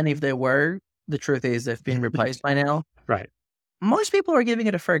 And if they were, the truth is they've been replaced by now. Right. Most people are giving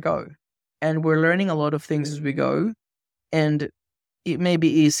it a fair go. And we're learning a lot of things as we go. And it may be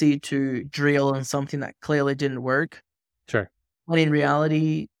easy to drill on something that clearly didn't work. Sure. When in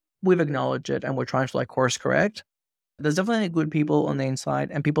reality, we've acknowledged it and we're trying to course correct. There's definitely good people on the inside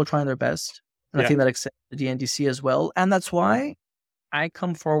and people trying their best. And I think that extends to the NDC as well. And that's why I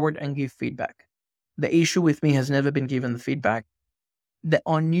come forward and give feedback. The issue with me has never been given the feedback. The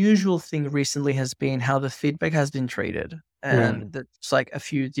unusual thing recently has been how the feedback has been treated. And there's a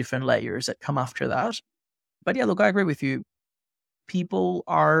few different layers that come after that. But yeah, look, I agree with you. People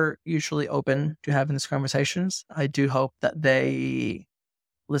are usually open to having these conversations. I do hope that they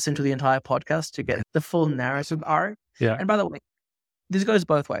listen to the entire podcast to get the full narrative arc. Yeah. And by the way, this goes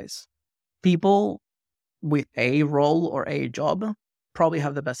both ways. People with a role or a job probably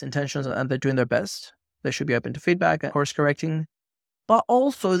have the best intentions and they're doing their best. They should be open to feedback and course correcting, but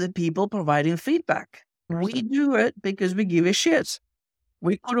also the people providing feedback. We do it because we give a shit.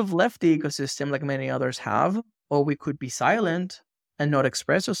 We could have left the ecosystem like many others have, or we could be silent and not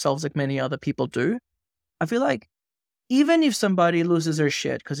express ourselves like many other people do. I feel like even if somebody loses their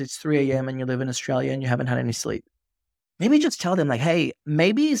shit because it's 3 a.m. and you live in Australia and you haven't had any sleep, maybe just tell them hey,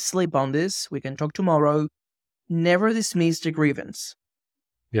 maybe sleep on this. We can talk tomorrow. Never dismiss the grievance.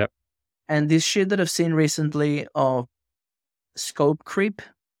 Yep. And this shit that I've seen recently of scope creep,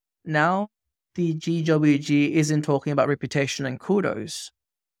 now the GWG isn't talking about reputation and kudos.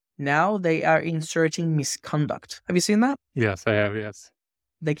 Now they are inserting misconduct. Have you seen that? Yes, I have. Yes.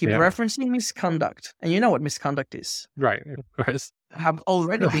 They keep referencing misconduct. And you know what misconduct is. Right. Of course. Have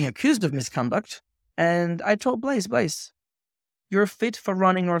already been accused of misconduct. And I told Blaze, you're fit for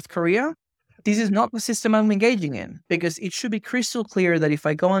running North Korea. This is not the system I'm engaging in, because it should be crystal clear that if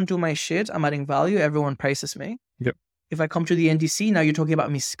I go and do my shit, I'm adding value. Everyone praises me. Yep. If I come to the NDC, now you're talking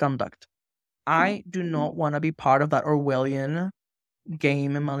about misconduct. I do not want to be part of that Orwellian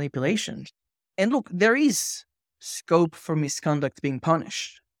game and manipulation. And look, there is scope for misconduct being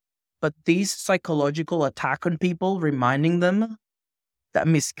punished, but these psychological attack on people, reminding them that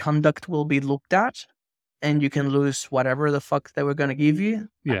misconduct will be looked at and you can lose whatever the fuck they were going to give you.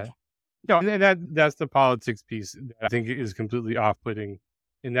 Yeah. No, and that's the politics piece that I think is completely off-putting.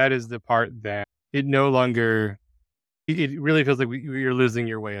 And that is the part that it no longer, it really feels like you're losing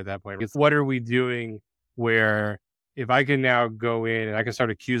your way at that point. It's what are we doing where if I can now go in and I can start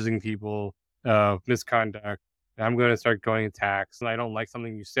accusing people of misconduct, and I'm going to start going attacks, and I don't like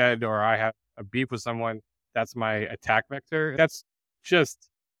something you said, or I have a beef with someone, that's my attack vector. That's just,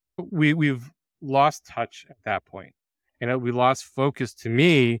 we've lost touch at that point. And we lost focus, to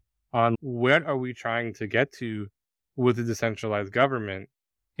me, on what are we trying to get to with the decentralized government.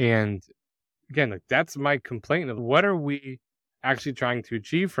 And again, that's my complaint of what are we actually trying to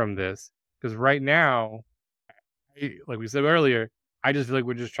achieve from this? Because right now, like we said earlier, I just feel like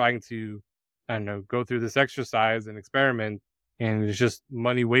we're just trying to, I don't know, go through this exercise and experiment, and it's just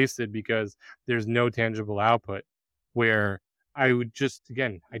money wasted because there's no tangible output. Where I would just,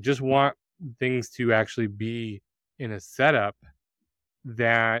 again, I just want things to actually be in a setup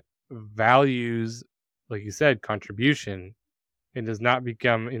that values, like you said, contribution, and does not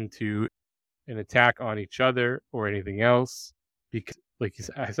become into an attack on each other or anything else. Because, like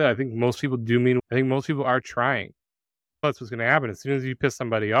I said, I think most people are trying. That's what's going to happen. As soon as you piss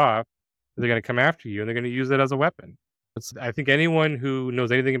somebody off, they're going to come after you and they're going to use it as a weapon. I think anyone who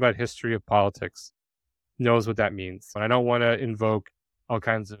knows anything about history of politics knows what that means. And I don't want to invoke all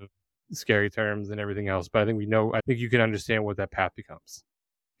kinds of scary terms and everything else, but I think you can understand what that path becomes.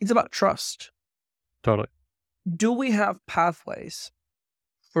 It's about trust. Totally. Do we have pathways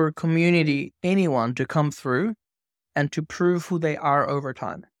for community, anyone to come through and to prove who they are over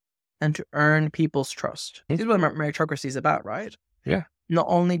time and to earn people's trust? This is what meritocracy is about, right? Yeah. Not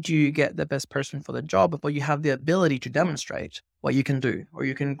only do you get the best person for the job, but you have the ability to demonstrate what you can do, or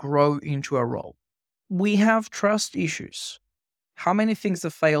you can grow into a role. We have trust issues. How many things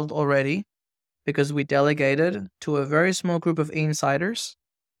have failed already because we delegated to a very small group of insiders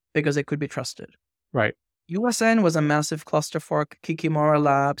because they could be trusted. Right. USN was a massive clusterfuck, Kikimora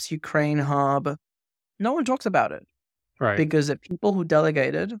Labs, Ukraine Hub. No one talks about it Right. because the people who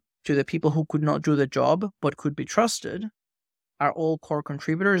delegated to the people who could not do the job but could be trusted are all core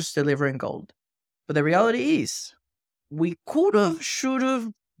contributors delivering gold. But the reality is, we could have, should have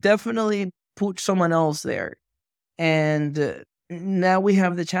definitely put someone else there. And now we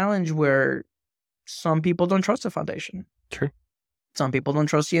have the challenge where some people don't trust the foundation. True. Some people don't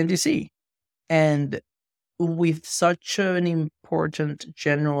trust the NDC. And with such an important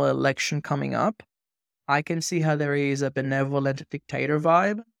general election coming up, I can see how there is a benevolent dictator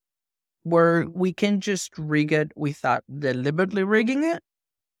vibe where we can just rig it without deliberately rigging it,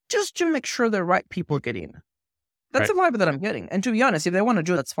 just to make sure the right people get in. That's the vibe that I'm getting. And to be honest, if they want to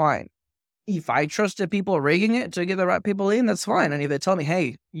do it, that's fine. If I trust the people rigging it to get the right people in, that's fine. And if they tell me,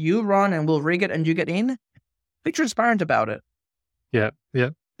 hey, you run and we'll rig it and you get in, be transparent about it. Yeah.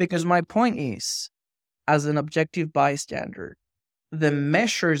 Because my point is, as an objective bystander, the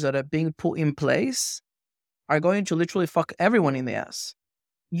measures that are being put in place are going to literally fuck everyone in the ass.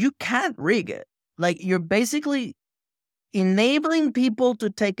 You can't rig it. Like, you're basically enabling people to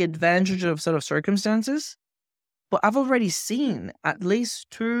take advantage of set of circumstances. But I've already seen at least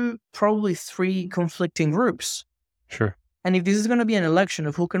 2, probably 3 conflicting groups. Sure. And if this is going to be an election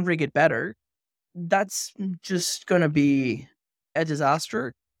of who can rig it better, that's just going to be a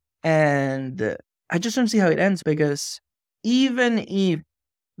disaster. And I just don't see how it ends, because even if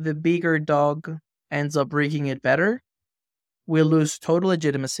the bigger dog ends up rigging it better, we'll lose total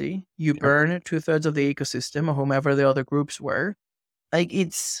legitimacy. You burn 2/3 of the ecosystem, or whomever the other groups were. Like,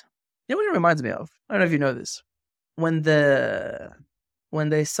 it's... You know what it reminds me of? I don't know if you know this. When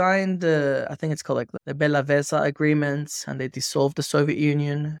they signed the, I think it's called like the Belavesa agreements, and they dissolved the Soviet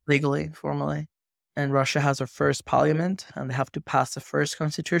Union legally, formally, and Russia has her first parliament, and they have to pass the first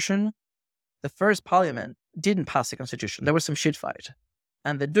constitution. The first parliament didn't pass the constitution. There was some shit fight.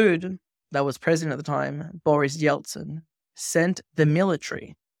 And the dude that was president at the time, Boris Yeltsin, sent the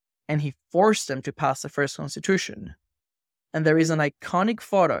military, and he forced them to pass the first constitution. And there is an iconic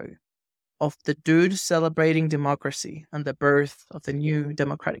photo of the dude celebrating democracy and the birth of the new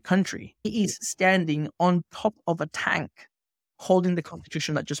democratic country. He is standing on top of a tank holding the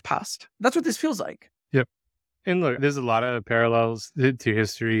constitution that just passed. That's what this feels like. Yep. And look, there's a lot of parallels to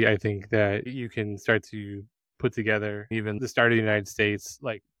history, I think, that you can start to put together. Even the start of the United States,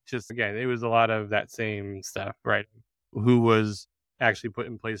 like, just again, it was a lot of that same stuff, right? Who was actually put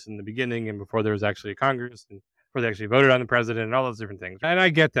in place in the beginning and before there was actually a Congress, and before they actually voted on the president, and all those different things. And I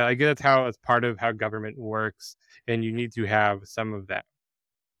get that. I get that's how it's part of how government works, and you need to have some of that.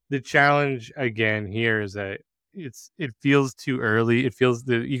 The challenge again here is that it feels too early. It feels,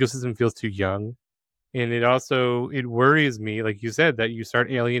 the ecosystem feels too young. And it worries me, like you said, that you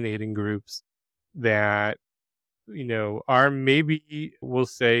start alienating groups that, are maybe, we'll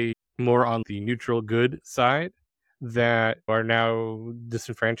say, more on the neutral good side, that are now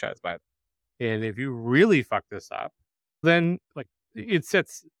disenfranchised by it. And if you really fuck this up, then like it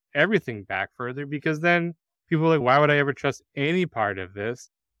sets everything back further, because then people are like, why would I ever trust any part of this?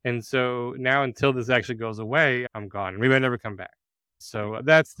 And so now, until this actually goes away, I'm gone. Maybe I never come back. So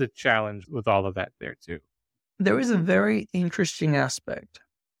that's the challenge with all of that there too. There is a very interesting aspect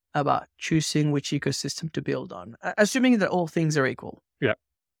about choosing which ecosystem to build on, assuming that all things are equal. Yeah.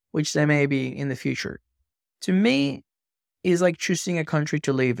 Which they may be in the future. To me, is like choosing a country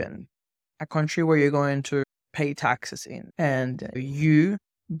to live in. A country where you're going to pay taxes in. And you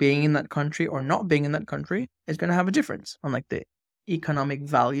being in that country or not being in that country is going to have a difference on like the economic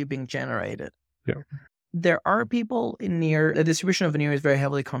value being generated. Yeah. There are people in NEAR, the distribution of NEAR is very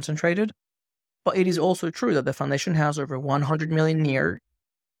heavily concentrated, but it is also true that the foundation has over 100 million NEAR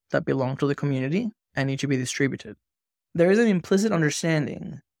that belong to the community and need to be distributed. There is an implicit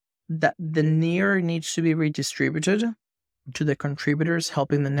understanding that the NEAR needs to be redistributed to the contributors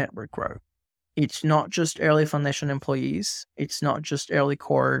helping the network grow. It's not just early foundation employees. It's not just early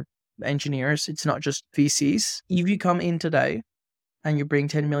core engineers. It's not just VCs. If you come in today and you bring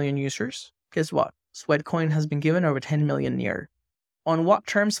 10 million users, guess what? Sweatcoin has been given over 10 million NEAR. On what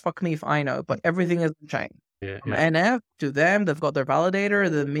terms? Fuck me if I know, but everything is on chain. Yeah. NF, to them, they've got their validator,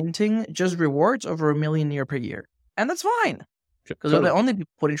 the minting, just rewards over 1 million NEAR per year. And that's fine, because they're the only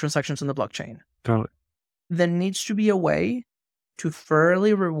people putting transactions on the blockchain. Totally. There needs to be a way to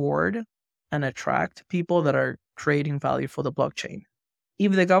fairly reward and attract people that are creating value for the blockchain.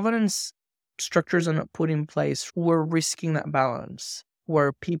 If the governance structures are not put in place, we're risking that balance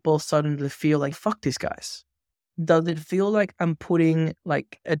where people suddenly feel like, fuck these guys. Does it feel like I'm putting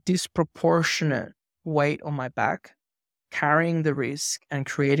like a disproportionate weight on my back carrying the risk and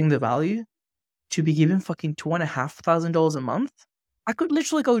creating the value to be given fucking $2,500 a month. I could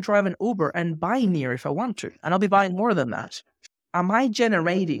literally go drive an Uber and buy Near if I want to, and I'll be buying more than that. Am I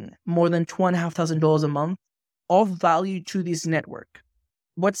generating more than $2,500 a month of value to this network?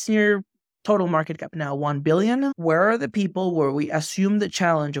 What's Near total market cap now? 1 billion? Where are the people where we assume the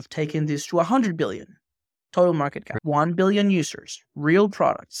challenge of taking this to 100 billion? Total market cap, 1 billion users, real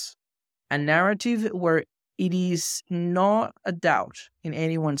products, a narrative where it is not a doubt in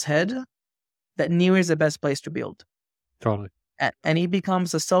anyone's head that Near is the best place to build. Totally. And it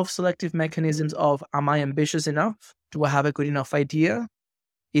becomes a self-selective mechanism of, am I ambitious enough? Do I have a good enough idea?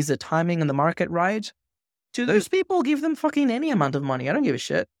 Is the timing and the market right? To those people, give them fucking any amount of money. I don't give a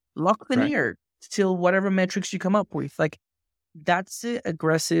shit. Lock the Near till whatever metrics you come up with. Like, that's the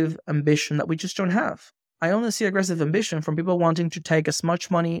aggressive ambition that we just don't have. I only see aggressive ambition from people wanting to take as much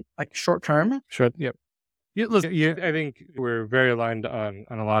money, like short term. Sure. Yep. I think we're very aligned on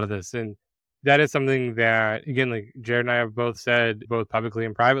a lot of this. And that is something that, again, like Jared and I have both said, both publicly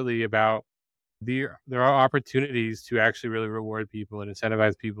and privately, about there are opportunities to actually really reward people and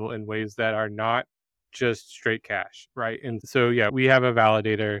incentivize people in ways that are not just straight cash, right? And so, yeah, we have a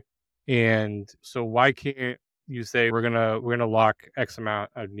validator. And so why can't you say we're gonna lock X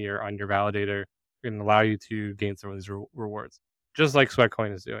amount of Near on your validator and allow you to gain some of these rewards, just like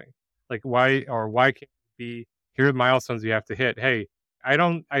Sweatcoin is doing? Like, why can't it be, here are the milestones you have to hit? Hey,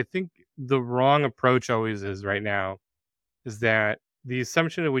 I think the wrong approach always is right now is that the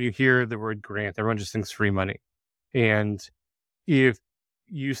assumption that when you hear the word grant, everyone just thinks free money. And if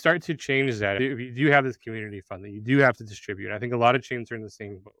you start to change that, if you do have this community fund that you do have to distribute, I think a lot of chains are in the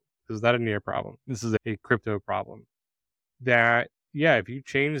same boat. This is not a Near problem. This is a crypto problem. That, yeah, if you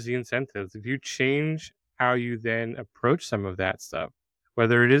change the incentives, if you change how you then approach some of that stuff,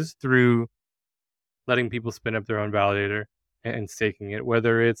 whether it is through letting people spin up their own validator and staking it,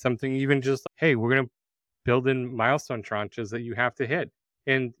 whether it's something even just like, hey, we're going to build in milestone tranches that you have to hit.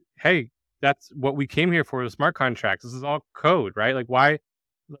 And hey, that's what we came here for, the smart contracts. This is all code, right? Like, why,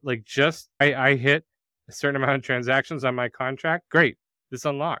 like, just I hit a certain amount of transactions on my contract. Great. This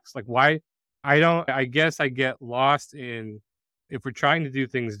unlocks. Like, why? I guess I get lost in, if we're trying to do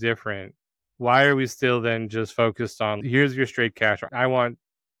things different, why are we still then just focused on, here's your straight cash? I want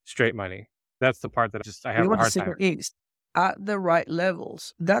straight money. That's the part that I have a hard time. At the right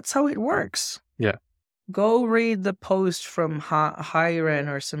levels. That's how it works. Yeah. Go read the post from Hiren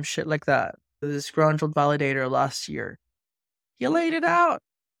or some shit like that. The disgruntled validator last year. He laid it out.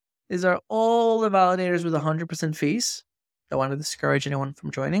 These are all the validators with 100% fees. Don't want to discourage anyone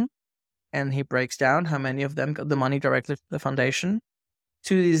from joining. And he breaks down how many of them got the money directly from the foundation.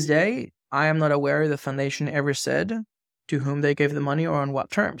 To this day, I am not aware the foundation ever said to whom they gave the money or on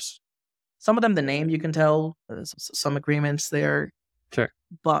what terms. Some of them, the name you can tell, some agreements there. Sure.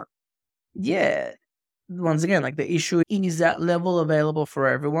 But yeah, once again, like, the issue is that level available for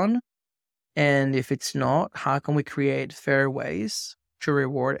everyone. And if it's not, how can we create fair ways to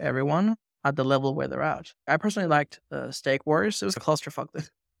reward everyone at the level where they're at? I personally liked Stake Wars. It was a clusterfuck, the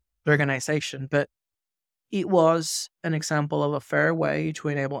organization, but it was an example of a fair way to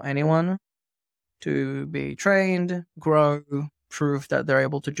enable anyone to be trained, grow, prove that they're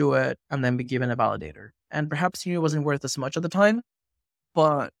able to do it, and then be given a validator. And perhaps it wasn't worth as much at the time,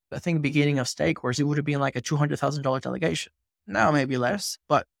 but I think beginning of Stake Wars, it would have been like a $200,000 delegation. Now maybe less,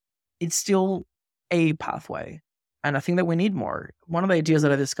 but it's still a pathway. And I think that we need more. One of the ideas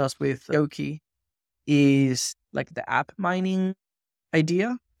that I discussed with Yoki is like the app mining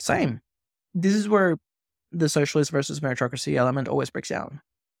idea. Same. This is where the socialist versus meritocracy element always breaks down.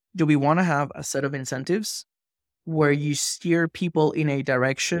 Do we want to have a set of incentives where you steer people in a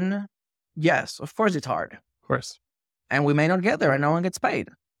direction? Yes, of course it's hard. Of course. And we may not get there and no one gets paid.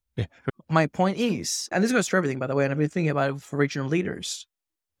 Yeah. My point is, and this goes to everything, by the way, and I've been thinking about it for regional leaders,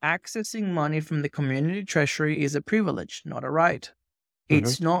 accessing money from the community treasury is a privilege, not a right.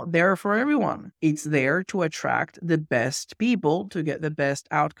 It's not there for everyone. It's there to attract the best people to get the best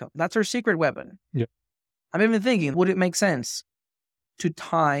outcome. That's our secret weapon. Yeah. I'm even thinking, would it make sense to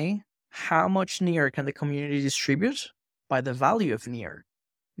tie how much Near can the community distribute by the value of Near?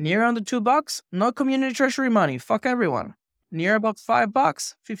 Near under $2, no community treasury money. Fuck everyone. Near about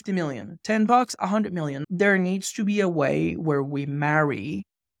 $5, 50 million. $10, 100 million. There needs to be a way where we marry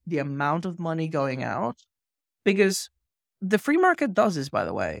the amount of money going out, because the free market does this, by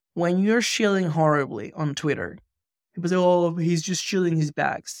the way. When you're shilling horribly on Twitter, people say, oh, he's just shilling his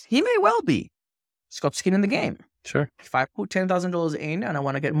bags. He may well be. He's got skin in the game. Sure. If I put $10,000 in and I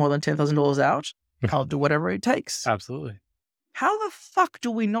want to get more than $10,000 out, I'll do whatever it takes. Absolutely. How the fuck do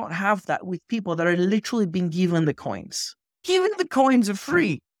we not have that with people that are literally being given the coins? Even the coins are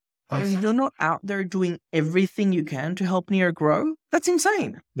free. If you're not out there doing everything you can to help Near grow, that's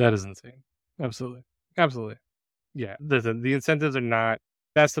insane. That is insane. Absolutely. Absolutely. Yeah. The incentives are not,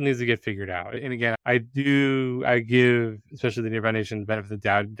 that still needs to get figured out. And again, I give, especially the Near Foundation, the benefit of the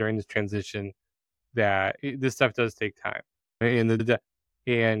doubt during this transition that this stuff does take time.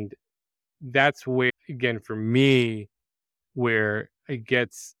 And that's where, again, for me, where it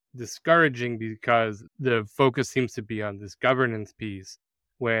gets discouraging because the focus seems to be on this governance piece,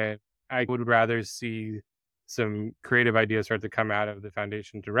 when I would rather see some creative ideas start to come out of the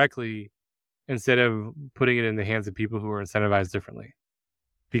foundation directly instead of putting it in the hands of people who are incentivized differently.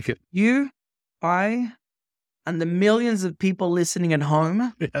 Because you, I, and the millions of people listening at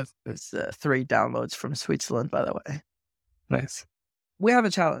home. Yes. It's 3 downloads from Switzerland, by the way. Nice. We have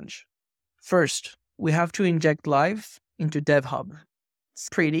a challenge. First, we have to inject life into DevHub. It's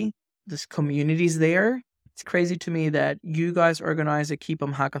pretty. This community's there. It's crazy to me that you guys organize a Keep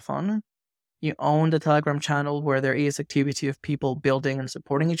 'em hackathon. You own the Telegram channel where there is activity of people building and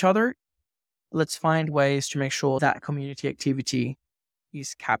supporting each other. Let's find ways to make sure that community activity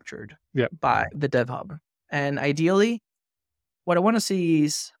is captured by the DevHub. And ideally, what I want to see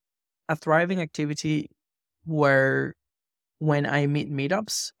is a thriving activity where when I meet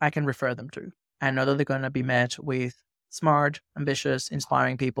meetups, I can refer them to. I know that they're going to be met with smart, ambitious,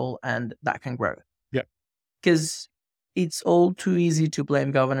 inspiring people, and that can grow. Yeah. Because it's all too easy to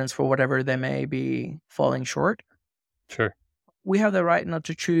blame governance for whatever they may be falling short. Sure. We have the right not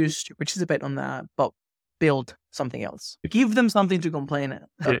to choose to participate on that, but build something else. Give them something to complain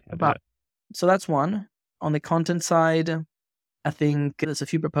about. So that's one. On the content side, I think there's a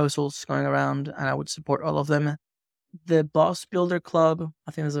few proposals going around and I would support all of them. The Boss Builder Club,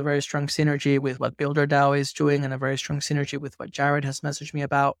 I think there's a very strong synergy with what Builder DAO is doing and a very strong synergy with what Jared has messaged me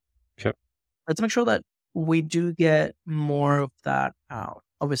about. Sure. Let's make sure that we do get more of that out.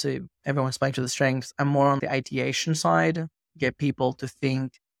 Obviously, everyone's playing to the strengths. I'm more on the ideation side, get people to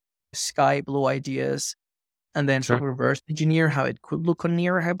think sky blue ideas and then sort of reverse engineer how it could look on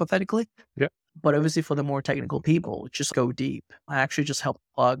Near hypothetically. Yeah. But obviously for the more technical people, just go deep. I actually just helped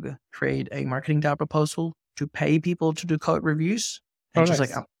Plug create a marketing DAO proposal to pay people to do code reviews and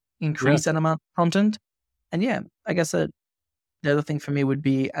increase that amount of content. And I guess that the other thing for me would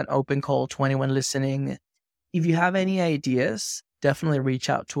be an open call to anyone listening. If you have any ideas, definitely reach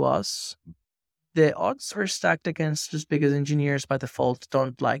out to us. The odds are stacked against us because engineers by default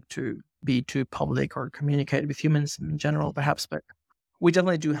don't like to be too public or communicate with humans in general, perhaps, but we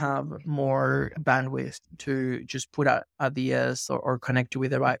definitely do have more bandwidth to just put out ideas or connect you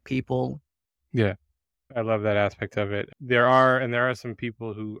with the right people. Yeah. I love that aspect of it. There are some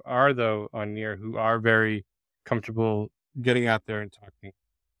people who are, though, on Near who are very comfortable getting out there and talking.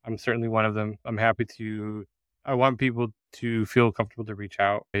 I'm certainly one of them. I want people to feel comfortable to reach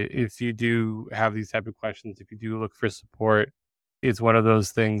out. If you do have these type of questions, if you do look for support, it's one of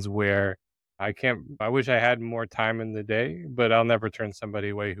those things where I wish I had more time in the day, but I'll never turn somebody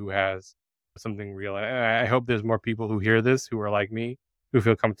away who has something real. And I hope there's more people who hear this, who are like me, who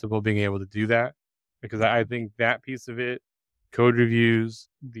feel comfortable being able to do that. Because I think that piece of it, code reviews,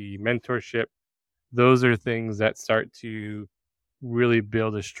 the mentorship, those are things that start to really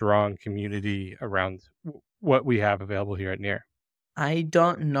build a strong community around what we have available here at Near. I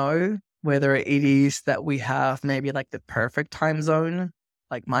don't know whether it is that we have maybe like the perfect time zone,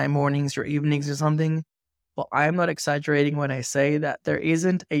 like my mornings or evenings or something, but I'm not exaggerating when I say that there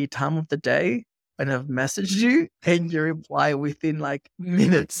isn't a time of the day when I've messaged you and you reply within like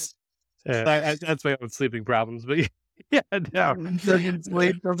minutes. That's my own sleeping problems, but no.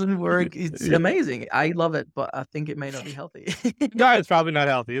 Sleep doesn't work. It's amazing. I love it, but I think it may not be healthy. No, it's probably not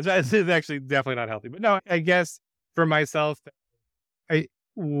healthy. It's actually definitely not healthy. But no, I guess for myself,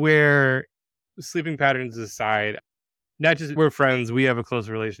 where sleeping patterns aside, not just we're friends, we have a close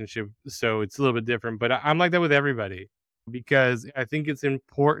relationship, so it's a little bit different. But I'm like that with everybody because I think it's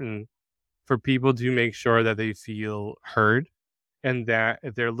important for people to make sure that they feel heard and that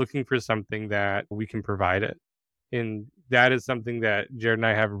if they're looking for something that we can provide it. And that is something that Jared and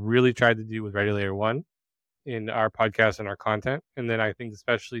I have really tried to do with Ready Layer 1 in our podcast and our content. And then I think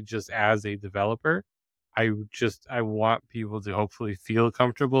especially just as a developer, I want people to hopefully feel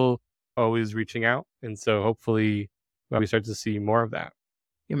comfortable always reaching out. And so hopefully we start to see more of that.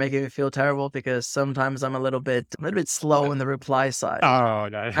 You're making me feel terrible because sometimes I'm a little bit slow in the reply side. Oh,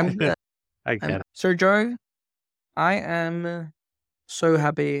 no. I get it. Sir Joe, I am so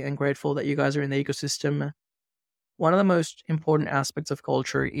happy and grateful that you guys are in the ecosystem. One of the most important aspects of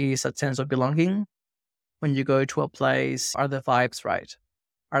culture is that sense of belonging. When you go to a place, are the vibes right?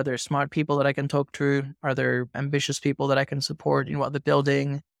 Are there smart people that I can talk to? Are there ambitious people that I can support in what they're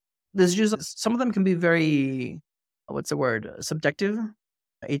building? There's just some of them can be very, what's the word, subjective.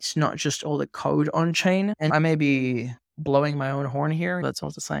 It's not just all the code on chain. And I may be blowing my own horn here. That's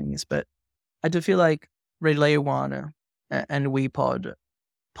what the saying is. But I do feel like Red Layer 1 and WePod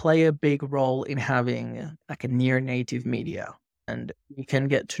play a big role in having like a near native media. And we can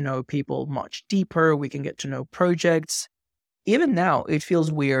get to know people much deeper. We can get to know projects. Even now, it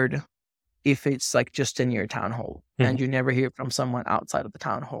feels weird if it's like just in your town hall and you never hear from someone outside of the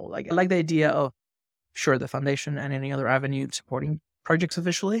town hall. Like I like the idea of, sure, the foundation and any other avenue supporting projects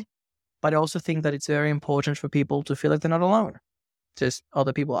officially, but I also think that it's very important for people to feel like they're not alone. There's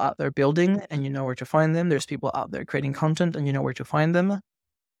other people out there building and you know where to find them. There's people out there creating content and you know where to find them.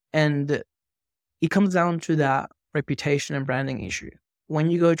 And it comes down to that reputation and branding issue. When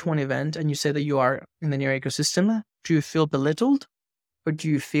you go to an event and you say that you are in the near ecosystem, do you feel belittled or do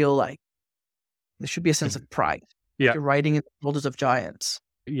you feel like there should be a sense of pride? Yeah. You're riding in the shoulders of giants.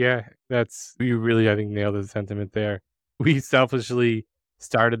 Yeah, you really, I think, nailed the sentiment there. We selfishly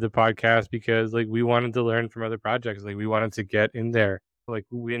started the podcast because like we wanted to learn from other projects. Like we wanted to get in there. Like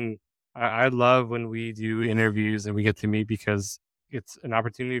when I love when we do interviews and we get to meet because it's an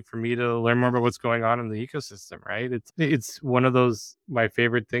opportunity for me to learn more about what's going on in the ecosystem, right? It's one of those, my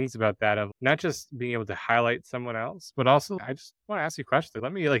favorite things about that, of not just being able to highlight someone else, but also I just want to ask you questions.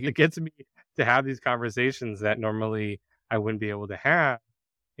 Let me, like, it gets me to have these conversations that normally I wouldn't be able to have.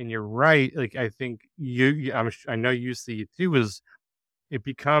 And you're right. Like, I think I know you see it too, is it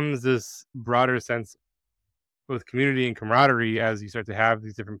becomes this broader sense both community and camaraderie as you start to have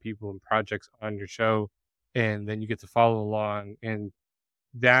these different people and projects on your show, and then you get to follow along. And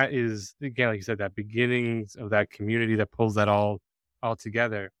that is, again, like you said, that beginnings of that community that pulls that all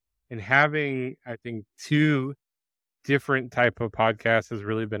together. And having, I think, two different type of podcasts has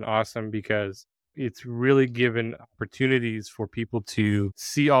really been awesome because it's really given opportunities for people to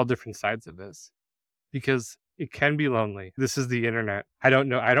see all different sides of this, because it can be lonely. This is the internet. I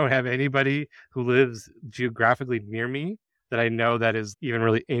don't have anybody who lives geographically near me that I know that is even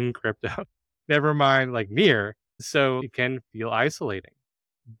really in crypto. Never mind like near. So it can feel isolating.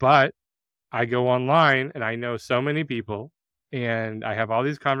 But I go online and I know so many people and I have all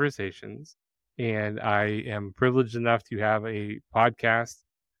these conversations, and I am privileged enough to have a podcast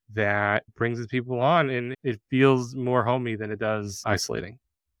that brings these people on, and it feels more homey than it does isolating.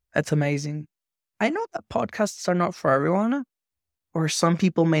 That's amazing. I know that podcasts are not for everyone, or some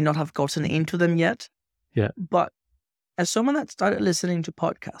people may not have gotten into them yet. Yeah. But as someone that started listening to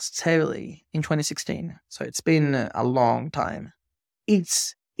podcasts heavily in 2016, so it's been a long time,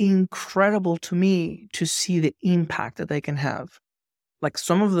 it's incredible to me to see the impact that they can have. Like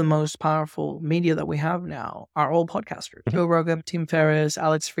some of the most powerful media that we have now are all podcasters. Joe Rogan, Tim Ferriss,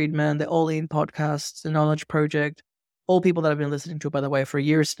 Alex Friedman, the All In podcasts, the Knowledge Project, all people that I've been listening to, by the way, for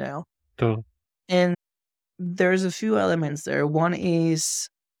years now. Totally. And there's a few elements there. One is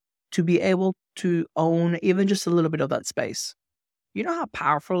to be able to own even just a little bit of that space. You know how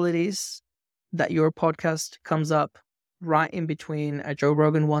powerful it is that your podcast comes up right in between a Joe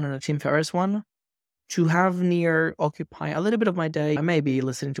Rogan one and a Tim Ferriss one? To have near occupy a little bit of my day. I may be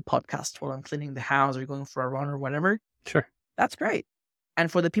listening to podcasts while I'm cleaning the house or going for a run or whatever. Sure. That's great.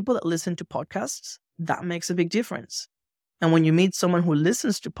 And for the people that listen to podcasts, that makes a big difference. And when you meet someone who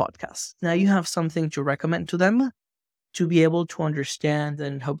listens to podcasts, now you have something to recommend to them to be able to understand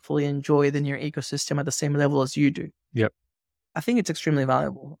and hopefully enjoy the near ecosystem at the same level as you do. Yep. I think it's extremely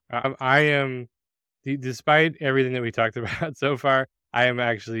valuable. I am, despite everything that we talked about so far, I am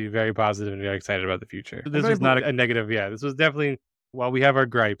actually very positive and very excited about the future. This was not a negative. Yeah, this was definitely, while we have our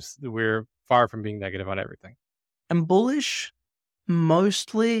gripes, we're far from being negative on everything. I'm bullish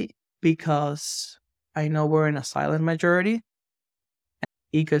mostly because I know we're in a silent majority.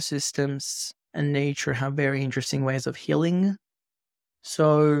 Ecosystems and nature have very interesting ways of healing.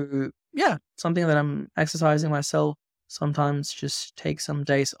 So yeah, something that I'm exercising myself. Sometimes just take some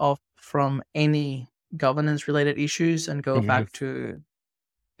days off from any governance related issues and go back to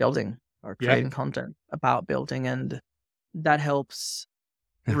building or creating content about building, and that helps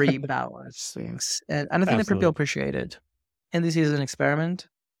rebalance things. And I think that people appreciate it. And this is an experiment,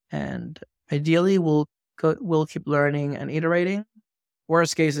 and ideally we'll keep learning and iterating.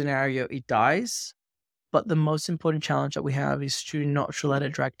 Worst case scenario, it dies. But the most important challenge that we have is to not to let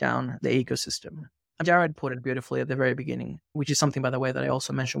it drag down the ecosystem. Jared put it beautifully at the very beginning, which is something, by the way, that I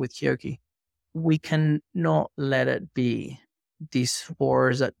also mentioned with Kyoki. We cannot let it be this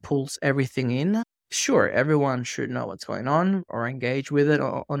force that pulls everything in. Sure, everyone should know what's going on or engage with it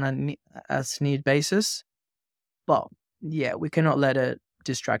on a as need basis. But yeah, we cannot let it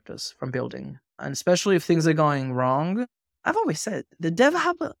distract us from building. And especially if things are going wrong. I've always said the Dev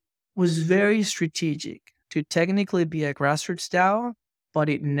Hub was very strategic to technically be a grassroots DAO, but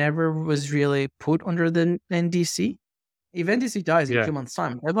it never was really put under the NDC. If NDC dies in a few months'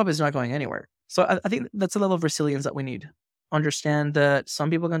 time, Dev Hub is not going anywhere. So I think that's a level of resilience that we need. Understand that some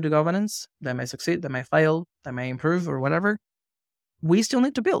people can do governance, they may succeed, they may fail, they may improve or whatever. We still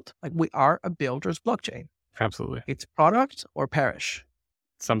need to build. Like, we are a builder's blockchain. Absolutely. It's product or perish.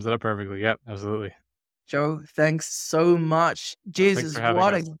 Sums it up perfectly. Yep, absolutely. Joe, thanks so much. Jesus,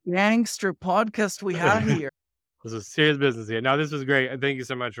 what a gangster podcast we have here. This is serious business here. No, this was great. Thank you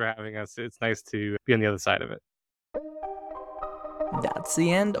so much for having us. It's nice to be on the other side of it. That's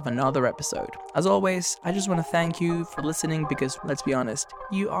the end of another episode. As always, I just want to thank you for listening because, let's be honest,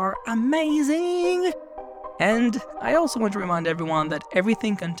 you are amazing. And I also want to remind everyone that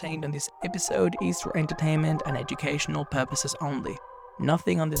everything contained in this episode is for entertainment and educational purposes only.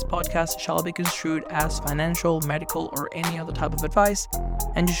 Nothing on this podcast shall be construed as financial, medical, or any other type of advice,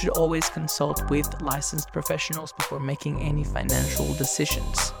 and you should always consult with licensed professionals before making any financial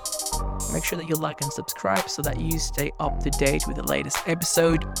decisions. Make sure that you like and subscribe so that you stay up to date with the latest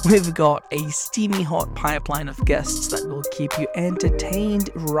episode. We've got a steamy hot pipeline of guests that will keep you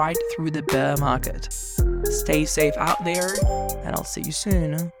entertained right through the bear market. Stay safe out there, and I'll see you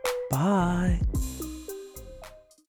soon. Bye.